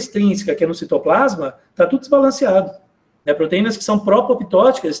 ou extrínseca, que é no citoplasma, está tudo desbalanceado. Proteínas que são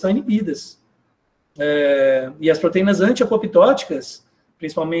pró-apoptóticas estão inibidas. E as proteínas anti-apoptóticas,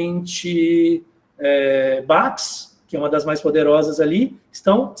 principalmente BAX, que é uma das mais poderosas ali,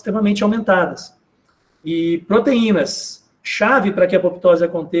 estão extremamente aumentadas. E proteínas chave para que a apoptose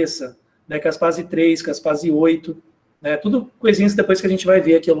aconteça, né, caspase 3, caspase 8, né, tudo coisinhas depois que a gente vai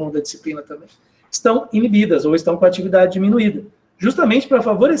ver aqui ao longo da disciplina também, estão inibidas ou estão com a atividade diminuída, justamente para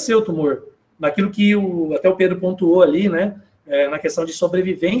favorecer o tumor, naquilo que até o Pedro pontuou ali, né, na questão de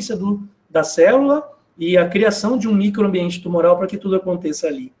sobrevivência da célula e a criação de um microambiente tumoral para que tudo aconteça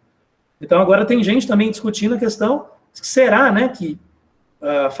ali. Então, agora tem gente também discutindo a questão, será, né, que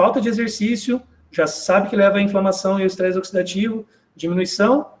a falta de exercício já sabe que leva à inflamação e ao estresse oxidativo,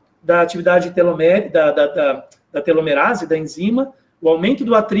 diminuição da atividade da telomerase, da enzima, o aumento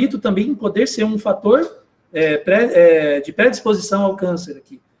do atrito também poder ser um fator de predisposição ao câncer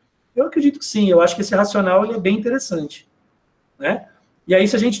aqui. Eu acredito que sim, eu acho que esse racional ele é bem interessante, né? E aí,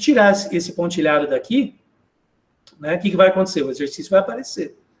 se a gente tirar esse pontilhado daqui, né, o que vai acontecer? O exercício vai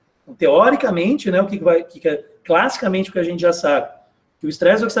aparecer. Então, teoricamente, né, que é classicamente o que a gente já sabe, que o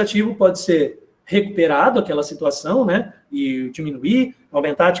estresse oxidativo pode ser recuperado, aquela situação, né, e diminuir,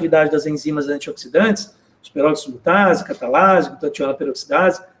 aumentar a atividade das enzimas antioxidantes, superóxido mutase, catalase, glutationa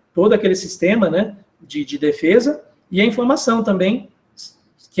peroxidase, todo aquele sistema, né, de defesa, e a inflamação também,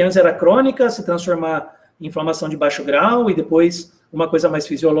 que antes era crônica, se transformar em inflamação de baixo grau, e depois uma coisa mais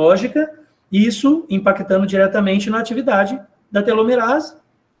fisiológica, e isso impactando diretamente na atividade da telomerase,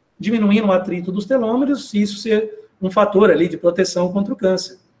 diminuindo o atrito dos telômeros, e isso ser um fator ali de proteção contra o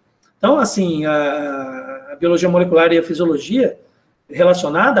câncer. Então, assim, a biologia molecular e a fisiologia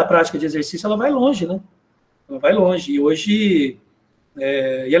relacionada à prática de exercício, ela vai longe, né? Ela vai longe. E hoje,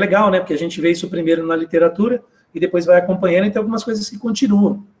 e é legal, né? Porque a gente vê isso primeiro na literatura e depois vai acompanhando, e tem algumas coisas que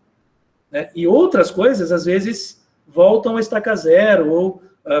continuam, né? E outras coisas, às vezes, voltam a estaca zero, ou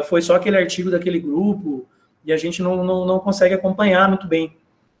foi só aquele artigo daquele grupo, e a gente não consegue acompanhar muito bem,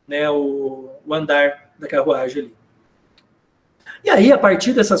 né, o andar da carruagem ali. E aí, a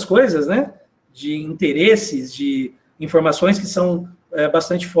partir dessas coisas, né, de interesses, de informações que são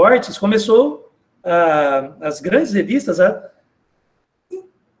bastante fortes, começou as grandes revistas a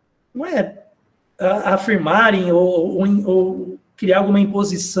afirmarem ou criar alguma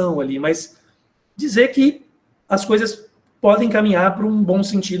imposição ali, mas dizer que as coisas podem caminhar para um bom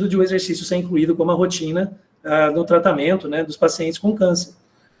sentido de o exercício ser incluído como uma rotina no tratamento, né, dos pacientes com câncer.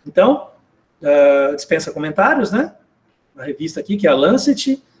 Então, dispensa comentários, né? A revista aqui, que é a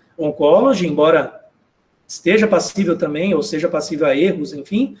Lancet Oncology, embora esteja passível também, ou seja passível a erros,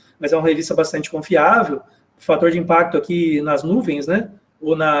 enfim, mas é uma revista bastante confiável. O fator de impacto aqui nas nuvens, né?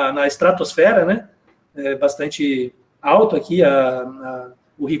 Ou na estratosfera, né? É bastante alto aqui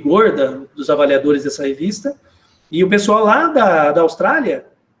o rigor dos avaliadores dessa revista. E o pessoal lá da Austrália,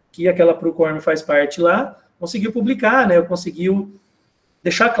 que aquela Procorm faz parte lá, conseguiu publicar, né? Conseguiu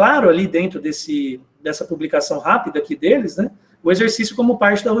deixar claro ali dentro dessa publicação rápida aqui deles, né? O exercício como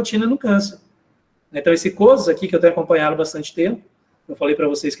parte da rotina no câncer. Então, esse COSAS aqui, que eu tenho acompanhado há bastante tempo, eu falei para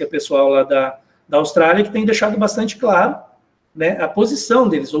vocês que é pessoal lá da Austrália, que tem deixado bastante claro, né, a posição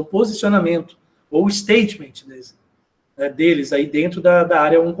deles, ou posicionamento, ou statement deles aí dentro da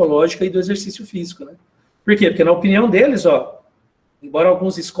área oncológica e do exercício físico, né? Por quê? Porque na opinião deles, embora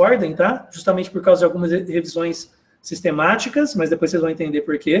alguns discordem, tá? Justamente por causa de algumas revisões sistemáticas, mas depois vocês vão entender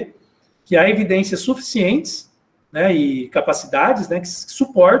por quê, que há evidências suficientes, né, e capacidades, né, que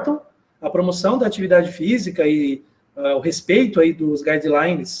suportam a promoção da atividade física e o respeito aí dos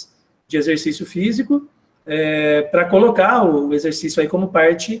guidelines de exercício físico, para colocar o exercício aí como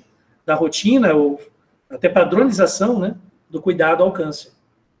parte da rotina, ou até padronização, né, do cuidado ao câncer.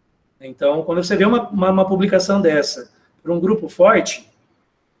 Então, quando você vê uma publicação dessa para um grupo forte,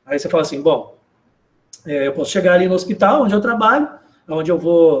 aí você fala assim, bom, eu posso chegar ali no hospital onde eu trabalho, onde eu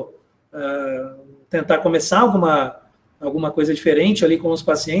vou tentar começar alguma coisa diferente ali com os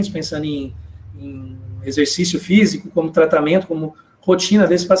pacientes, pensando em exercício físico, como tratamento, como rotina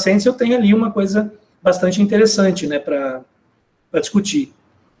desses pacientes, eu tenho ali uma coisa bastante interessante, né, para discutir.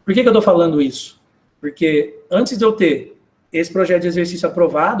 Por que eu estou falando isso? Porque antes de eu ter esse projeto de exercício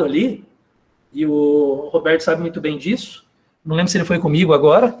aprovado ali, e o Roberto sabe muito bem disso, não lembro se ele foi comigo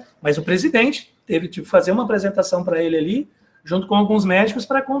agora, mas o presidente teve que fazer uma apresentação para ele ali, junto com alguns médicos,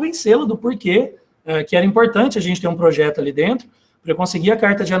 para convencê-lo do porquê que era importante a gente ter um projeto ali dentro, para eu conseguir a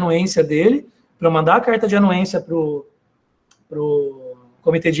carta de anuência dele, para eu mandar a carta de anuência para o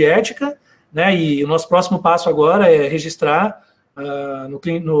Comitê de Ética, né, e o nosso próximo passo agora é registrar no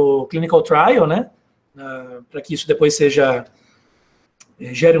Clinical Trial, né, para que isso depois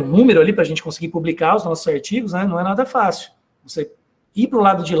gere um número ali para a gente conseguir publicar os nossos artigos, né, não é nada fácil. Você ir para o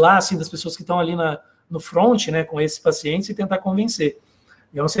lado de lá, assim, das pessoas que estão ali no front, né, com esses pacientes e tentar convencer.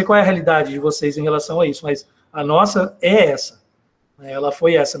 Eu não sei qual é a realidade de vocês em relação a isso, mas a nossa é essa. Ela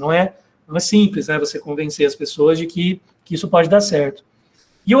foi essa. Não é simples, né, você convencer as pessoas de que isso pode dar certo.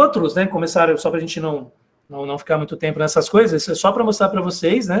 E outros, né, começaram, só para a gente não ficar muito tempo nessas coisas, é só para mostrar para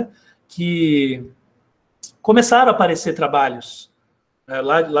vocês, né, que começaram a aparecer trabalhos,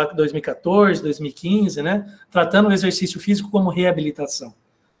 lá em 2014, 2015, né, tratando o exercício físico como reabilitação.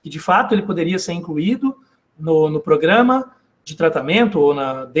 E, de fato, ele poderia ser incluído no programa de tratamento ou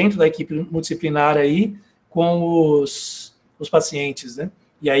dentro da equipe multidisciplinar aí com os pacientes, né?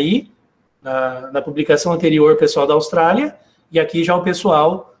 E aí, na publicação anterior, o pessoal da Austrália, e aqui já o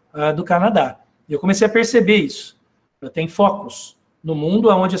pessoal do Canadá. E eu comecei a perceber isso. Tem focos no mundo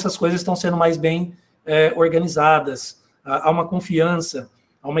onde essas coisas estão sendo mais bem organizadas, há uma confiança,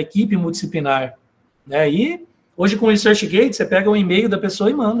 há uma equipe multidisciplinar, né? E hoje com o ResearchGate, você pega um e-mail da pessoa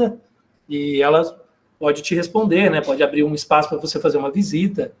e manda, e ela pode te responder, né? Pode abrir um espaço para você fazer uma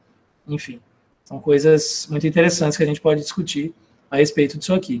visita, enfim. São coisas muito interessantes que a gente pode discutir a respeito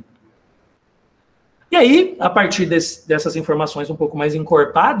disso aqui. E aí, a partir dessas informações um pouco mais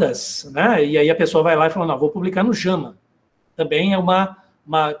encorpadas, né? E aí a pessoa vai lá e fala, não, vou publicar no JAMA. Também é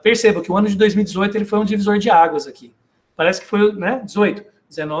perceba que o ano de 2018 ele foi um divisor de águas aqui. Parece que foi, né, 18,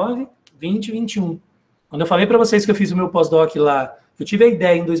 19, 20 e 21. Quando eu falei para vocês que eu fiz o meu pós-doc lá, eu tive a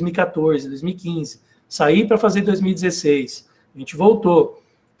ideia em 2014, 2015, saí para fazer em 2016, a gente voltou,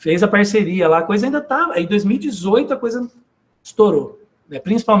 fez a parceria lá, a coisa ainda estava, aí em 2018 a coisa estourou, né,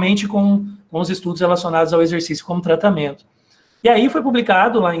 principalmente com os estudos relacionados ao exercício como tratamento. E aí foi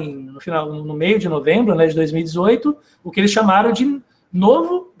publicado lá no meio de novembro, né, de 2018, o que eles chamaram de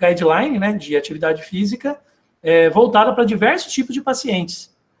novo guideline, né, de atividade física, voltada para diversos tipos de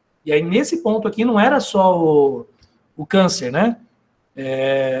pacientes. E aí, nesse ponto aqui, não era só o câncer, né?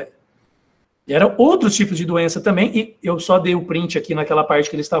 Era outros tipos de doença também, e eu só dei o print aqui naquela parte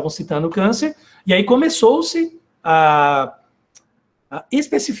que eles estavam citando o câncer, e aí começou-se a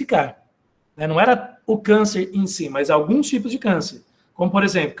especificar. Né? Não era o câncer em si, mas alguns tipos de câncer. Como, por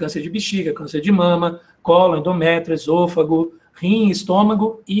exemplo, câncer de bexiga, câncer de mama, cólon, endométrio, esôfago, rim,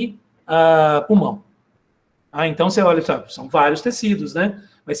 estômago e pulmão. Então, você olha, sabe, são vários tecidos, né?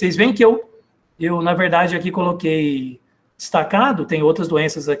 Mas vocês veem que eu, na verdade, aqui coloquei destacado, tem outras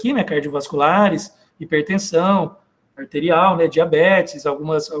doenças aqui, né, cardiovasculares hipertensão arterial, né, diabetes,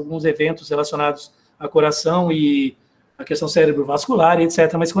 alguns eventos relacionados a coração e a questão cerebrovascular,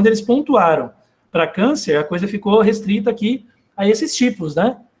 etc. Mas quando eles pontuaram para câncer, a coisa ficou restrita aqui a esses tipos,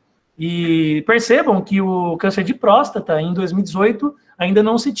 né? E percebam que o câncer de próstata, em 2018, ainda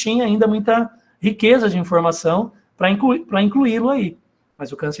não se tinha ainda muita riqueza de informação para incluí-lo aí.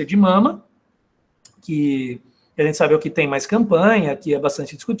 Mas o câncer de mama, que a gente sabe o que tem mais campanha, que é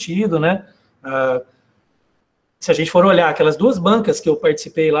bastante discutido, né? Se a gente for olhar aquelas 2 bancas que eu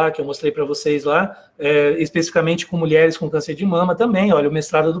participei lá, que eu mostrei para vocês lá, especificamente com mulheres com câncer de mama também, olha, o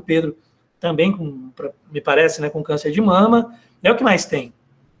mestrado do Pedro também, me parece, né, com câncer de mama, é o que mais tem.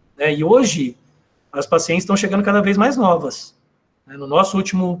 Né? E hoje, as pacientes estão chegando cada vez mais novas. Né? No nosso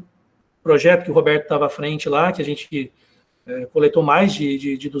último projeto, que o Roberto estava à frente lá, que a gente coletou mais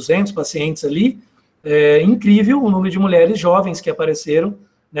de 200 pacientes ali, é incrível o número de mulheres jovens que apareceram,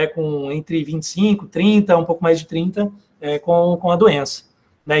 né, com entre 25, 30, um pouco mais de 30, com a doença.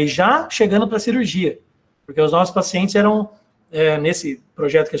 Né, e já chegando para a cirurgia, porque os nossos pacientes eram, nesse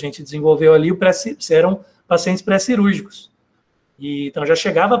projeto que a gente desenvolveu ali, eram pacientes pré-cirúrgicos. Então já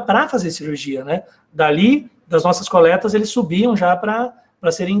chegava para fazer cirurgia, né? Dali, das nossas coletas, eles subiam já para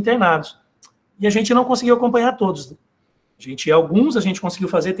serem internados. E a gente não conseguiu acompanhar todos. Alguns a gente conseguiu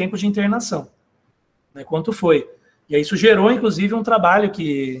fazer tempo de internação. Né, quanto foi? E aí isso gerou, inclusive, um trabalho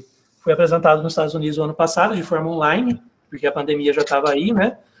que foi apresentado nos Estados Unidos no ano passado, de forma online, porque a pandemia já estava aí,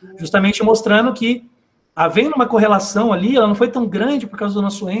 né? Justamente mostrando que, havendo uma correlação ali, ela não foi tão grande por causa do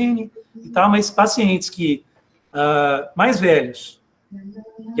nosso N e tal, mas pacientes que mais velhos,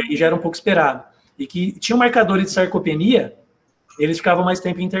 e aí já era um pouco esperado, e que tinham marcadores de sarcopenia, eles ficavam mais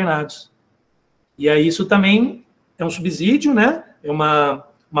tempo internados. E aí isso também é um subsídio, né? É uma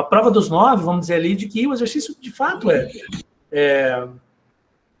prova dos 9, vamos dizer ali, de que o exercício, de fato, é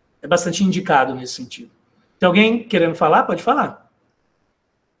bastante indicado nesse sentido. Tem alguém querendo falar? Pode falar.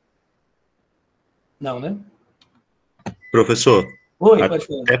 Não, né? Professor, oi, pode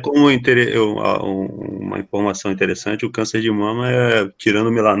falar. Até como uma informação interessante, o câncer de mama, tirando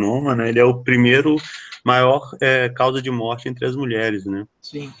o melanoma, né, ele é o primeiro maior causa de morte entre as mulheres, né?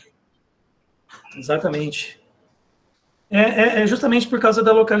 Sim, exatamente. É justamente por causa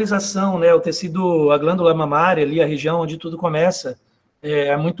da localização, né? O tecido, a glândula mamária ali, a região onde tudo começa,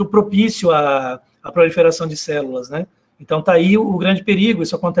 é muito propício à proliferação de células, né? Então tá aí o grande perigo.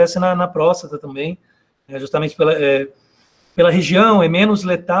 Isso acontece na próstata também, justamente pela região, é menos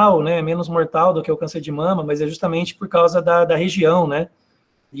letal, né? É menos mortal do que o câncer de mama, mas é justamente por causa da região, né?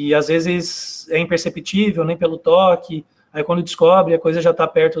 E às vezes é imperceptível, nem pelo toque. Aí quando descobre, a coisa já está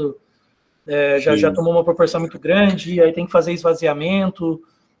perto. Já tomou uma proporção muito grande, aí tem que fazer esvaziamento,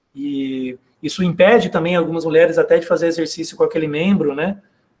 e isso impede também algumas mulheres até de fazer exercício com aquele membro, né,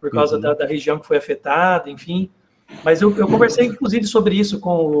 por causa da região que foi afetada, enfim. Mas eu conversei, inclusive, sobre isso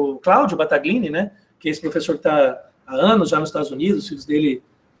com o Cláudio Battaglini, né, que é esse professor que está há anos já nos Estados Unidos, os filhos dele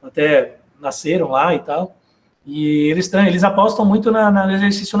até nasceram lá e tal, e eles apostam muito no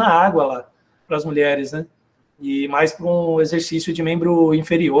exercício na água lá, para as mulheres, né, e mais para um exercício de membro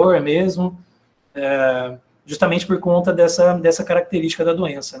inferior mesmo, justamente por conta dessa característica da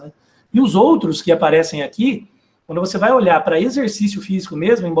doença, né? E os outros que aparecem aqui, quando você vai olhar para exercício físico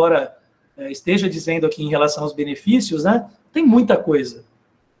mesmo, embora esteja dizendo aqui em relação aos benefícios, né, tem muita coisa.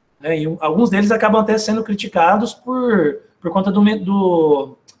 Né, e alguns deles acabam até sendo criticados por conta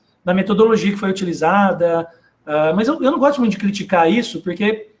da metodologia que foi utilizada, mas eu não gosto muito de criticar isso,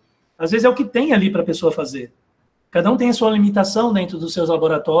 porque às vezes é o que tem ali para a pessoa fazer. Cada um tem a sua limitação dentro dos seus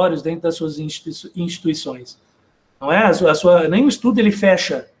laboratórios, dentro das suas instituições. Não é? Nem o estudo ele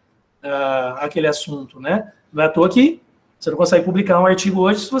fecha aquele assunto, né? Não é à toa que você não consegue publicar um artigo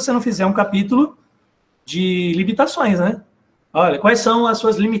hoje se você não fizer um capítulo de limitações, né? Olha, quais são as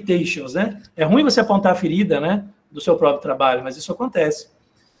suas limitations, né? É ruim você apontar a ferida, né, do seu próprio trabalho, mas isso acontece.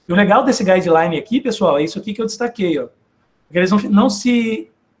 E o legal desse guideline aqui, pessoal, é isso aqui que eu destaquei, ó. Porque eles não se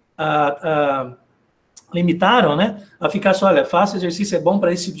limitaram, né, a ficar só, olha, faça exercício, é bom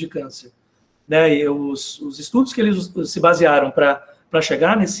para esse tipo de câncer. Né, e os estudos que eles se basearam para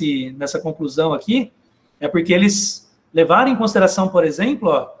chegar nessa conclusão aqui, é porque eles levaram em consideração, por exemplo,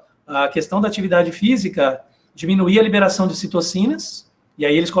 ó, a questão da atividade física, diminuir a liberação de citocinas, e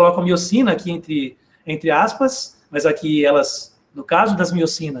aí eles colocam miocina aqui entre aspas, mas aqui elas, no caso das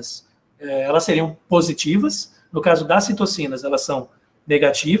miocinas, elas seriam positivas, no caso das citocinas, elas são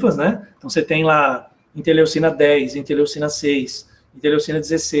negativas, né, então você tem lá interleucina 10, interleucina 6, interleucina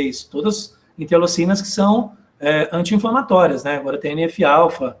 16, todas interleucinas que são anti-inflamatórias, né? Agora tem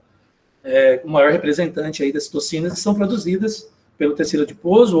NF-alfa, o maior representante aí das citocinas que são produzidas pelo tecido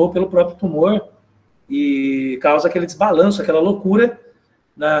adiposo ou pelo próprio tumor, e causa aquele desbalanço, aquela loucura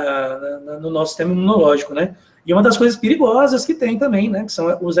no nosso sistema imunológico, né? E uma das coisas perigosas que tem também, né, que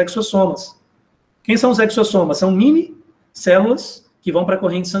são os exossomas. Quem são os exossomas? São mini células que vão para a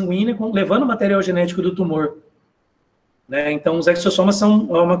corrente sanguínea levando o material genético do tumor. Né? Então, os exossomas são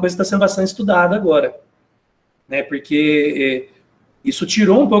uma coisa que está sendo bastante estudada agora, né? Porque isso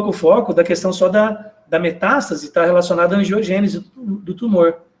tirou um pouco o foco da questão só da metástase, está relacionada à angiogênese do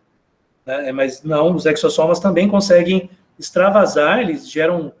tumor. Né? Mas não, os exossomas também conseguem extravasar, eles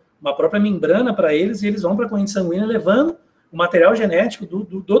geram uma própria membrana para eles, e eles vão para a corrente sanguínea levando o material genético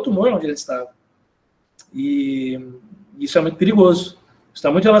do tumor onde ele estava. E isso é muito perigoso.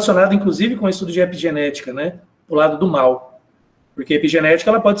 Está muito relacionado, inclusive, com o estudo de epigenética, né? Pro lado do mal. Porque a epigenética,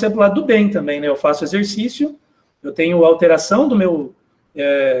 ela pode ser pro lado do bem também, né? Eu faço exercício, eu tenho alteração do meu,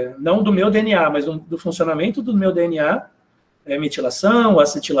 não do meu DNA, mas do funcionamento do meu DNA, metilação,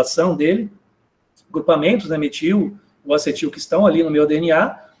 acetilação dele, grupamentos, né? Metil, o acetil que estão ali no meu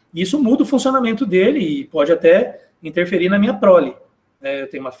DNA, e isso muda o funcionamento dele e pode até interferir na minha prole. Eu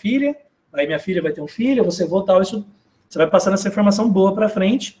tenho uma filha, aí minha filha vai ter um filho, você vou tal, isso, você vai passando essa informação boa para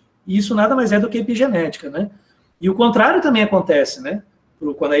frente, e isso nada mais é do que epigenética, né? E o contrário também acontece, né?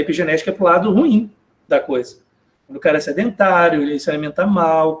 Quando a epigenética é pro lado ruim da coisa. Quando o cara é sedentário, ele se alimenta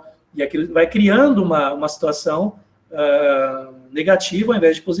mal, e aquilo vai criando uma situação negativa ao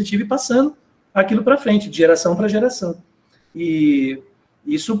invés de positiva e passando aquilo para frente, de geração para geração. E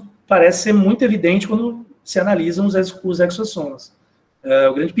isso parece ser muito evidente quando se analisam os exossomas.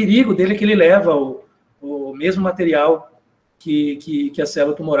 O grande perigo dele é que ele leva o mesmo material que a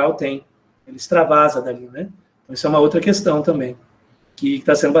célula tumoral tem. Ele extravasa dali, né? Então, isso é uma outra questão também, que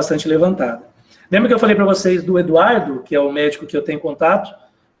está sendo bastante levantada. Lembra que eu falei para vocês do Eduardo, que é o médico que eu tenho contato,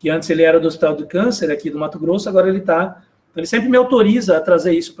 que antes ele era do Hospital do Câncer, aqui do Mato Grosso, agora ele está... Ele sempre me autoriza a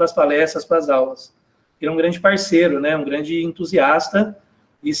trazer isso para as palestras, para as aulas. Ele é um grande parceiro, né? Um grande entusiasta,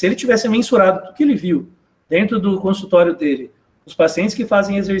 e se ele tivesse mensurado tudo que ele viu dentro do consultório dele, os pacientes que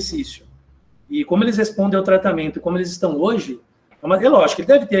fazem exercício, e como eles respondem ao tratamento, e como eles estão hoje, é lógico, ele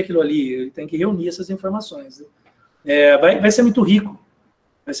deve ter aquilo ali, ele tem que reunir essas informações. Né? Vai ser muito rico,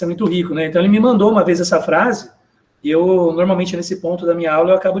 né? Então ele me mandou uma vez essa frase, e eu, normalmente, nesse ponto da minha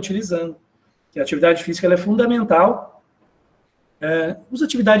aula, eu acabo utilizando, que a atividade física ela é fundamental. Uso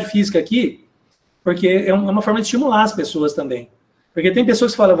atividade física aqui, porque é uma forma de estimular as pessoas também. Porque tem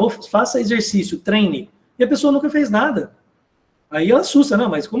pessoas que falam, faça exercício, treine, e a pessoa nunca fez nada. Aí ela assusta, não,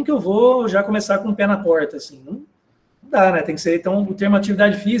 mas como que eu vou já começar com o pé na porta, assim? Não dá, né? Tem que ser, então, o termo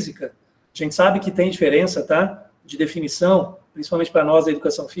atividade física. A gente sabe que tem diferença, tá? De definição, principalmente para nós da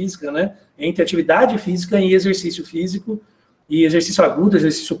educação física, né? Entre atividade física e exercício físico, e exercício agudo,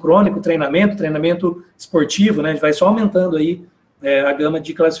 exercício crônico, treinamento esportivo, né? A gente vai só aumentando aí a gama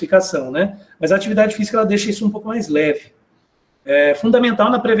de classificação, né? Mas a atividade física, ela deixa isso um pouco mais leve. É fundamental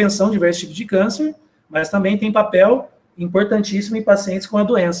na prevenção de diversos tipos de câncer, mas também tem papel importantíssimo em pacientes com a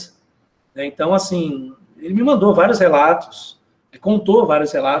doença. Então, assim, ele me mandou vários relatos, ele contou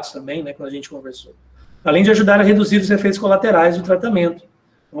vários relatos também, né, quando a gente conversou. Além de ajudar a reduzir os efeitos colaterais do tratamento.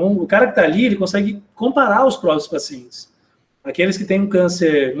 Então, o cara que está ali, ele consegue comparar os próprios pacientes. Aqueles que têm um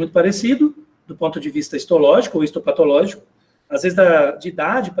câncer muito parecido, do ponto de vista histológico ou histopatológico, às vezes de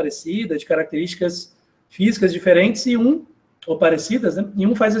idade parecida, de características físicas diferentes, ou parecidas, né, e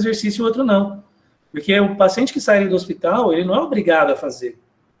um faz exercício e o outro não. Porque o paciente que sai do hospital, ele não é obrigado a fazer,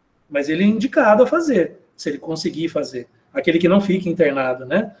 mas ele é indicado a fazer, se ele conseguir fazer. Aquele que não fica internado,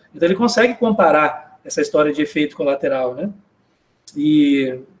 né? Então ele consegue comparar essa história de efeito colateral, né?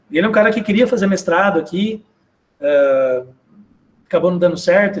 E ele é um cara que queria fazer mestrado aqui, acabou não dando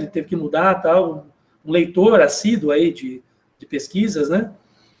certo, ele teve que mudar, tal, um leitor assíduo aí de pesquisas, né?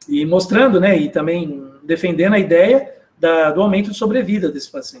 E mostrando, né, e também defendendo a ideia do aumento de sobrevida desses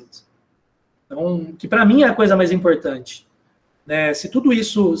pacientes. Então, que para mim é a coisa mais importante. Né? Se tudo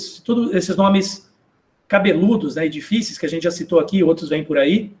esses nomes cabeludos, né, e difíceis, que a gente já citou aqui, outros vêm por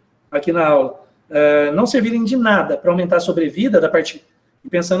aí, aqui na aula, não servirem de nada para aumentar a sobrevida da parte... E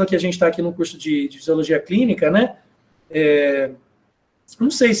pensando que a gente está aqui no curso de Fisiologia Clínica, né? Não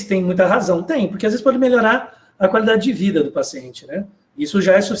sei se tem muita razão. Tem, porque às vezes pode melhorar a qualidade de vida do paciente, né? Isso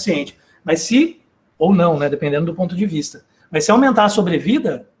já é suficiente. Mas se... Ou não, né? Dependendo do ponto de vista. Mas se aumentar a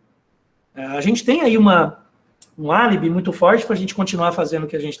sobrevida, a gente tem aí um álibi muito forte para a gente continuar fazendo o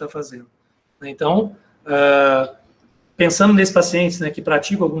que a gente está fazendo. Então, pensando nesses pacientes, né, que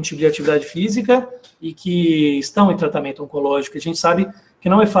praticam algum tipo de atividade física e que estão em tratamento oncológico, a gente sabe que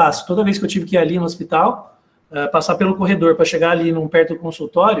não é fácil. Toda vez que eu tive que ir ali no hospital, passar pelo corredor para chegar ali perto do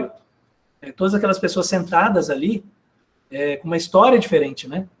consultório, todas aquelas pessoas sentadas ali, com uma história diferente,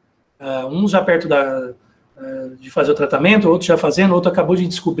 né? Um já perto de fazer o tratamento, outro já fazendo, outro acabou de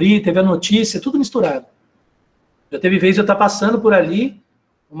descobrir, teve a notícia, tudo misturado. Já teve vez eu estar passando por ali,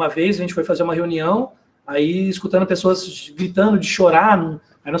 uma vez a gente foi fazer uma reunião, aí escutando pessoas gritando de chorar,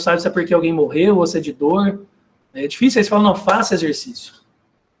 aí não sabe se é porque alguém morreu ou se é de dor. É difícil, aí você fala, não, faça exercício.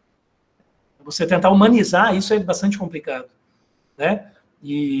 Você tentar humanizar, isso é bastante complicado, né?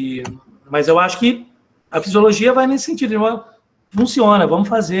 Mas eu acho que a fisiologia vai nesse sentido, funciona, vamos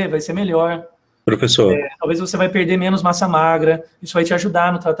fazer, vai ser melhor. Professor. Talvez você vai perder menos massa magra, isso vai te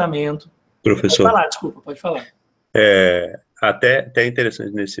ajudar no tratamento. Professor. Pode falar, desculpa, pode falar. Até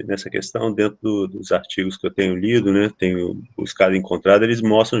interessante nessa questão, dentro dos artigos que eu tenho lido, né, tenho buscado e encontrado, eles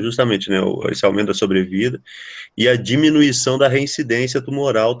mostram justamente, né, esse aumento da sobrevida e a diminuição da reincidência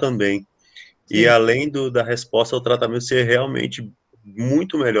tumoral também. Sim. E além da resposta ao tratamento ser realmente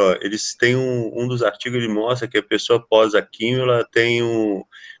muito melhor. Eles têm um dos artigos, ele mostra que a pessoa após a quimio, ela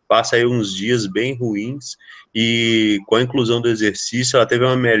passa aí uns dias bem ruins, e com a inclusão do exercício, ela teve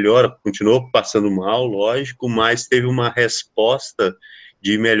uma melhora, continuou passando mal, lógico, mas teve uma resposta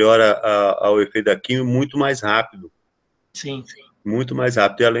de melhora ao efeito da quimio muito mais rápido. Sim. Muito mais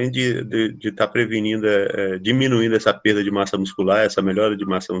rápido, e além de estar prevenindo, diminuindo essa perda de massa muscular, essa melhora de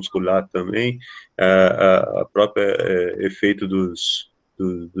massa muscular também, a própria efeito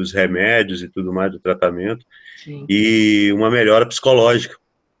dos remédios e tudo mais, do tratamento. Sim. E uma melhora psicológica.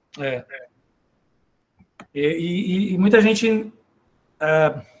 E muita gente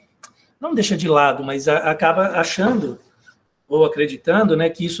não deixa de lado, mas acaba achando ou acreditando, né,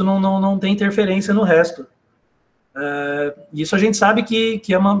 que isso não tem interferência no resto. Isso a gente sabe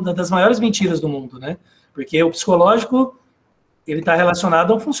que é uma das maiores mentiras do mundo, né? Porque o psicológico, ele está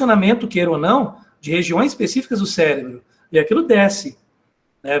relacionado ao funcionamento, queira ou não, de regiões específicas do cérebro, e aquilo desce,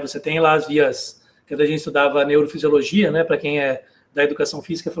 né? Você tem lá as vias, quando a gente estudava neurofisiologia, né, para quem é da educação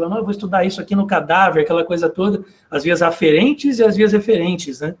física, falando, eu vou estudar isso aqui no cadáver, aquela coisa toda, as vias aferentes e as vias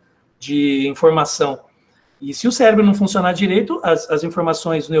referentes, né, de informação. E se o cérebro não funcionar direito, as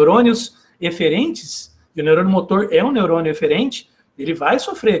informações, os neurônios eferentes, e o neurônio motor é um neurônio eferente, ele vai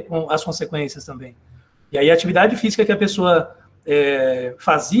sofrer com as consequências também. E aí a atividade física que a pessoa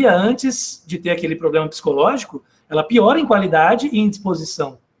fazia antes de ter aquele problema psicológico, ela piora em qualidade e em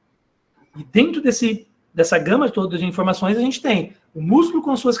disposição. E dentro dessa gama toda de informações, a gente tem o músculo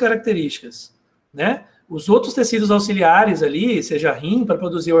com suas características, né? Os outros tecidos auxiliares ali, seja rim para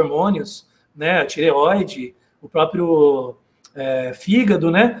produzir hormônios, né? A tireoide, o próprio fígado,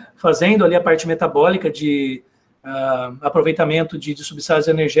 né, fazendo ali a parte metabólica de aproveitamento de substratos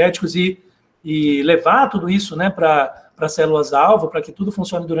energéticos e levar tudo isso, né, para células-alvo, para que tudo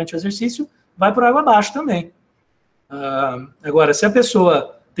funcione durante o exercício, vai por água abaixo também. Agora, se a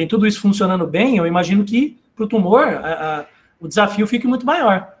pessoa tem tudo isso funcionando bem, eu imagino que para o tumor o desafio fique muito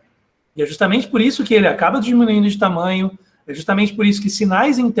maior. E é justamente por isso que ele acaba diminuindo de tamanho, é justamente por isso que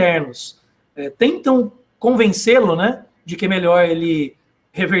sinais internos tentam convencê-lo, né, de que é melhor ele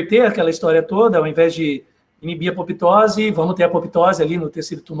reverter aquela história toda, ao invés de inibir a apoptose, vamos ter a apoptose ali no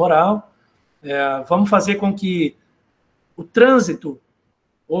tecido tumoral, vamos fazer com que o trânsito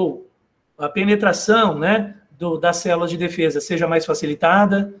ou a penetração, né, das células de defesa seja mais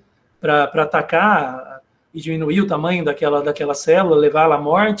facilitada para atacar e diminuir o tamanho daquela célula, levá-la à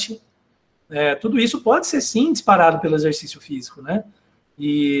morte. Tudo isso pode ser, sim, disparado pelo exercício físico, né?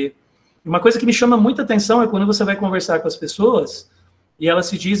 E uma coisa que me chama muita atenção é quando você vai conversar com as pessoas e elas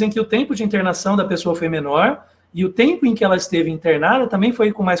se dizem que o tempo de internação da pessoa foi menor e o tempo em que ela esteve internada também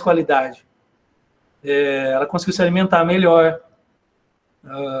foi com mais qualidade. Ela conseguiu se alimentar melhor,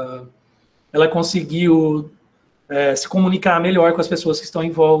 ela conseguiu se comunicar melhor com as pessoas que estão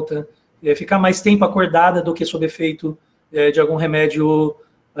em volta, ficar mais tempo acordada do que sob efeito de algum remédio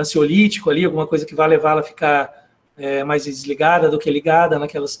ansiolítico ali, alguma coisa que vai levá-la a ficar mais desligada do que ligada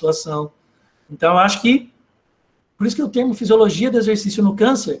naquela situação. Então, eu acho que, por isso que o termo fisiologia do exercício no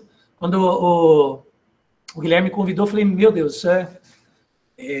câncer, quando o Guilherme me convidou, eu falei, meu Deus,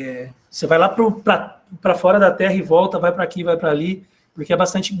 você vai lá para fora da Terra e volta, vai para aqui, vai para ali, porque é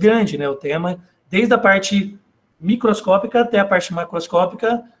bastante grande, né, o tema, desde a parte microscópica até a parte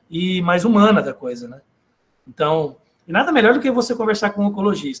macroscópica e mais humana da coisa, né? Então, e nada melhor do que você conversar com um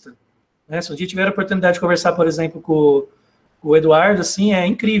oncologista. Né? Se um dia tiver a oportunidade de conversar, por exemplo, com o Eduardo, assim, é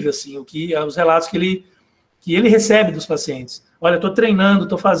incrível, assim, os relatos que ele recebe dos pacientes. Olha, estou treinando,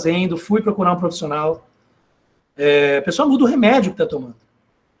 estou fazendo, fui procurar um profissional. A pessoa muda o remédio que está tomando.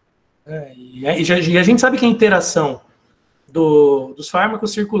 E a gente sabe que a interação dos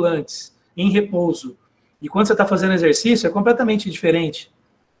fármacos circulantes em repouso e quando você está fazendo exercício é completamente diferente.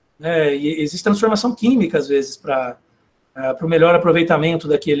 E existe transformação química, às vezes, para para o melhor aproveitamento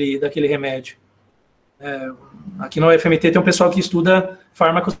daquele remédio. Aqui no UFMT tem um pessoal que estuda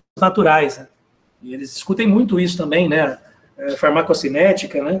fármacos naturais, né? E eles discutem muito isso também, né?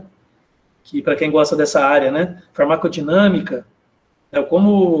 Farmacocinética, né? Que para quem gosta dessa área, né? Farmacodinâmica, né?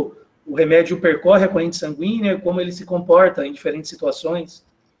 Como o remédio percorre a corrente sanguínea, como ele se comporta em diferentes situações.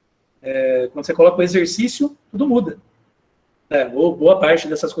 Quando você coloca o exercício, tudo muda. Ou boa parte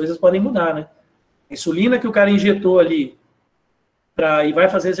dessas coisas podem mudar, né? A insulina que o cara injetou ali e vai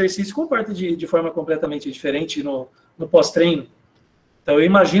fazer exercício comporta de forma completamente diferente no pós-treino. Então, eu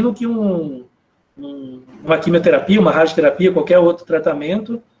imagino que uma quimioterapia, uma radioterapia, qualquer outro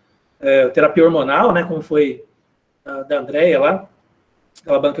tratamento, terapia hormonal, né, como foi da Andrea lá,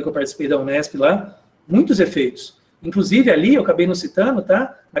 aquela banca que eu participei da Unesp lá, muitos efeitos. Inclusive, ali, eu acabei não citando,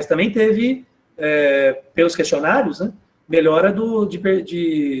 tá? Mas também teve, pelos questionários, né, melhora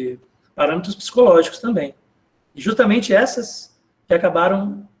de parâmetros psicológicos também. E justamente essas que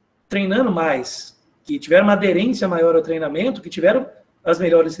acabaram treinando mais, que tiveram uma aderência maior ao treinamento, que tiveram as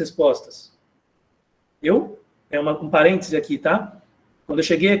melhores respostas. Um parêntese aqui, tá? Quando eu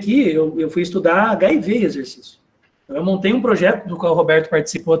cheguei aqui, eu fui estudar HIV e exercício. Então, eu montei um projeto do qual o Roberto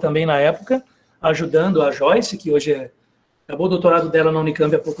participou também na época, ajudando a Joyce, que hoje acabou o doutorado dela na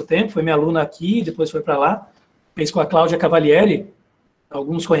Unicamp há pouco tempo, foi minha aluna aqui, depois foi para lá, fez com a Cláudia Cavalieri,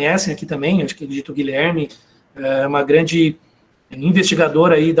 alguns conhecem aqui também, acho que acredito o Guilherme, é uma grande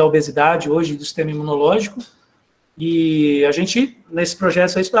investigadora aí da obesidade hoje, do sistema imunológico, e a gente, nesse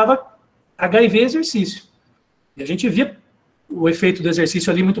projeto, aí, estudava HIV e exercício. E a gente via o efeito do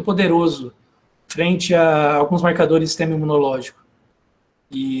exercício ali muito poderoso, frente a alguns marcadores do sistema imunológico.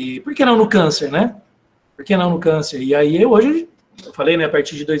 E por que não no câncer, né? Por que não no câncer? E aí, hoje, eu falei, né, a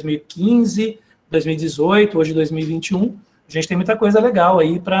partir de 2015, 2018, hoje 2021, a gente tem muita coisa legal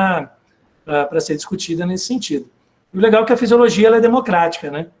aí para ser discutida nesse sentido. E o legal é que a fisiologia ela é democrática,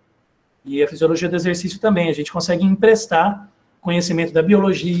 né? E a fisiologia do exercício também. A gente consegue emprestar conhecimento da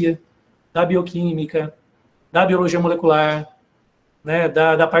biologia, da bioquímica, da biologia molecular, né?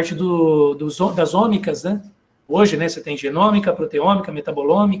 Da parte das ômicas, né? Hoje, né, você tem genômica, proteômica,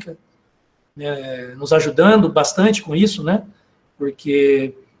 metabolômica, né, nos ajudando bastante com isso, né?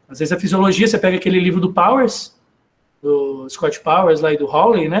 Porque, às vezes, a fisiologia, você pega aquele livro do Powers, do Scott Powers lá e do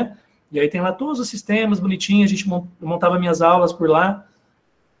Hawley, né? E aí tem lá todos os sistemas bonitinhos, a gente montava minhas aulas por lá.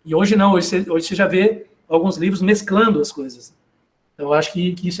 E hoje não, hoje você já vê alguns livros mesclando as coisas. Então, eu acho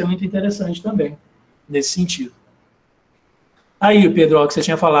que isso é muito interessante também, nesse sentido. Aí, Pedro, ó, que você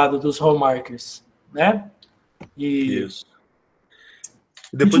tinha falado dos hallmarkers, né? Isso.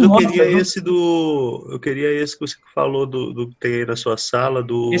 Depois eu queria esse que você falou do que tem aí na sua sala,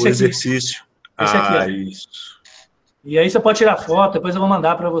 do exercício. Esse aqui, ó. Isso. E aí você pode tirar foto, depois eu vou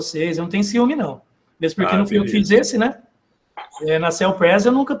mandar para vocês. Eu não tenho ciúme, não. Mesmo porque não fui eu que fiz esse, né? Na Cell Press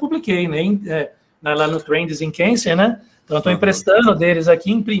eu nunca publiquei, nem lá no Trends in Câncer, né? Então eu estou emprestando deles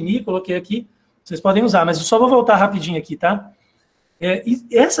aqui, imprimi, coloquei aqui. Vocês podem usar, mas eu só vou voltar rapidinho aqui, tá? E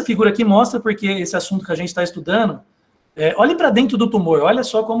essa figura aqui mostra porque esse assunto que a gente está estudando, olhe para dentro do tumor, olha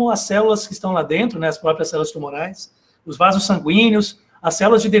só como as células que estão lá dentro, né, as próprias células tumorais, os vasos sanguíneos, as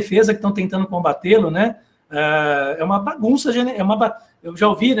células de defesa que estão tentando combatê-lo, né? É uma bagunça, eu já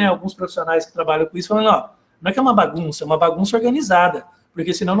ouvi, né, alguns profissionais que trabalham com isso falando, não é que é uma bagunça organizada,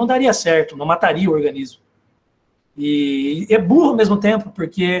 porque senão não daria certo, não mataria o organismo. E é burro ao mesmo tempo,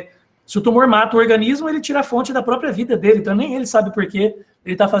 porque se o tumor mata o organismo, ele tira a fonte da própria vida dele, então nem ele sabe por que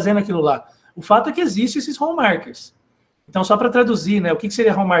ele está fazendo aquilo lá. O fato é que existem esses hallmarkers. Então, só para traduzir, né, o que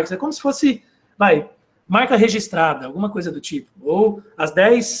seria hallmarkers? É como se fosse, marca registrada, alguma coisa do tipo, ou os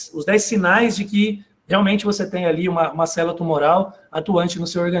 10 sinais de que realmente você tem ali uma célula tumoral atuante no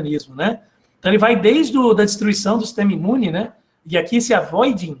seu organismo, né? Então, ele vai desde da destruição do sistema imune, né? E aqui esse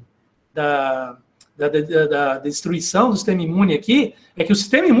avoiding da destruição do sistema imune aqui é que o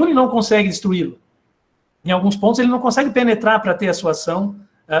sistema imune não consegue destruí-lo. Em alguns pontos, ele não consegue penetrar para ter a sua ação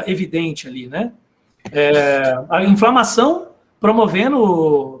evidente ali, né? A inflamação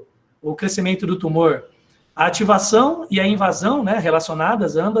promovendo o crescimento do tumor. A ativação e a invasão, né,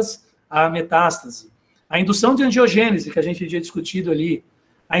 relacionadas ambas à metástase. A indução de angiogênese, que a gente tinha discutido ali.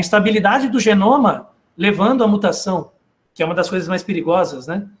 A instabilidade do genoma levando à mutação, que é uma das coisas mais perigosas,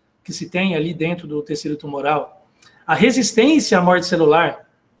 né, que se tem ali dentro do tecido tumoral. A resistência à morte celular.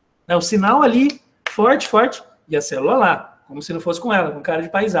 Né, o sinal ali, forte, e a célula lá, como se não fosse com ela, com cara de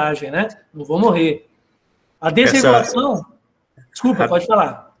paisagem, né? Não vou morrer. A desregulação... Desculpa, pode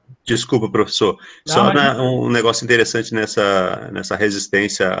falar. Desculpa, professor. Só um negócio interessante nessa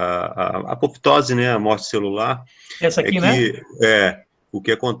resistência à apoptose, né, à morte celular. Essa aqui, né? o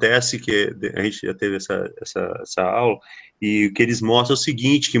que acontece, que a gente já teve essa aula, e o que eles mostram é o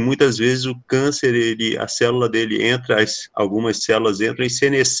seguinte, que muitas vezes o câncer, a célula dele entra, algumas células entram em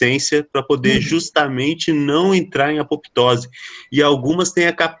senescência para poder justamente não entrar em apoptose. E algumas têm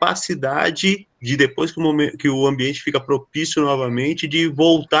a capacidade de, depois que o ambiente fica propício novamente, de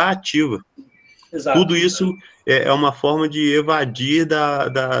voltar ativa. Exato. Tudo isso é uma forma de evadir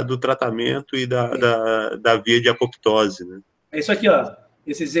do tratamento e da via de apoptose, né? É isso aqui, ó.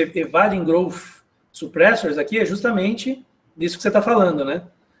 Esses evading growth suppressors aqui é justamente disso que você está falando, né?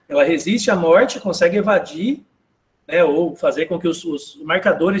 Ela resiste à morte, consegue evadir, né, ou fazer com que os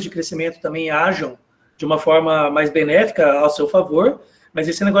marcadores de crescimento também ajam de uma forma mais benéfica ao seu favor, mas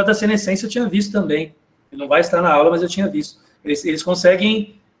esse negócio da senescência eu tinha visto também. Ele não vai estar na aula, mas eu tinha visto. Eles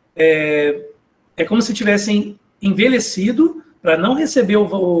conseguem... É como se tivessem envelhecido para não receber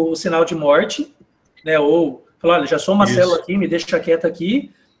o sinal de morte, né, ou falar, olha, já sou uma célula aqui, me deixa quieta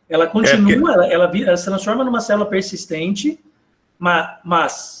aqui. Ela continua, ela se transforma numa célula persistente,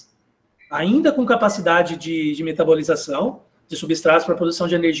 mas ainda com capacidade de metabolização, de substratos para produção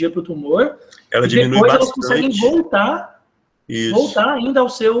de energia para o tumor. Ela e diminui depois bastante. elas conseguem voltar ainda ao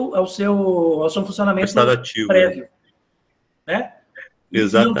seu funcionamento estado ativo, prévio. Né?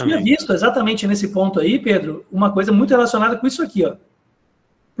 Exatamente. E eu tinha visto exatamente nesse ponto aí, Pedro, uma coisa muito relacionada com isso aqui, ó.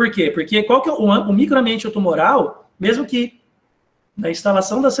 Por quê? Porque qual que é o microambiente tumoral, mesmo que na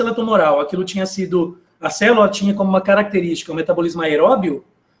instalação da célula tumoral, aquilo tinha sido, a célula tinha como uma característica o metabolismo aeróbio,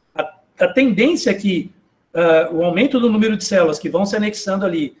 a tendência é que o aumento do número de células que vão se anexando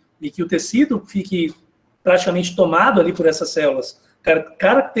ali e que o tecido fique praticamente tomado ali por essas células,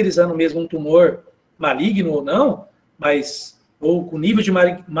 caracterizando mesmo um tumor maligno ou não, ou com nível de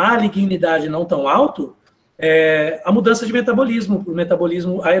malignidade não tão alto, a mudança de metabolismo, para o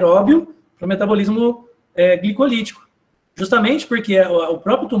metabolismo aeróbio para o metabolismo glicolítico. Justamente porque o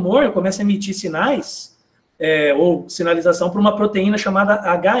próprio tumor começa a emitir sinais, ou sinalização para uma proteína chamada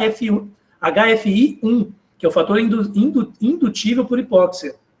HFI1, que é o fator indutível por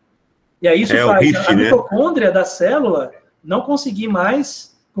hipóxia. E aí isso faz a mitocôndria da célula não conseguir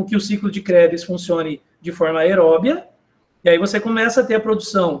mais com que o ciclo de Krebs funcione de forma aeróbia, e aí você começa a ter a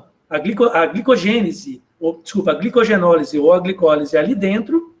produção, a glicogenólise ou a glicólise ali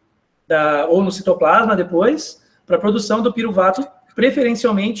dentro, ou no citoplasma depois, para a produção do piruvato,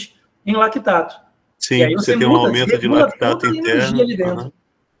 preferencialmente em lactato. Sim, e aí você tem um aumento de lactato interno. Ali dentro.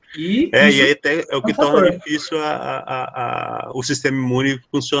 E aí até é o que torna difícil o sistema imune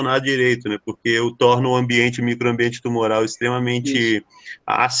funcionar direito, né? Porque torna o microambiente tumoral extremamente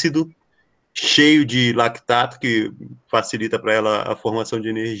ácido, cheio de lactato, que facilita para ela a formação de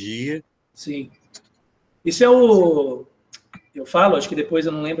energia. Sim. Isso é eu falo, acho que depois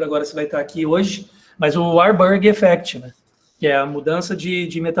eu não lembro agora se vai estar aqui hoje, mas o Warburg Effect, né? Que é a mudança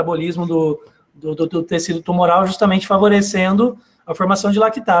de metabolismo do tecido tumoral, justamente favorecendo a formação de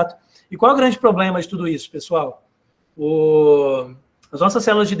lactato. E qual é o grande problema de tudo isso, pessoal? As nossas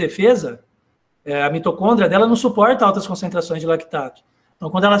células de defesa, a mitocôndria dela não suporta altas concentrações de lactato. Então,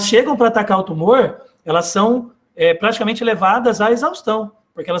 quando elas chegam para atacar o tumor, elas são praticamente levadas à exaustão,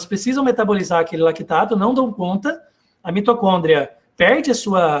 porque elas precisam metabolizar aquele lactato, não dão conta, a mitocôndria perde a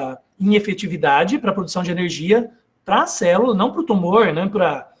sua inefetividade para a produção de energia para a célula, não para o tumor, não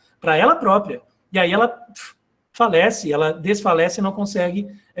para ela própria. E aí ela falece, ela desfalece e não consegue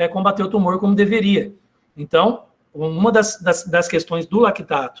combater o tumor como deveria. Então, uma das questões do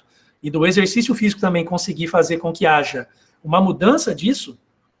lactato e do exercício físico também conseguir fazer com que haja uma mudança disso,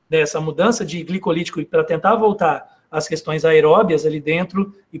 dessa mudança de glicolítico para tentar voltar às questões aeróbias ali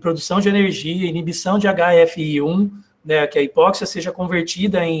dentro e produção de energia, inibição de HFI1, né, que a hipóxia seja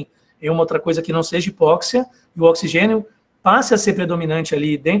convertida em uma outra coisa que não seja hipóxia, e o oxigênio passe a ser predominante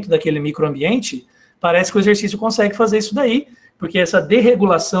ali dentro daquele microambiente, parece que o exercício consegue fazer isso daí, porque essa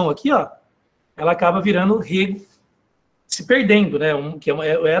desregulação aqui, ó, ela acaba virando se perdendo, né? Que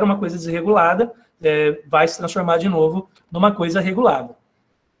era uma coisa desregulada, vai se transformar de novo numa coisa regulada.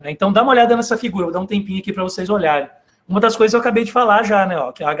 Então, dá uma olhada nessa figura, vou dar um tempinho aqui para vocês olharem. Uma das coisas eu acabei de falar já, né?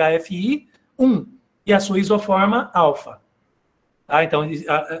 Ó, que é a HFI1 e a sua isoforma alfa. Tá? Então,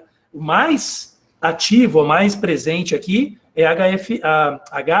 o mais ativo, o mais presente aqui é a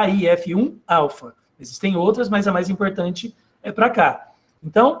HIF1 alfa. Existem outras, mas a mais importante é para cá.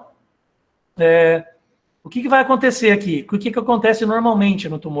 Então, o que vai acontecer aqui? O que acontece normalmente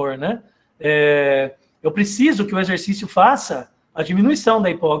no tumor, né? Eu preciso que o exercício faça a diminuição da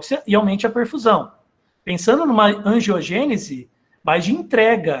hipóxia e aumente a perfusão. Pensando numa angiogênese, mais de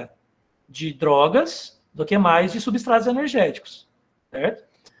entrega de drogas do que mais de substratos energéticos, certo?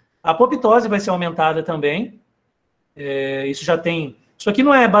 A apoptose vai ser aumentada também. Isso já tem Isso aqui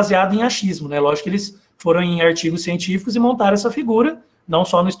não é baseado em achismo, né? Lógico que eles foram em artigos científicos e montaram essa figura, não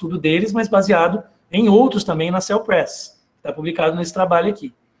só no estudo deles, mas baseado em outros também na Cell Press. Está publicado nesse trabalho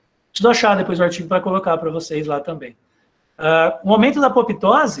aqui. Preciso achar depois o artigo para colocar para vocês lá também. O aumento da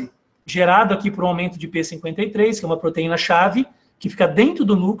apoptose, gerado aqui por um aumento de P53, que é uma proteína-chave, que fica dentro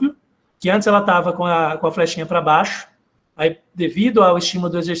do núcleo, que antes ela estava com a flechinha para baixo, aí devido ao estímulo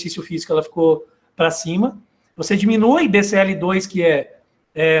do exercício físico ela ficou para cima. Você diminui BCL2, que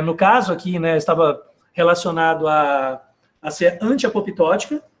no caso aqui, né, estava relacionado a ser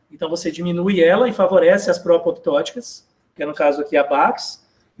anti-apoptótica, então você diminui ela e favorece as pró-apoptóticas, que é no caso aqui a BAX,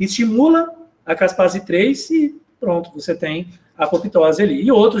 estimula a caspase 3 e pronto, você tem a apoptose ali.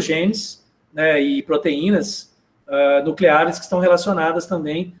 E outros genes, né, e proteínas nucleares que estão relacionadas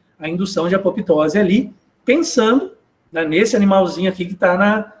também à indução de apoptose ali, pensando, né, nesse animalzinho aqui que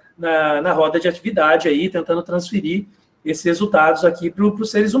está na roda de atividade aí, tentando transferir esses resultados aqui para os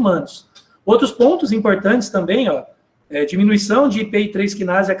seres humanos. Outros pontos importantes também, ó, diminuição de PI3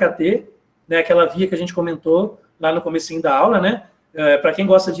 quinase AKT, né, aquela via que a gente comentou lá no comecinho da aula, né? Para quem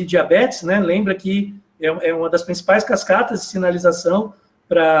gosta de diabetes, né, lembra que é uma das principais cascatas de sinalização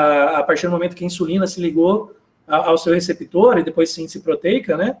para, a partir do momento que a insulina se ligou ao seu receptor, e depois síntese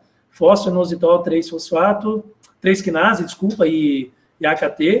proteica, né, fosfoinositol 3-fosfato, 3-quinase, desculpa, e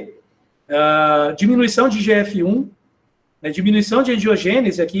AKT, diminuição de GF1, né, diminuição de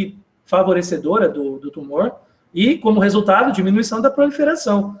angiogênese aqui favorecedora do tumor, e, como resultado, diminuição da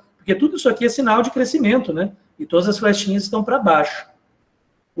proliferação, porque tudo isso aqui é sinal de crescimento, né, e todas as flechinhas estão para baixo.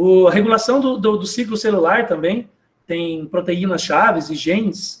 A regulação do ciclo celular também tem proteínas chaves e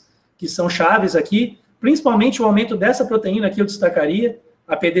genes que são chaves aqui, principalmente o aumento dessa proteína aqui eu destacaria,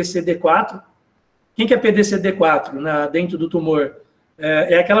 a PDC-D4. Quem que é PDC-D4 dentro do tumor?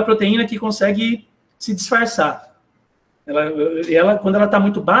 É aquela proteína que consegue se disfarçar. Ela quando ela está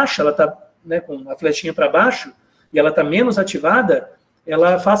muito baixa, ela está, né, com a flechinha para baixo, e ela está menos ativada,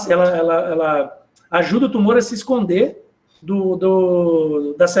 ela ajuda o tumor a se esconder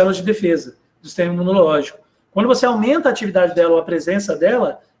das células de defesa, do sistema imunológico. Quando você aumenta a atividade dela ou a presença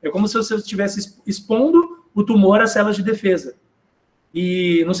dela, é como se você estivesse expondo o tumor às células de defesa.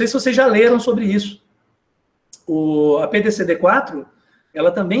 E não sei se vocês já leram sobre isso. A PDC-D4,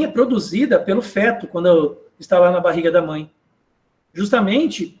 ela também é produzida pelo feto, quando está lá na barriga da mãe.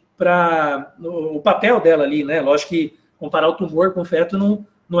 Justamente para o papel dela ali, né? Lógico que comparar o tumor com o feto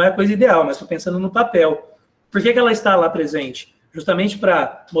não é a coisa ideal, mas estou pensando no papel. Por que ela está lá presente? Justamente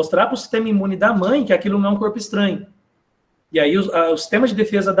para mostrar para o sistema imune da mãe que aquilo não é um corpo estranho. E aí o sistema de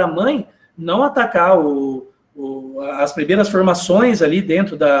defesa da mãe não atacar as primeiras formações ali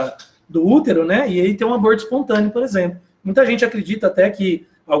dentro do útero, né? E aí ter um aborto espontâneo, por exemplo. Muita gente acredita até que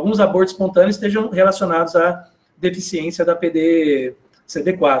alguns abortos espontâneos estejam relacionados à deficiência da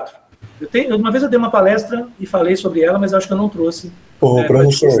PDC-D4. Uma vez eu dei uma palestra e falei sobre ela, mas acho que eu não trouxe.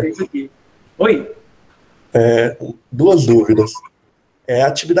 Professor, aqui. Oi? Duas dúvidas. A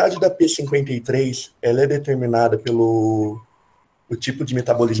atividade da P53, ela é determinada pelo o tipo de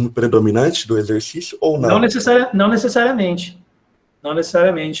metabolismo predominante do exercício ou não? Não necessariamente. Não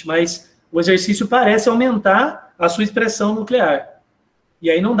necessariamente, mas o exercício parece aumentar a sua expressão nuclear. E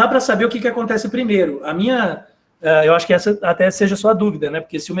aí não dá para saber o que acontece primeiro. Eu acho que essa até seja a sua dúvida, né?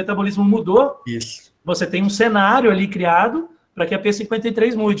 Porque se o metabolismo mudou, isso, você tem um cenário ali criado para que a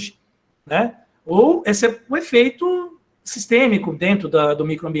P53 mude, né? Ou esse é o efeito sistêmico dentro do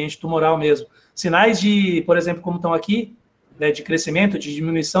microambiente tumoral mesmo. Sinais de, por exemplo, como estão aqui, né, de crescimento, de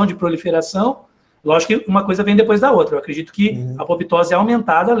diminuição, de proliferação. Lógico que uma coisa vem depois da outra. Eu acredito que a apoptose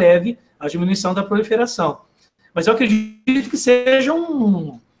aumentada leve à diminuição da proliferação. Mas eu acredito que seja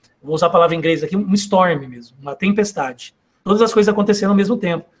vou usar a palavra em inglês aqui, um storm mesmo, uma tempestade. Todas as coisas acontecendo ao mesmo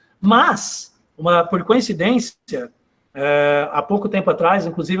tempo. Mas, por coincidência, há pouco tempo atrás,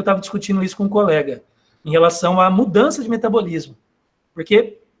 inclusive, eu estava discutindo isso com um colega, em relação à mudança de metabolismo.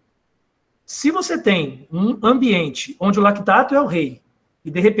 Porque se você tem um ambiente onde o lactato é o rei,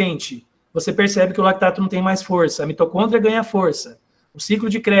 e de repente você percebe que o lactato não tem mais força, a mitocôndria ganha força, o ciclo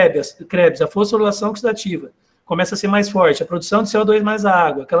de Krebs, a fosforilação oxidativa, começa a ser mais forte, a produção de CO2 mais a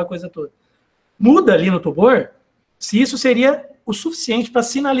água, aquela coisa toda. Muda ali no tumor, se isso seria o suficiente para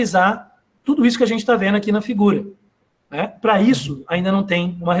sinalizar tudo isso que a gente está vendo aqui na figura. Né? Para isso, ainda não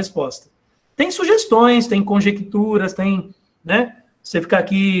tem uma resposta. Tem sugestões, tem conjecturas, tem, né? Você ficar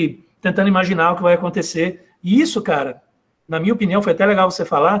aqui tentando imaginar o que vai acontecer. E isso, cara, na minha opinião, foi até legal você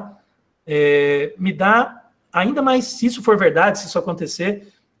falar, me dá ainda mais, se isso for verdade, se isso acontecer,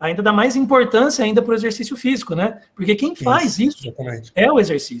 ainda dá mais importância ainda para o exercício físico, né? Porque quem faz isso é o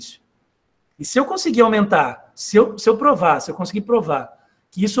exercício. E se eu conseguir aumentar se eu provar, se eu conseguir provar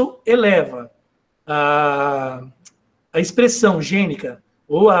que isso eleva a expressão gênica,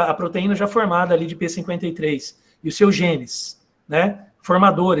 ou a proteína já formada ali de P53, e os seus genes, né,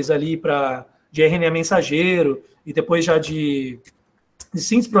 formadores ali de RNA mensageiro, e depois já de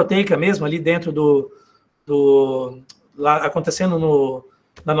síntese proteica mesmo, ali dentro lá acontecendo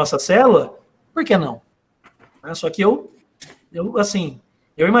na nossa célula, por que não? Só que eu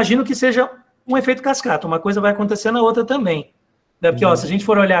imagino que seja um efeito cascata, uma coisa vai acontecer na outra também. Porque, se a gente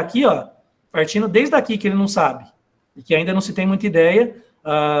for olhar aqui, partindo desde aqui que ele não sabe, e que ainda não se tem muita ideia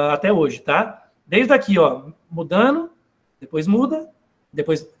até hoje, tá? Desde aqui, mudando, depois muda,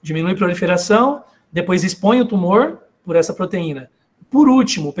 depois diminui a proliferação, depois expõe o tumor por essa proteína. Por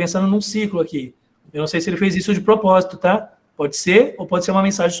último, pensando num ciclo aqui, eu não sei se ele fez isso de propósito, tá? Pode ser, ou pode ser uma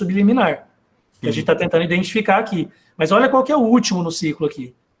mensagem subliminar, que a gente está tentando identificar aqui. Mas olha qual que é o último no ciclo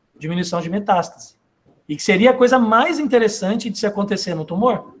aqui. Diminuição de metástase. E que seria a coisa mais interessante de se acontecer no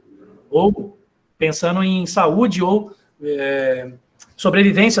tumor. Ou pensando em saúde, ou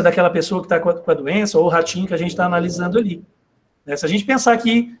sobrevivência daquela pessoa que está com a doença, ou o ratinho que a gente está analisando ali. Se a gente pensar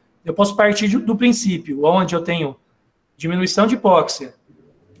que eu posso partir do princípio, onde eu tenho diminuição de hipóxia,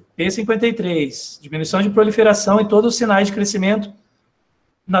 P53, diminuição de proliferação e todos os sinais de crescimento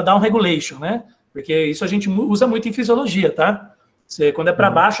na down regulation, né? Porque isso a gente usa muito em fisiologia, tá? Quando é para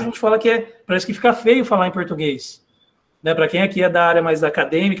baixo, a gente fala que parece que fica feio falar em português. Né? Para quem aqui é da área mais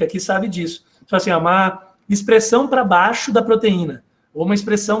acadêmica, aqui sabe disso. Então, assim, uma expressão para baixo da proteína, ou uma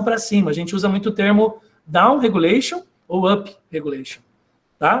expressão para cima. A gente usa muito o termo down regulation ou up regulation.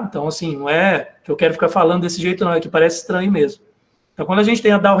 Tá? Então, assim, não é que eu quero ficar falando desse jeito, não, é que parece estranho mesmo. Então, quando a gente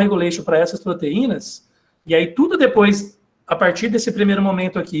tem a down regulation para essas proteínas, e aí tudo depois, a partir desse primeiro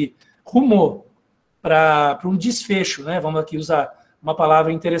momento aqui, rumou para um desfecho, né? Vamos aqui usar uma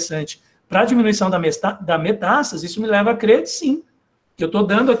palavra interessante, para a diminuição da metástase, isso me leva a crer, sim, que eu estou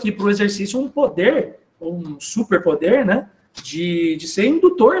dando aqui para o exercício um poder, um superpoder, né? De ser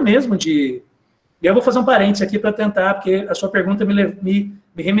indutor mesmo, E eu vou fazer um parênteses aqui para tentar, porque a sua pergunta me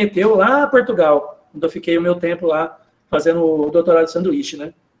remeteu lá a Portugal, quando eu fiquei o meu tempo lá fazendo o doutorado de sanduíche,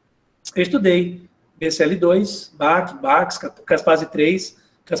 né? Eu estudei BCL2, BAX, Caspase 3,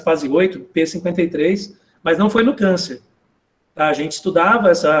 Caspase 8, P53, mas não foi no câncer. Tá? A gente estudava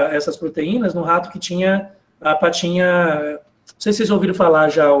essas proteínas no rato que tinha a patinha, não sei se vocês ouviram falar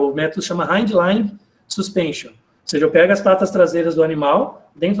já, o método chama Hindline Suspension. Ou seja, eu pego as patas traseiras do animal,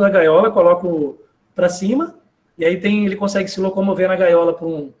 dentro da gaiola, coloco para cima, e aí ele consegue se locomover na gaiola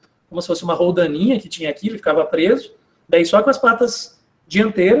como se fosse uma roldaninha que tinha aqui, ele ficava preso, daí só com as patas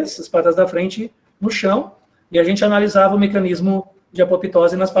dianteiras, as patas da frente no chão, e a gente analisava o mecanismo de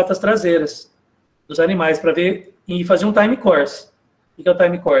apoptose nas patas traseiras dos animais para ver e fazer um time course. O que é o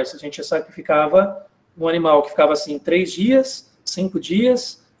time course? A gente sacrificava um animal que ficava assim 3 dias, 5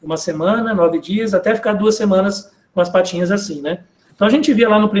 dias, 1 semana, 9 dias, até ficar 2 semanas com as patinhas assim, né? Então a gente via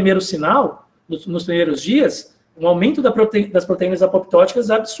lá no primeiro sinal, nos primeiros dias, um aumento das proteínas apoptóticas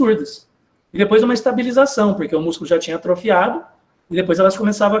absurdas. E depois uma estabilização, porque o músculo já tinha atrofiado, e depois elas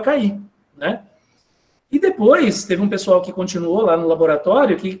começavam a cair, né? E depois, teve um pessoal que continuou lá no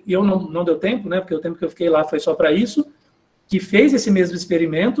laboratório, que eu não deu tempo, né? Porque o tempo que eu fiquei lá foi só para isso, que fez esse mesmo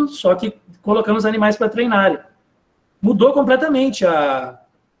experimento, só que colocando os animais para treinarem. Mudou completamente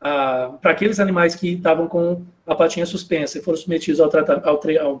para aqueles animais que estavam com a patinha suspensa e foram submetidos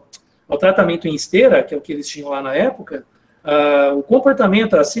ao tratamento em esteira, que é o que eles tinham lá na época, o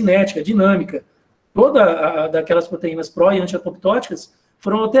comportamento, a cinética, a dinâmica, daquelas proteínas pró e anti-apoptóticas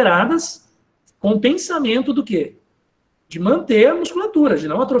foram alteradas com o pensamento do quê? De manter a musculatura, de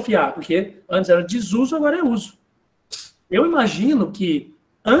não atrofiar, porque antes era desuso, agora é uso. Eu imagino que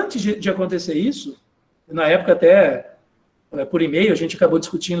antes de acontecer isso, na época até por e-mail a gente acabou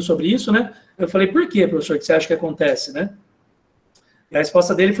discutindo sobre isso, né? Eu falei, por que, professor, que você acha que acontece, né? E a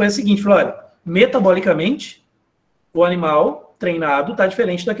resposta dele foi a seguinte, falou, olha, metabolicamente, o animal treinado está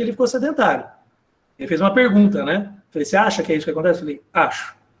diferente daquele que ficou sedentário. Ele fez uma pergunta, né? Eu falei, você acha que é isso que acontece? Eu falei,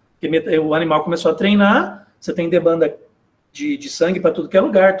 acho. Porque o animal começou a treinar, você tem demanda de sangue para tudo que é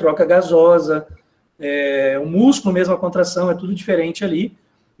lugar, troca gasosa, o músculo mesmo, a contração, é tudo diferente ali.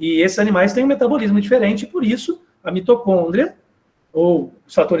 E esses animais têm um metabolismo diferente, e por isso a mitocôndria, ou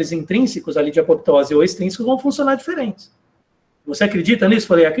os fatores intrínsecos ali de apoptose ou extrínsecos, vão funcionar diferentes. Você acredita nisso? Eu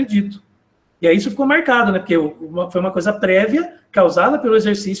falei, acredito. E aí isso ficou marcado, né? Porque foi uma coisa prévia, causada pelo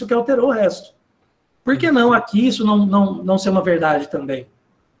exercício, que alterou o resto. Por que não aqui isso não ser uma verdade também?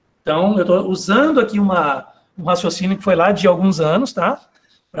 Então, eu estou usando aqui um raciocínio que foi lá de alguns anos, tá?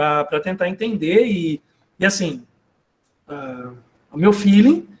 Para tentar entender e assim, o meu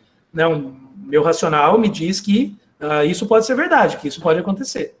feeling, né, meu racional me diz que isso pode ser verdade, que isso pode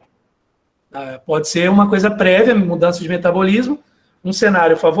acontecer. Pode ser uma coisa prévia, mudança de metabolismo, um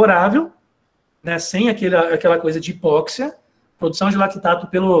cenário favorável, né, sem aquela coisa de hipóxia, produção de lactato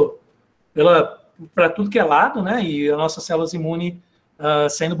para tudo que é lado, né, e as nossas células imunes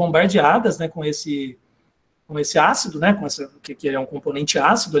sendo bombardeadas, né, com esse ácido, né, que é um componente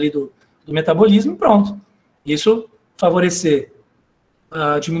ácido ali do metabolismo, e pronto. Isso favorecer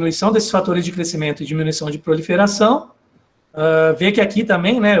a diminuição desses fatores de crescimento e diminuição de proliferação. Ver que aqui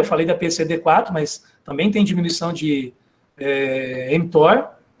também, né, eu falei da PCD4, mas também tem diminuição de mTOR,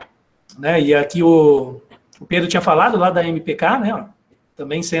 né, e aqui o Pedro tinha falado lá da MPK, né, ó,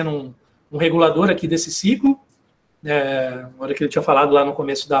 também sendo um regulador aqui desse ciclo, hora que ele tinha falado lá no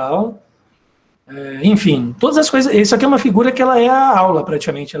começo da aula. Enfim, todas as coisas, isso aqui é uma figura que ela é a aula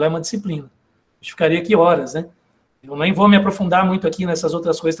praticamente, ela é uma disciplina. A gente ficaria aqui horas, né. Eu nem vou me aprofundar muito aqui nessas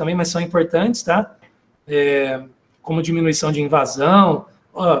outras coisas também, mas são importantes, tá? Como diminuição de invasão,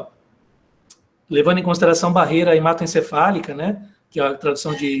 levando em consideração barreira hematoencefálica, né, que é a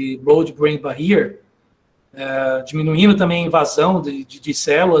tradução de blood-brain barrier, diminuindo também a invasão de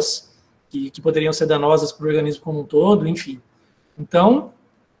células que poderiam ser danosas para o organismo como um todo, enfim. Então,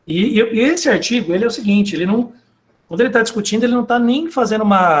 e esse artigo, ele é o seguinte, quando ele está discutindo, ele não está nem fazendo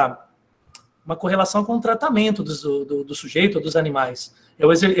uma correlação com o tratamento do sujeito ou dos animais. É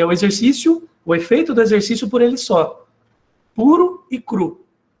o exercício, o efeito do exercício por ele só. Puro e cru.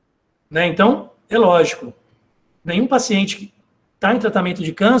 Né? Então, é lógico, nenhum paciente que está em tratamento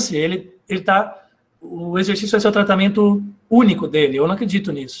de câncer, o exercício vai ser o tratamento único dele. Eu não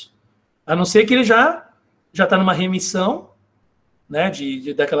acredito nisso. A não ser que ele já está numa remissão, né,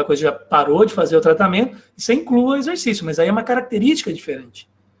 daquela coisa, já parou de fazer o tratamento, e você inclua o exercício, mas aí é uma característica diferente.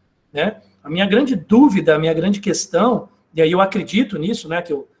 Né? A minha grande dúvida, a minha grande questão, e aí eu acredito nisso, né,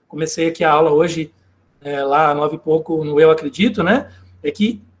 que eu comecei aqui a aula hoje, lá 9 e pouco, no Eu Acredito, né, é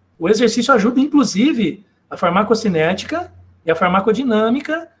que o exercício ajuda, inclusive, a farmacocinética e a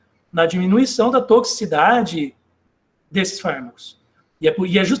farmacodinâmica na diminuição da toxicidade desses fármacos. E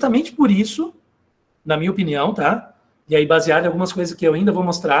é justamente por isso, na minha opinião, tá, e aí baseado em algumas coisas que eu ainda vou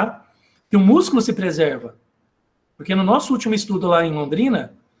mostrar, que o músculo se preserva. Porque no nosso último estudo lá em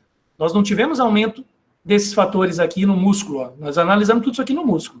Londrina, nós não tivemos aumento desses fatores aqui no músculo. Ó. Nós analisamos tudo isso aqui no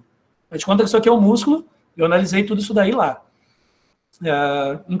músculo. A gente conta que isso aqui é o músculo, eu analisei tudo isso daí lá.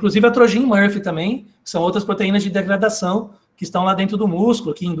 Inclusive a Trojan Murphy também, que são outras proteínas de degradação que estão lá dentro do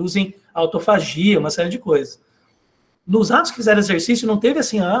músculo, que induzem autofagia, uma série de coisas. Nos ratos que fizeram exercício, não teve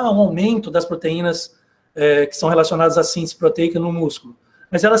assim, um aumento das proteínas que são relacionadas à síntese proteica no músculo,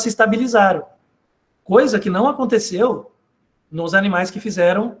 mas elas se estabilizaram. Coisa que não aconteceu nos animais que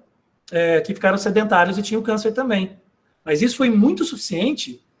ficaram sedentários e tinham câncer também. Mas isso foi muito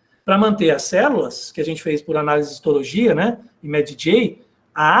suficiente para manter as células, que a gente fez por análise de histologia, né, e MedJ,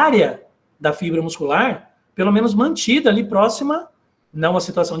 a área da fibra muscular, pelo menos mantida ali próxima, não uma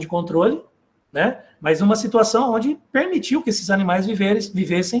situação de controle, né, mas uma situação onde permitiu que esses animais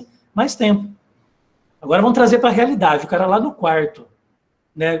vivessem mais tempo. Agora vamos trazer para a realidade, o cara lá no quarto,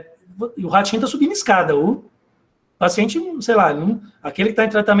 né, e o ratinho está subindo escada, o paciente, sei lá, aquele que está em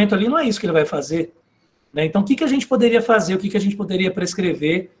tratamento ali não é isso que ele vai fazer. Né? Então, o que a gente poderia fazer, o que a gente poderia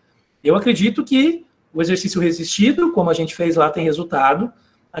prescrever? Eu acredito que o exercício resistido, como a gente fez lá, tem resultado.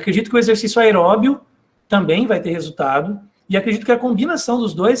 Acredito que o exercício aeróbio também vai ter resultado. E acredito que a combinação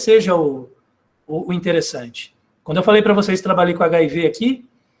dos dois seja o interessante. Quando eu falei para vocês que trabalhei com HIV aqui,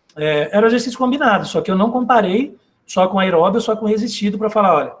 era um exercício combinado, só que eu não comparei só com aeróbio, só com resistido, para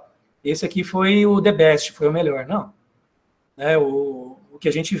falar, olha, esse aqui foi o the best, foi o melhor. Não. O que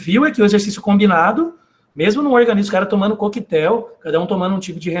a gente viu é que o exercício combinado, mesmo no organismo, os caras tomando coquetel, cada um tomando um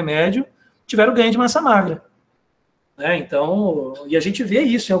tipo de remédio, tiveram ganho de massa magra. Então, e a gente vê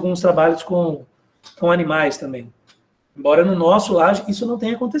isso em alguns trabalhos com animais também. Embora no nosso lá isso não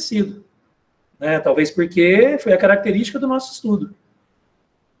tenha acontecido. Talvez porque foi a característica do nosso estudo.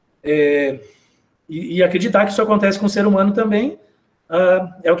 E acreditar que isso acontece com o ser humano também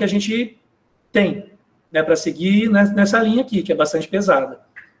é o que a gente tem, né, para seguir nessa linha aqui, que é bastante pesada.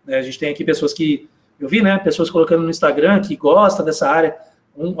 A gente tem aqui pessoas que, eu vi, né, pessoas colocando no Instagram que gostam dessa área,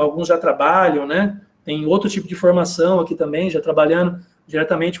 alguns já trabalham, né, tem outro tipo de formação aqui também, já trabalhando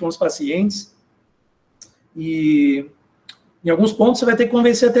diretamente com os pacientes, e em alguns pontos você vai ter que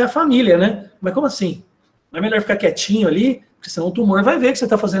convencer até a família, né, mas como assim? Não é melhor ficar quietinho ali, porque senão o tumor vai ver que você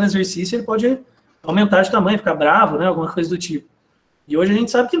está fazendo exercício, ele pode aumentar de tamanho, ficar bravo, né, alguma coisa do tipo. E hoje a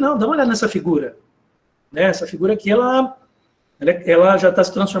gente sabe que não, dá uma olhada nessa figura. Né? Essa figura aqui, ela já está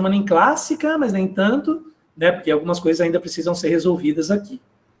se transformando em clássica, mas nem tanto, né? Porque algumas coisas ainda precisam ser resolvidas aqui.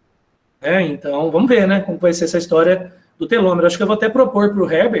 Então, vamos ver, né, como vai ser essa história do telômero. Acho que eu vou até propor para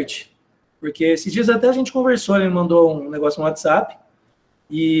o Herbert, porque esses dias até a gente conversou, ele me mandou um negócio no WhatsApp,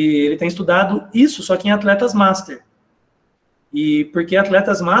 e ele tem estudado isso, só que em atletas master. E porque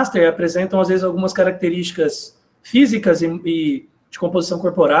atletas master apresentam, às vezes, algumas características físicas e de composição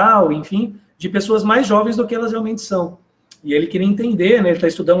corporal, enfim, de pessoas mais jovens do que elas realmente são. E ele queria entender, né, ele está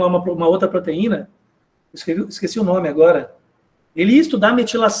estudando lá uma outra proteína, esqueci o nome agora. Ele ia estudar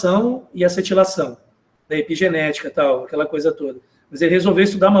metilação e acetilação, da epigenética e tal, aquela coisa toda. Mas ele resolveu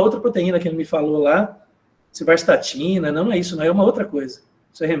estudar uma outra proteína que ele me falou lá, civarstatina, não é isso, não é uma outra coisa.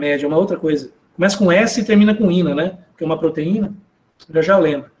 Isso é remédio, é uma outra coisa. Começa com S e termina com ina, né? Porque é uma proteína, eu já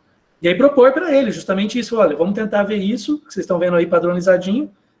lembro. E aí propor para ele justamente isso, olha, vamos tentar ver isso, que vocês estão vendo aí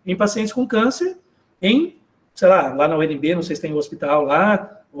padronizadinho, em pacientes com câncer, em, sei lá na UNB, não sei se tem um hospital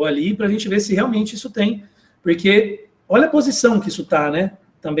lá, ou ali, para a gente ver se realmente isso tem. Porque olha a posição que isso está, né?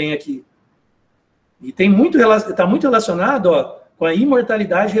 Também aqui. E está muito relacionado, ó, com a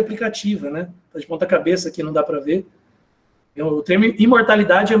imortalidade replicativa, né? Tá de ponta cabeça aqui, não dá para ver. O termo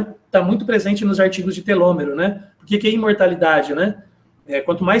imortalidade está muito presente nos artigos de telômero, né? Por que é imortalidade, né?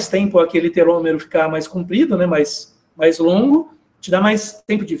 Quanto mais tempo aquele telômero ficar mais comprido, né, mais longo, te dá mais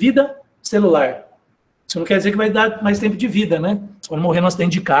tempo de vida celular. Isso não quer dizer que vai dar mais tempo de vida, né? Você pode morrer num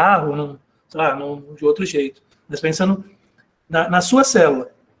acidente de carro, de outro jeito. Mas pensando na sua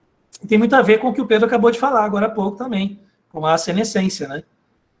célula. E tem muito a ver com o que o Pedro acabou de falar agora há pouco também, com a senescência, né?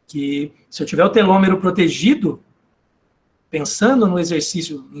 Que se eu tiver o telômero protegido, pensando no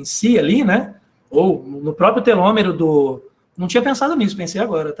exercício em si ali, né? Ou no próprio telômero do... Não tinha pensado nisso, pensei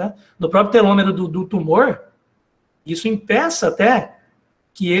agora, tá? No próprio telômero do tumor, isso impeça até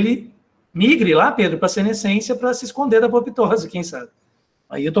que ele migre lá, Pedro, para a senescência, para se esconder da apoptose, quem sabe?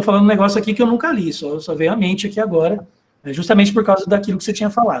 Aí eu estou falando um negócio aqui que eu nunca li, só veio à mente aqui agora, justamente por causa daquilo que você tinha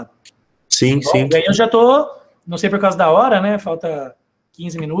falado. Sim, Bom, sim. E aí eu já estou, não sei por causa da hora, né? Falta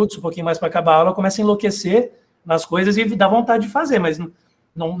 15 minutos, um pouquinho mais para acabar a aula, eu começo a enlouquecer nas coisas e dá vontade de fazer, mas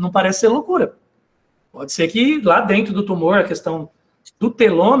não parece ser loucura. Pode ser que lá dentro do tumor, a questão do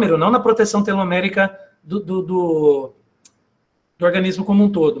telômero, não na proteção telomérica do organismo como um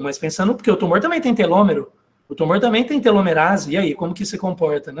todo, mas pensando, porque o tumor também tem telômero, o tumor também tem telomerase, e aí, como que se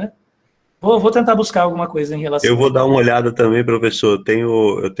comporta, né? Vou tentar buscar alguma coisa em relação... Eu vou dar uma olhada também, professor,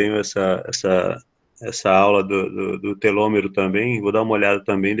 eu tenho essa aula do telômero também, vou dar uma olhada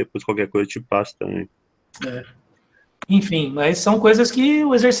também, depois qualquer coisa eu te passo também. Enfim, mas são coisas que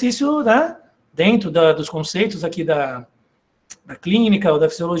o exercício, né, dentro dos conceitos aqui da clínica ou da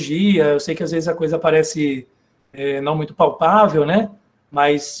fisiologia, eu sei que às vezes a coisa parece não muito palpável, né,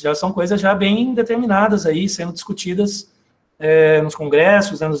 mas já são coisas já bem determinadas aí, sendo discutidas nos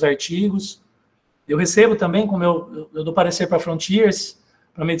congressos, né, nos artigos. Eu recebo também, como eu dou parecer para Frontiers,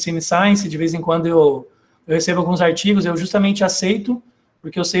 para Medicine e Science, de vez em quando eu recebo alguns artigos, eu justamente aceito,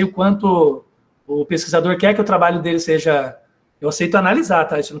 porque eu sei o quanto o pesquisador quer que o trabalho dele seja... Eu aceito analisar,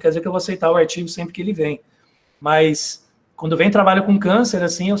 tá? Isso não quer dizer que eu vou aceitar o artigo sempre que ele vem. Mas, quando vem trabalho com câncer,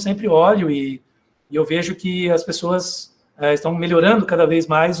 assim, eu sempre olho e eu vejo que as pessoas estão melhorando cada vez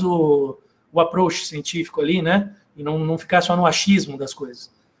mais o approach científico ali, né? E não ficar só no achismo das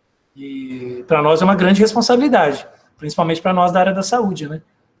coisas. E para nós é uma grande responsabilidade, principalmente para nós da área da saúde, né?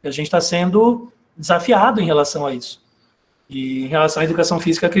 E a gente está sendo desafiado em relação a isso. E em relação à educação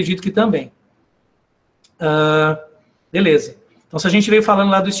física, acredito que também. Beleza. Então, se a gente veio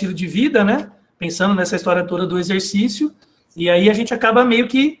falando lá do estilo de vida, né? Pensando nessa história toda do exercício, e aí a gente acaba meio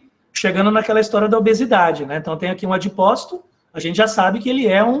que chegando naquela história da obesidade, né? Então, tem aqui um adipócito, a gente já sabe que ele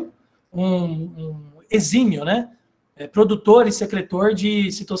é um exímio, né? Produtor e secretor de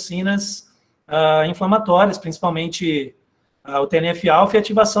citocinas inflamatórias, principalmente o TNF-alfa e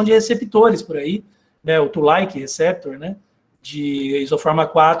ativação de receptores por aí, né? O Toll-like receptor, né? De isoforma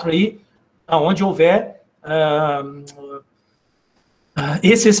 4 aí, aonde houver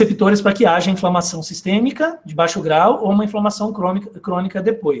esses receptores para que haja inflamação sistêmica de baixo grau ou uma inflamação crônica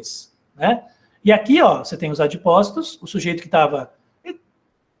depois, né? E aqui, ó, você tem os adipócitos, o sujeito que estava...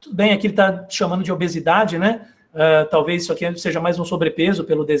 Tudo bem, aqui ele está chamando de obesidade, né? Talvez isso aqui seja mais um sobrepeso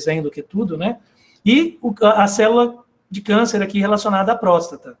pelo desenho do que tudo, né? E a célula de câncer aqui relacionada à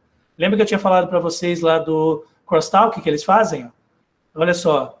próstata. Lembra que eu tinha falado para vocês lá do crosstalk que eles fazem? Olha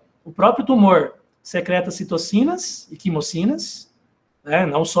só, o próprio tumor secreta citocinas e quimocinas, né?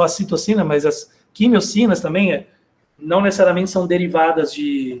 Não só a citocina, mas as quimiocinas também não necessariamente são derivadas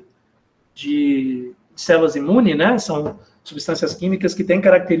de células imunes, né? São substâncias químicas que têm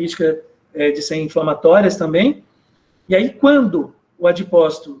característica de ser inflamatórias também. E aí, quando o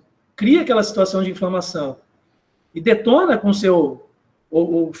adipócito cria aquela situação de inflamação e detona com seu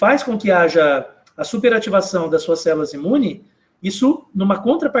ou faz com que haja a superativação das suas células imunes, isso, numa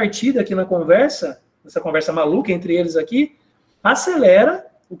contrapartida aqui na conversa, essa conversa maluca entre eles aqui, acelera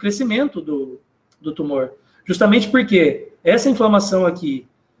o crescimento do tumor. Justamente porque essa inflamação aqui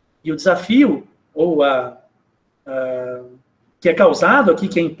e o desafio, ou que é causado aqui,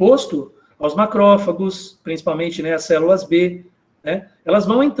 que é imposto aos macrófagos, principalmente, né, as células B, né, elas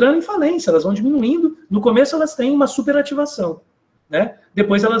vão entrando em falência, elas vão diminuindo. No começo elas têm uma superativação, né?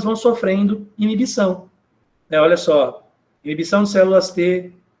 Depois elas vão sofrendo inibição. Olha só, inibição de células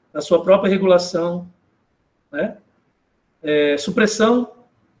T, a sua própria regulação, né? Supressão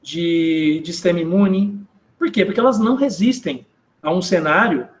de sistema imune. Por quê? Porque elas não resistem a um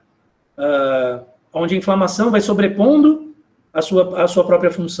cenário onde a inflamação vai sobrepondo a sua própria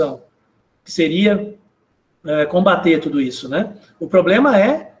função, que seria combater tudo isso, né? O problema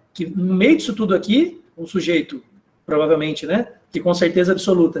é que, no meio disso tudo aqui, um sujeito, provavelmente, né, que com certeza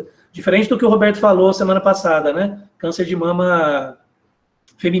absoluta, diferente do que o Roberto falou semana passada, né, câncer de mama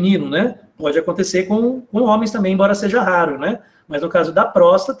feminino, né, pode acontecer com homens também, embora seja raro, né, mas no caso da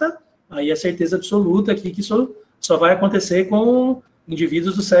próstata, aí é certeza absoluta aqui que isso só vai acontecer com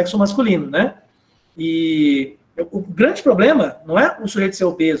indivíduos do sexo masculino, né, e o grande problema não é o sujeito ser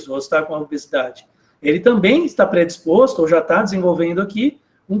obeso ou estar com a obesidade, ele também está predisposto ou já está desenvolvendo aqui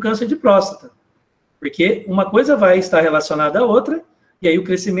um câncer de próstata, porque uma coisa vai estar relacionada à outra, e aí o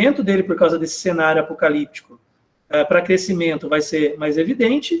crescimento dele, por causa desse cenário apocalíptico, para crescimento vai ser mais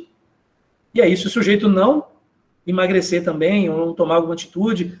evidente, e aí se o sujeito não emagrecer também, ou não tomar alguma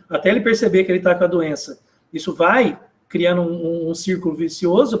atitude, até ele perceber que ele está com a doença, isso vai criando um círculo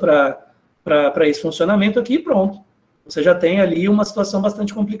vicioso para esse funcionamento aqui, e pronto. Você já tem ali uma situação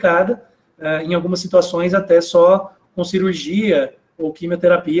bastante complicada, em algumas situações até só com cirurgia ou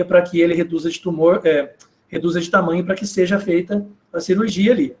quimioterapia para que ele reduza de tumor, reduza de tamanho para que seja feita a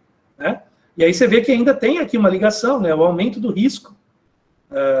cirurgia ali, né? E aí você vê que ainda tem aqui uma ligação, né, o aumento do risco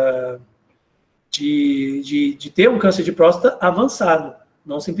de ter um câncer de próstata avançado,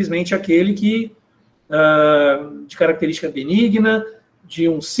 não simplesmente aquele que, de característica benigna, de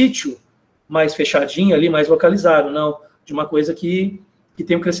um sítio mais fechadinho ali, mais localizado, não, de uma coisa que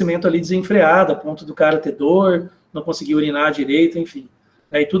tem um crescimento ali desenfreado, a ponto do cara ter dor, não conseguir urinar direito, enfim.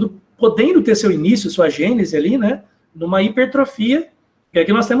 Aí tudo podendo ter seu início, sua gênese ali, né, numa hipertrofia, e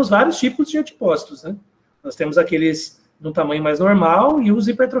aqui nós temos vários tipos de adipócitos, né? Nós temos aqueles no tamanho mais normal e os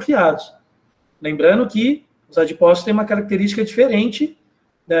hipertrofiados. Lembrando que os adipócitos têm uma característica diferente,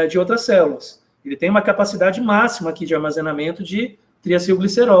 né, de outras células. Ele tem uma capacidade máxima aqui de armazenamento de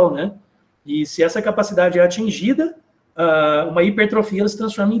triacilglicerol, né? E se essa capacidade é atingida, uma hipertrofia ela se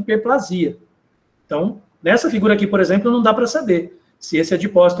transforma em hiperplasia. Então, nessa figura aqui, por exemplo, não dá para saber se esse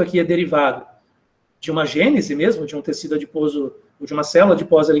adipócito aqui é derivado de uma gênese mesmo, de um tecido adiposo, ou de uma célula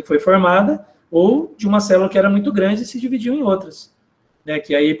adiposa ali que foi formada, ou de uma célula que era muito grande e se dividiu em outras, né,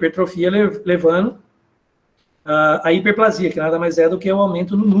 que é a hipertrofia levando a hiperplasia, que nada mais é do que o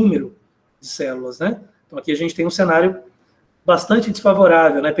aumento no número de células, né? Então aqui a gente tem um cenário bastante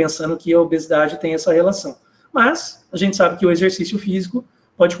desfavorável, né, pensando que a obesidade tem essa relação. Mas a gente sabe que o exercício físico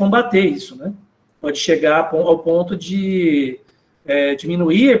pode combater isso, né? Pode chegar ao ponto de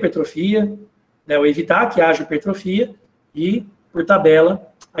diminuir a hipertrofia, né, ou evitar que haja hipertrofia e, por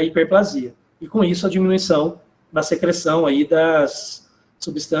tabela, a hiperplasia. E com isso a diminuição na secreção aí das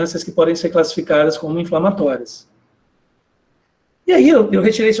substâncias que podem ser classificadas como inflamatórias. E aí eu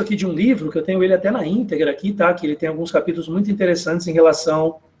retirei isso aqui de um livro, que eu tenho ele até na íntegra aqui, tá? Que ele tem alguns capítulos muito interessantes em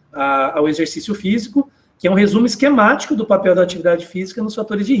relação ao exercício físico, que é um resumo esquemático do papel da atividade física nos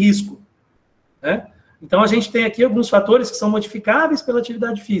fatores de risco, né? Então, a gente tem aqui alguns fatores que são modificáveis pela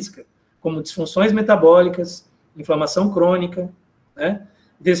atividade física, como disfunções metabólicas, inflamação crônica, né?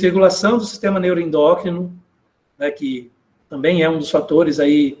 Desregulação do sistema neuroendócrino, né, que também é um dos fatores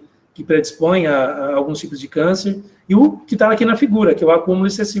aí que predispõe a alguns tipos de câncer, e o que está aqui na figura, que é o acúmulo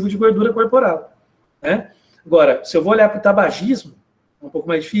excessivo de gordura corporal, né? Agora, se eu vou olhar para o tabagismo, é um pouco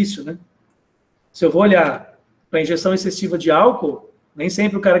mais difícil, né? Se eu vou olhar para a injeção excessiva de álcool, nem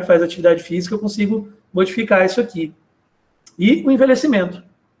sempre o cara que faz atividade física eu consigo modificar isso aqui. E o envelhecimento,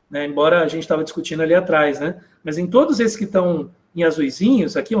 né? Embora a gente estava discutindo ali atrás, né? Mas em todos esses que estão em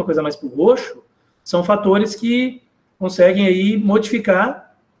azuizinhos, aqui uma coisa mais para o roxo, são fatores que conseguem aí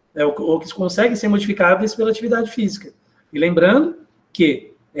modificar, ou que conseguem ser modificáveis pela atividade física. E lembrando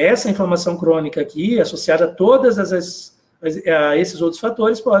que essa inflamação crônica aqui, associada a todas a esses outros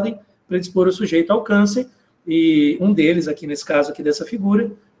fatores, podem predispor o sujeito ao câncer, e um deles, aqui nesse caso aqui dessa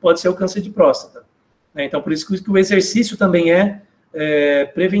figura, pode ser o câncer de próstata. Então, por isso que o exercício também é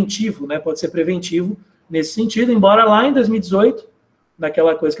preventivo, né? Pode ser preventivo nesse sentido, embora lá em 2018,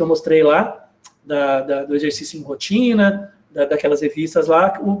 daquela coisa que eu mostrei lá, do exercício em rotina, daquelas revistas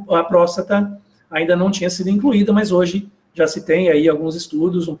lá, a próstata ainda não tinha sido incluída, mas hoje já se tem aí alguns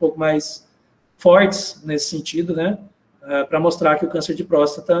estudos um pouco mais fortes nesse sentido, né, para mostrar que o câncer de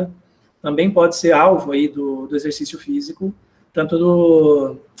próstata também pode ser alvo aí do exercício físico,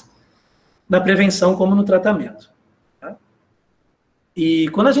 tanto na prevenção como no tratamento. Tá? E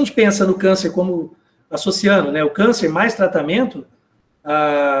quando a gente pensa no câncer como associando, né, o câncer mais tratamento,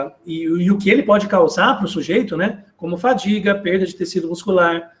 e o que ele pode causar para o sujeito, né, como fadiga, perda de tecido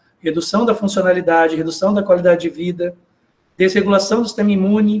muscular, redução da funcionalidade, redução da qualidade de vida, desregulação do sistema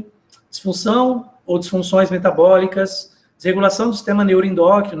imune, disfunção ou disfunções metabólicas, desregulação do sistema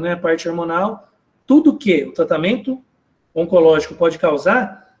neuroendócrino, né, a parte hormonal, tudo que o tratamento oncológico pode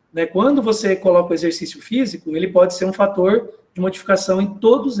causar, né, quando você coloca o exercício físico, ele pode ser um fator de modificação em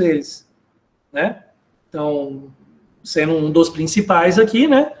todos eles, né? Então, sendo um dos principais aqui,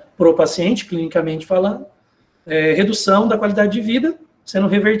 né, para o paciente, clinicamente falando, redução da qualidade de vida, sendo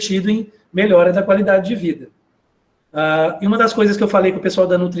revertido em melhora da qualidade de vida. E uma das coisas que eu falei com o pessoal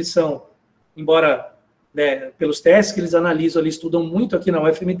da nutrição, embora, né, pelos testes que eles analisam, eles estudam muito aqui na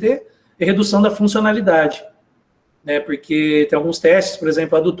UFMT, é redução da funcionalidade, né, porque tem alguns testes, por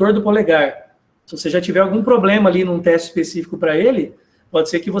exemplo, adutor do polegar. Se você já tiver algum problema ali num teste específico para ele, pode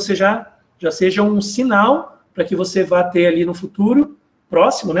ser que você já seja um sinal para que você vá ter ali no futuro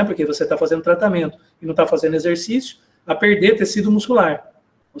próximo, né, porque você está fazendo tratamento e não está fazendo exercício, a perder tecido muscular.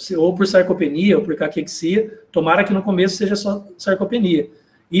 Ou por sarcopenia, ou por caquexia, tomara que no começo seja só sarcopenia.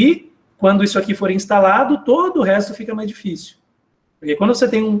 E, quando isso aqui for instalado, todo o resto fica mais difícil. Porque quando você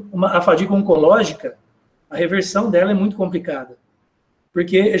tem a fadiga oncológica, a reversão dela é muito complicada.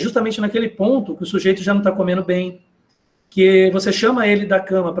 Porque é justamente naquele ponto que o sujeito já não está comendo bem, que você chama ele da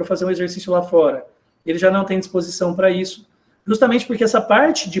cama para fazer um exercício lá fora, ele já não tem disposição para isso, justamente porque essa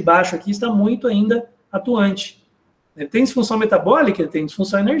parte de baixo aqui está muito ainda atuante. Ele tem disfunção metabólica, ele tem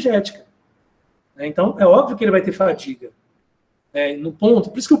disfunção energética. Então, é óbvio que ele vai ter fadiga. No ponto,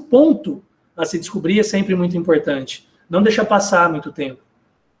 por isso que o ponto a se descobrir é sempre muito importante. Não deixar passar muito tempo.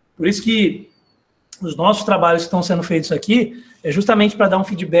 Por isso que os nossos trabalhos que estão sendo feitos aqui é justamente para dar um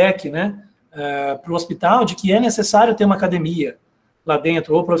feedback, né, para o hospital de que é necessário ter uma academia lá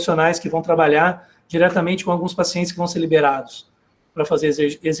dentro, ou profissionais que vão trabalhar diretamente com alguns pacientes que vão ser liberados para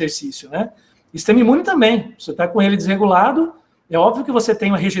fazer exercício, né? E sistema imune também. Você está com ele desregulado, é óbvio que você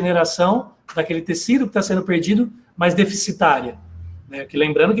tem uma regeneração daquele tecido que está sendo perdido, mas deficitária. Né? Que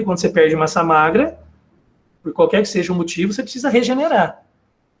lembrando que quando você perde massa magra, por qualquer que seja o motivo, você precisa regenerar.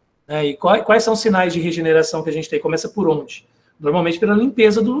 Né? E quais são os sinais de regeneração que a gente tem? Começa por onde? Normalmente pela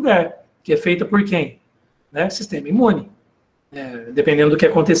limpeza do lugar, que é feita por quem? Né? Sistema imune. Dependendo do que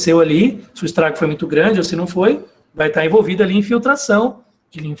aconteceu ali, se o estrago foi muito grande ou se não foi, vai estar envolvido ali infiltração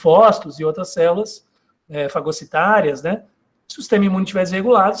de linfócitos e outras células fagocitárias, né? Se o sistema imune estiver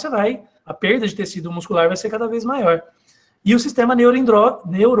desregulado, a perda de tecido muscular vai ser cada vez maior. E o sistema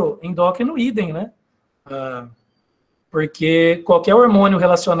neuroendócrino, idem, né? Porque qualquer hormônio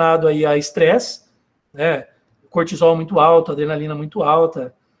relacionado aí a estresse, né? Cortisol muito alto, adrenalina muito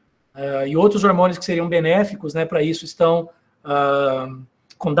alta, e outros hormônios que seriam benéficos, né? Para isso estão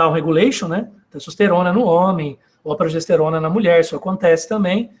com down regulation, né? Testosterona no homem, ou a progesterona na mulher, isso acontece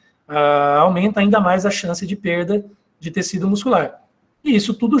também, aumenta ainda mais a chance de perda de tecido muscular. E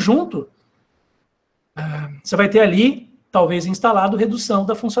isso tudo junto, você vai ter ali, talvez instalado, redução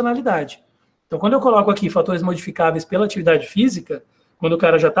da funcionalidade. Então, quando eu coloco aqui fatores modificáveis pela atividade física, quando o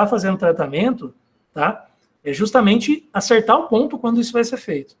cara já está fazendo tratamento, tá? É justamente acertar o ponto quando isso vai ser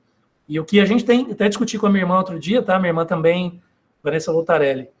feito. E o que a gente tem, até discuti com a minha irmã outro dia, tá? Minha irmã também, Vanessa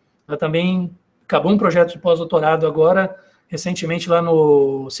Voltarelli, ela também acabou um projeto de pós-doutorado agora, recentemente lá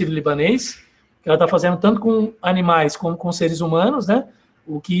no Sírio-Libanês, que ela está fazendo tanto com animais como com seres humanos, né?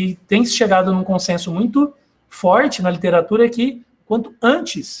 O que tem chegado num consenso muito forte na literatura é que quanto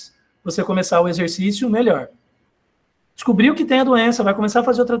antes você começar o exercício, melhor. Descobriu que tem a doença, vai começar a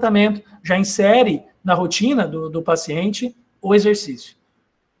fazer o tratamento, já insere na rotina do paciente o exercício.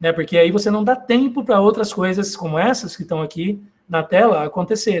 Né? Porque aí você não dá tempo para outras coisas como essas que estão aqui na tela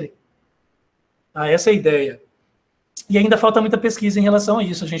acontecerem. Essa é a ideia. E ainda falta muita pesquisa em relação a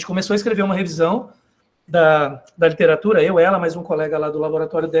isso. A gente começou a escrever uma revisão da literatura, eu, ela, mais um colega lá do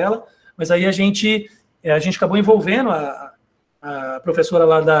laboratório dela, mas aí a gente acabou envolvendo a professora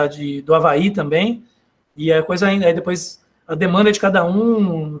lá do Havaí também, e a coisa ainda, aí depois a demanda de cada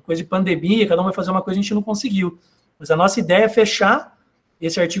um, coisa de pandemia, cada um vai fazer uma coisa, a gente não conseguiu. Mas a nossa ideia é fechar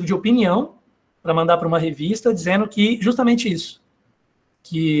esse artigo de opinião para mandar para uma revista, dizendo que justamente isso,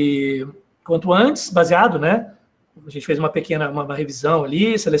 que quanto antes, baseado, né, A gente fez uma revisão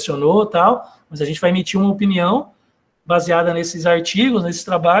ali, selecionou tal, mas a gente vai emitir uma opinião baseada nesses artigos, nesses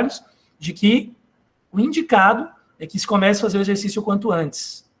trabalhos, de que o indicado é que se comece a fazer o exercício o quanto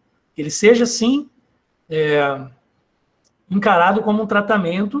antes. Que ele seja, sim, encarado como um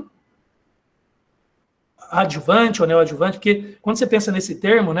tratamento adjuvante ou neoadjuvante, porque quando você pensa nesse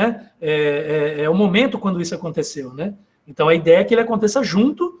termo, né, é o momento quando isso aconteceu, né? Então, a ideia é que ele aconteça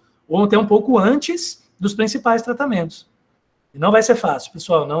junto ou até um pouco antes dos principais tratamentos. E não vai ser fácil,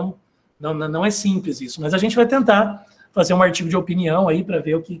 pessoal, não é simples isso, mas a gente vai tentar fazer um artigo de opinião aí para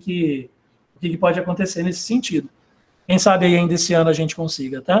ver o que pode acontecer nesse sentido. Quem sabe aí ainda esse ano a gente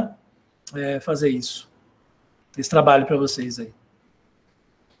consiga, tá? Fazer isso. Esse trabalho para vocês aí.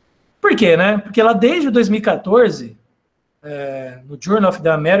 Por quê, né? Porque lá desde 2014, no Journal of the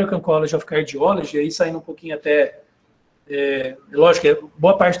American College of Cardiology, aí saindo um pouquinho até... lógico que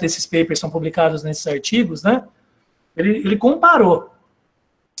boa parte desses papers são publicados nesses artigos, né? Ele comparou.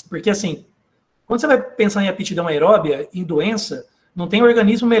 Porque, assim, quando você vai pensar em aptidão aeróbia, em doença, não tem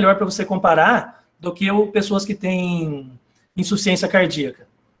organismo melhor para você comparar do que pessoas que têm insuficiência cardíaca.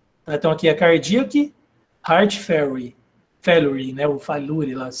 Então, aqui é cardiac heart failure, né? O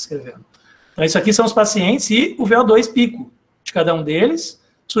failure lá se escrevendo. Então, isso aqui são os pacientes e o VO2 pico de cada um deles.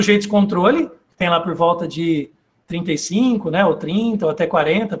 Sujeitos controle, tem lá por volta de 35, né? Ou 30, ou até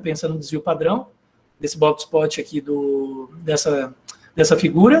 40, pensando no desvio padrão, desse box spot aqui dessa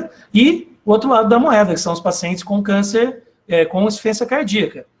figura. E o outro lado da moeda, que são os pacientes com câncer, com insuficiência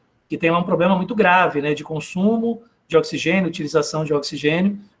cardíaca, que tem um problema muito grave, né, de consumo de oxigênio, utilização de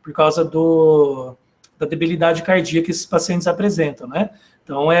oxigênio, por causa da debilidade cardíaca que esses pacientes apresentam, né?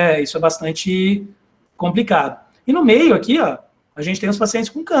 Então, isso é bastante complicado. E no meio aqui, ó, a gente tem os pacientes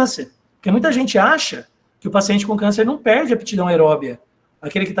com câncer, porque muita gente acha que o paciente com câncer não perde a aptidão aeróbia,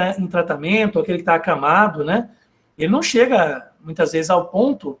 aquele que está em tratamento, aquele que está acamado, né? Ele não chega, muitas vezes, ao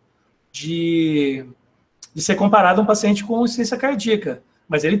ponto de ser comparado a um paciente com insuficiência cardíaca,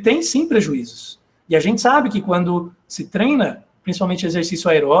 mas ele tem, sim, prejuízos. E a gente sabe que quando se treina, principalmente exercício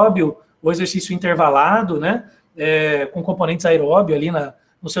aeróbio ou exercício intervalado, né, com componentes aeróbio ali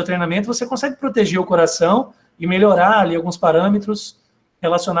no seu treinamento, você consegue proteger o coração e melhorar ali alguns parâmetros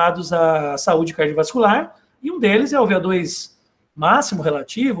relacionados à saúde cardiovascular, e um deles é o VO2 máximo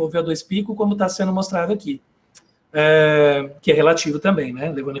relativo, ou VO2 pico, como está sendo mostrado aqui, que é relativo também,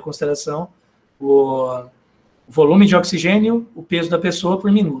 né, levando em consideração o volume de oxigênio, o peso da pessoa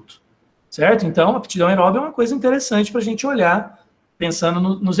por minuto, certo? Então, a aptidão aeróbica é uma coisa interessante para a gente olhar, pensando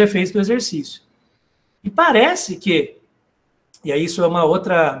nos efeitos do exercício. E parece que, e aí isso é um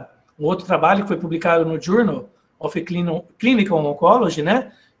outro trabalho que foi publicado no Journal of Clinical Oncology,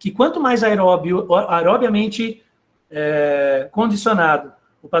 né, que quanto mais aerobiamente condicionado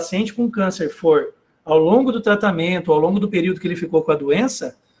o paciente com câncer for ao longo do tratamento, ao longo do período que ele ficou com a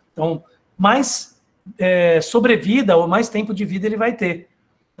doença, então, mais sobrevida ou mais tempo de vida ele vai ter.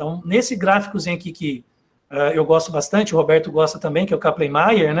 Então, nesse gráficozinho aqui que eu gosto bastante, o Roberto gosta também, que é o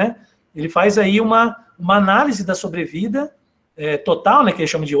Kaplan-Meier, né? Ele faz aí uma análise da sobrevida total, né, que ele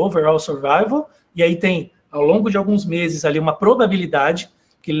chama de overall survival, e aí tem, ao longo de alguns meses ali, uma probabilidade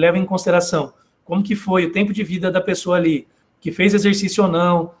que ele leva em consideração como que foi o tempo de vida da pessoa ali, que fez exercício ou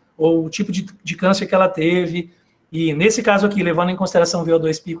não, ou o tipo de câncer que ela teve, e nesse caso aqui, levando em consideração o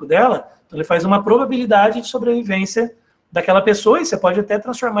VO2 pico dela, então ele faz uma probabilidade de sobrevivência daquela pessoa, e você pode até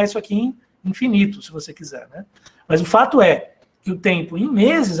transformar isso aqui em infinito, se você quiser, né? Mas o fato é que o tempo em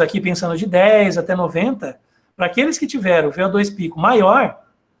meses, aqui pensando de 10 até 90, para aqueles que tiveram o VO2 pico maior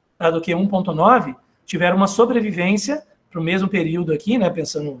do que 1,9, tiveram uma sobrevivência para o mesmo período aqui, né?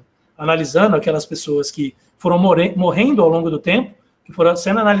 Analisando aquelas pessoas que foram morrendo ao longo do tempo, que foram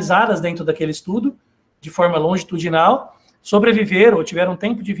sendo analisadas dentro daquele estudo, de forma longitudinal, sobreviveram ou tiveram um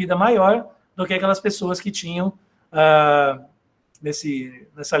tempo de vida maior do que aquelas pessoas que tinham,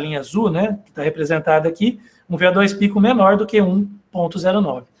 nessa linha azul, né, que está representada aqui, um VO2 pico menor do que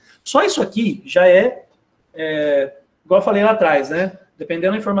 1,09. Só isso aqui já igual eu falei lá atrás, né,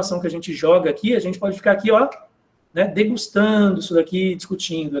 dependendo da informação que a gente joga aqui, a gente pode ficar aqui, ó, né, degustando isso daqui,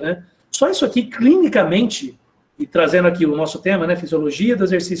 discutindo, né. Só isso aqui, clinicamente, e trazendo aqui o nosso tema, né, Fisiologia do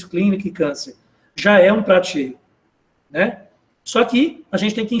Exercício Clínico e Câncer, já é um prato cheio, né? Só que a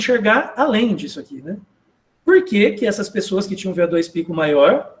gente tem que enxergar além disso aqui, né? Por que que essas pessoas que tinham VO2 pico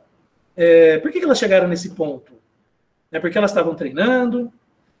maior, por que elas chegaram nesse ponto? É porque elas estavam treinando,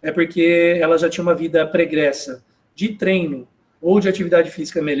 é porque elas já tinham uma vida pregressa de treino ou de atividade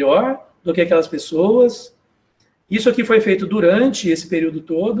física melhor do que aquelas pessoas. Isso aqui foi feito durante esse período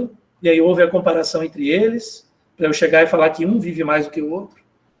todo, e aí houve a comparação entre eles, para eu chegar e falar que um vive mais do que o outro,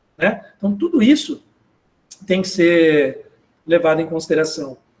 né? Então, tudo isso tem que ser levado em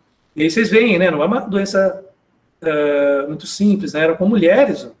consideração. E aí vocês veem, né, não é uma doença muito simples, né, era com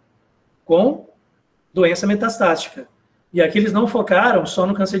mulheres com doença metastática. E aqui eles não focaram só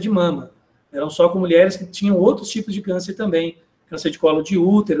no câncer de mama, eram só com mulheres que tinham outros tipos de câncer também, câncer de colo de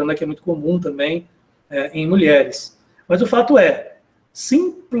útero, né, que é muito comum também em mulheres. Mas o fato é,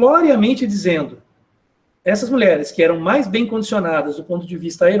 simploriamente dizendo, essas mulheres que eram mais bem condicionadas do ponto de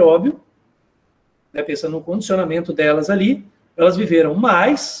vista aeróbio, né, pensando no condicionamento delas ali, elas viveram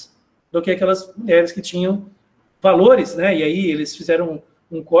mais do que aquelas mulheres que tinham valores, né, e aí eles fizeram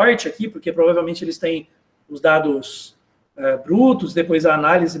um corte aqui, porque provavelmente eles têm os dados brutos, depois a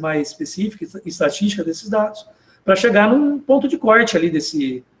análise mais específica e estatística desses dados, para chegar num ponto de corte ali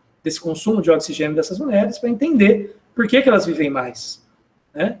desse consumo de oxigênio dessas mulheres, para entender por que elas vivem mais,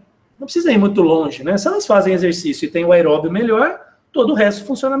 né? Não precisa ir muito longe, né? Se elas fazem exercício e tem o aeróbio melhor, todo o resto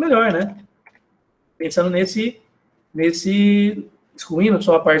funciona melhor, né? Pensando excluindo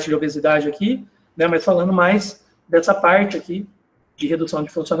só a parte de obesidade aqui, né? Mas falando mais dessa parte aqui de redução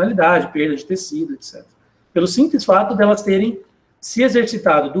de funcionalidade, perda de tecido, etc. Pelo simples fato delas terem se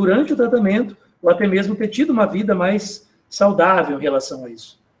exercitado durante o tratamento ou até mesmo ter tido uma vida mais saudável em relação a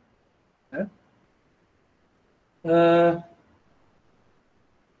isso, né?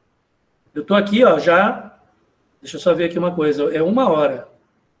 Eu estou aqui, ó, já... Deixa eu só ver aqui uma coisa. É 1 hora.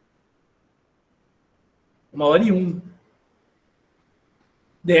 1h01.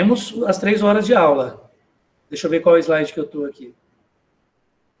 Demos as 3 horas de aula. Deixa eu ver qual slide que eu estou aqui.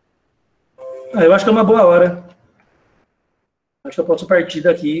 Eu acho que é uma boa hora. Acho que eu posso partir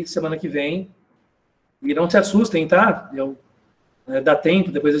daqui semana que vem. E não se assustem, tá? Dá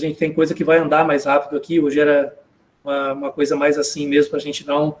tempo, depois a gente tem coisa que vai andar mais rápido aqui. Hoje era uma coisa mais assim mesmo, para a gente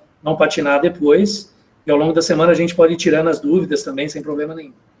não patinar depois. E ao longo da semana a gente pode ir tirando as dúvidas também, sem problema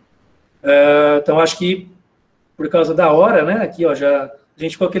nenhum. Então, acho que por causa da hora, né? Aqui, ó, a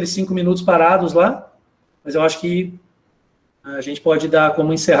gente ficou aqueles 5 minutos parados lá, mas eu acho que a gente pode dar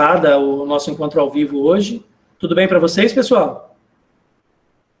como encerrada o nosso encontro ao vivo hoje. Tudo bem para vocês, pessoal?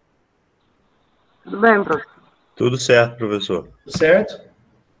 Tudo bem, professor. Tudo certo, professor. Tudo certo?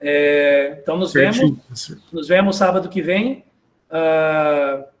 Então, nos vemos sábado que vem,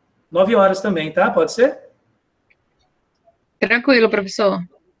 9 horas também, tá? Pode ser? Tranquilo, professor.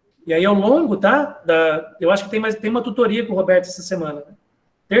 E aí, ao longo, tá? Eu acho que tem uma tutoria com o Roberto essa semana, né?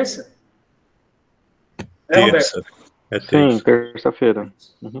 Terça? Terça. Roberto? Sim, terça-feira.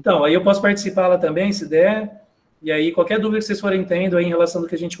 Uhum. Então, aí eu posso participar lá também, se der. E aí, qualquer dúvida que vocês forem tendo aí em relação ao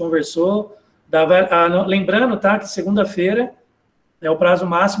que a gente conversou, lembrando, tá, que segunda-feira é o prazo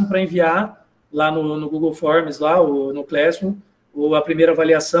máximo para enviar lá no Google Forms, lá, no Classroom, a primeira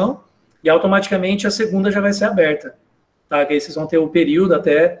avaliação, e automaticamente a segunda já vai ser aberta. Tá? Que aí vocês vão ter o período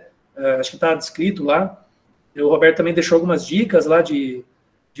até, acho que está descrito lá. O Roberto também deixou algumas dicas lá de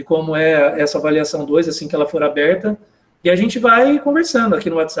como é essa avaliação 2, assim que ela for aberta. E a gente vai conversando aqui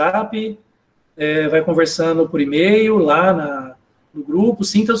no WhatsApp, vai conversando por e-mail, lá no grupo.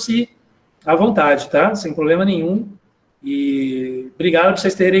 Sintam-se à vontade, tá? Sem problema nenhum. E obrigado por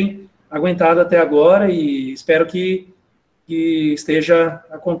vocês terem aguentado até agora e espero que esteja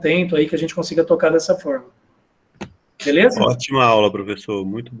contento aí, que a gente consiga tocar dessa forma. Beleza? Ótima aula, professor.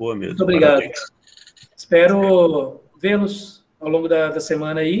 Muito boa mesmo. Muito obrigado. Parabéns. Espero vê-los ao longo da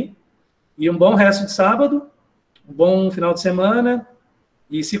semana aí. E um bom resto de sábado, um bom final de semana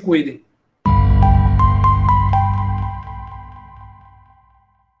e se cuidem.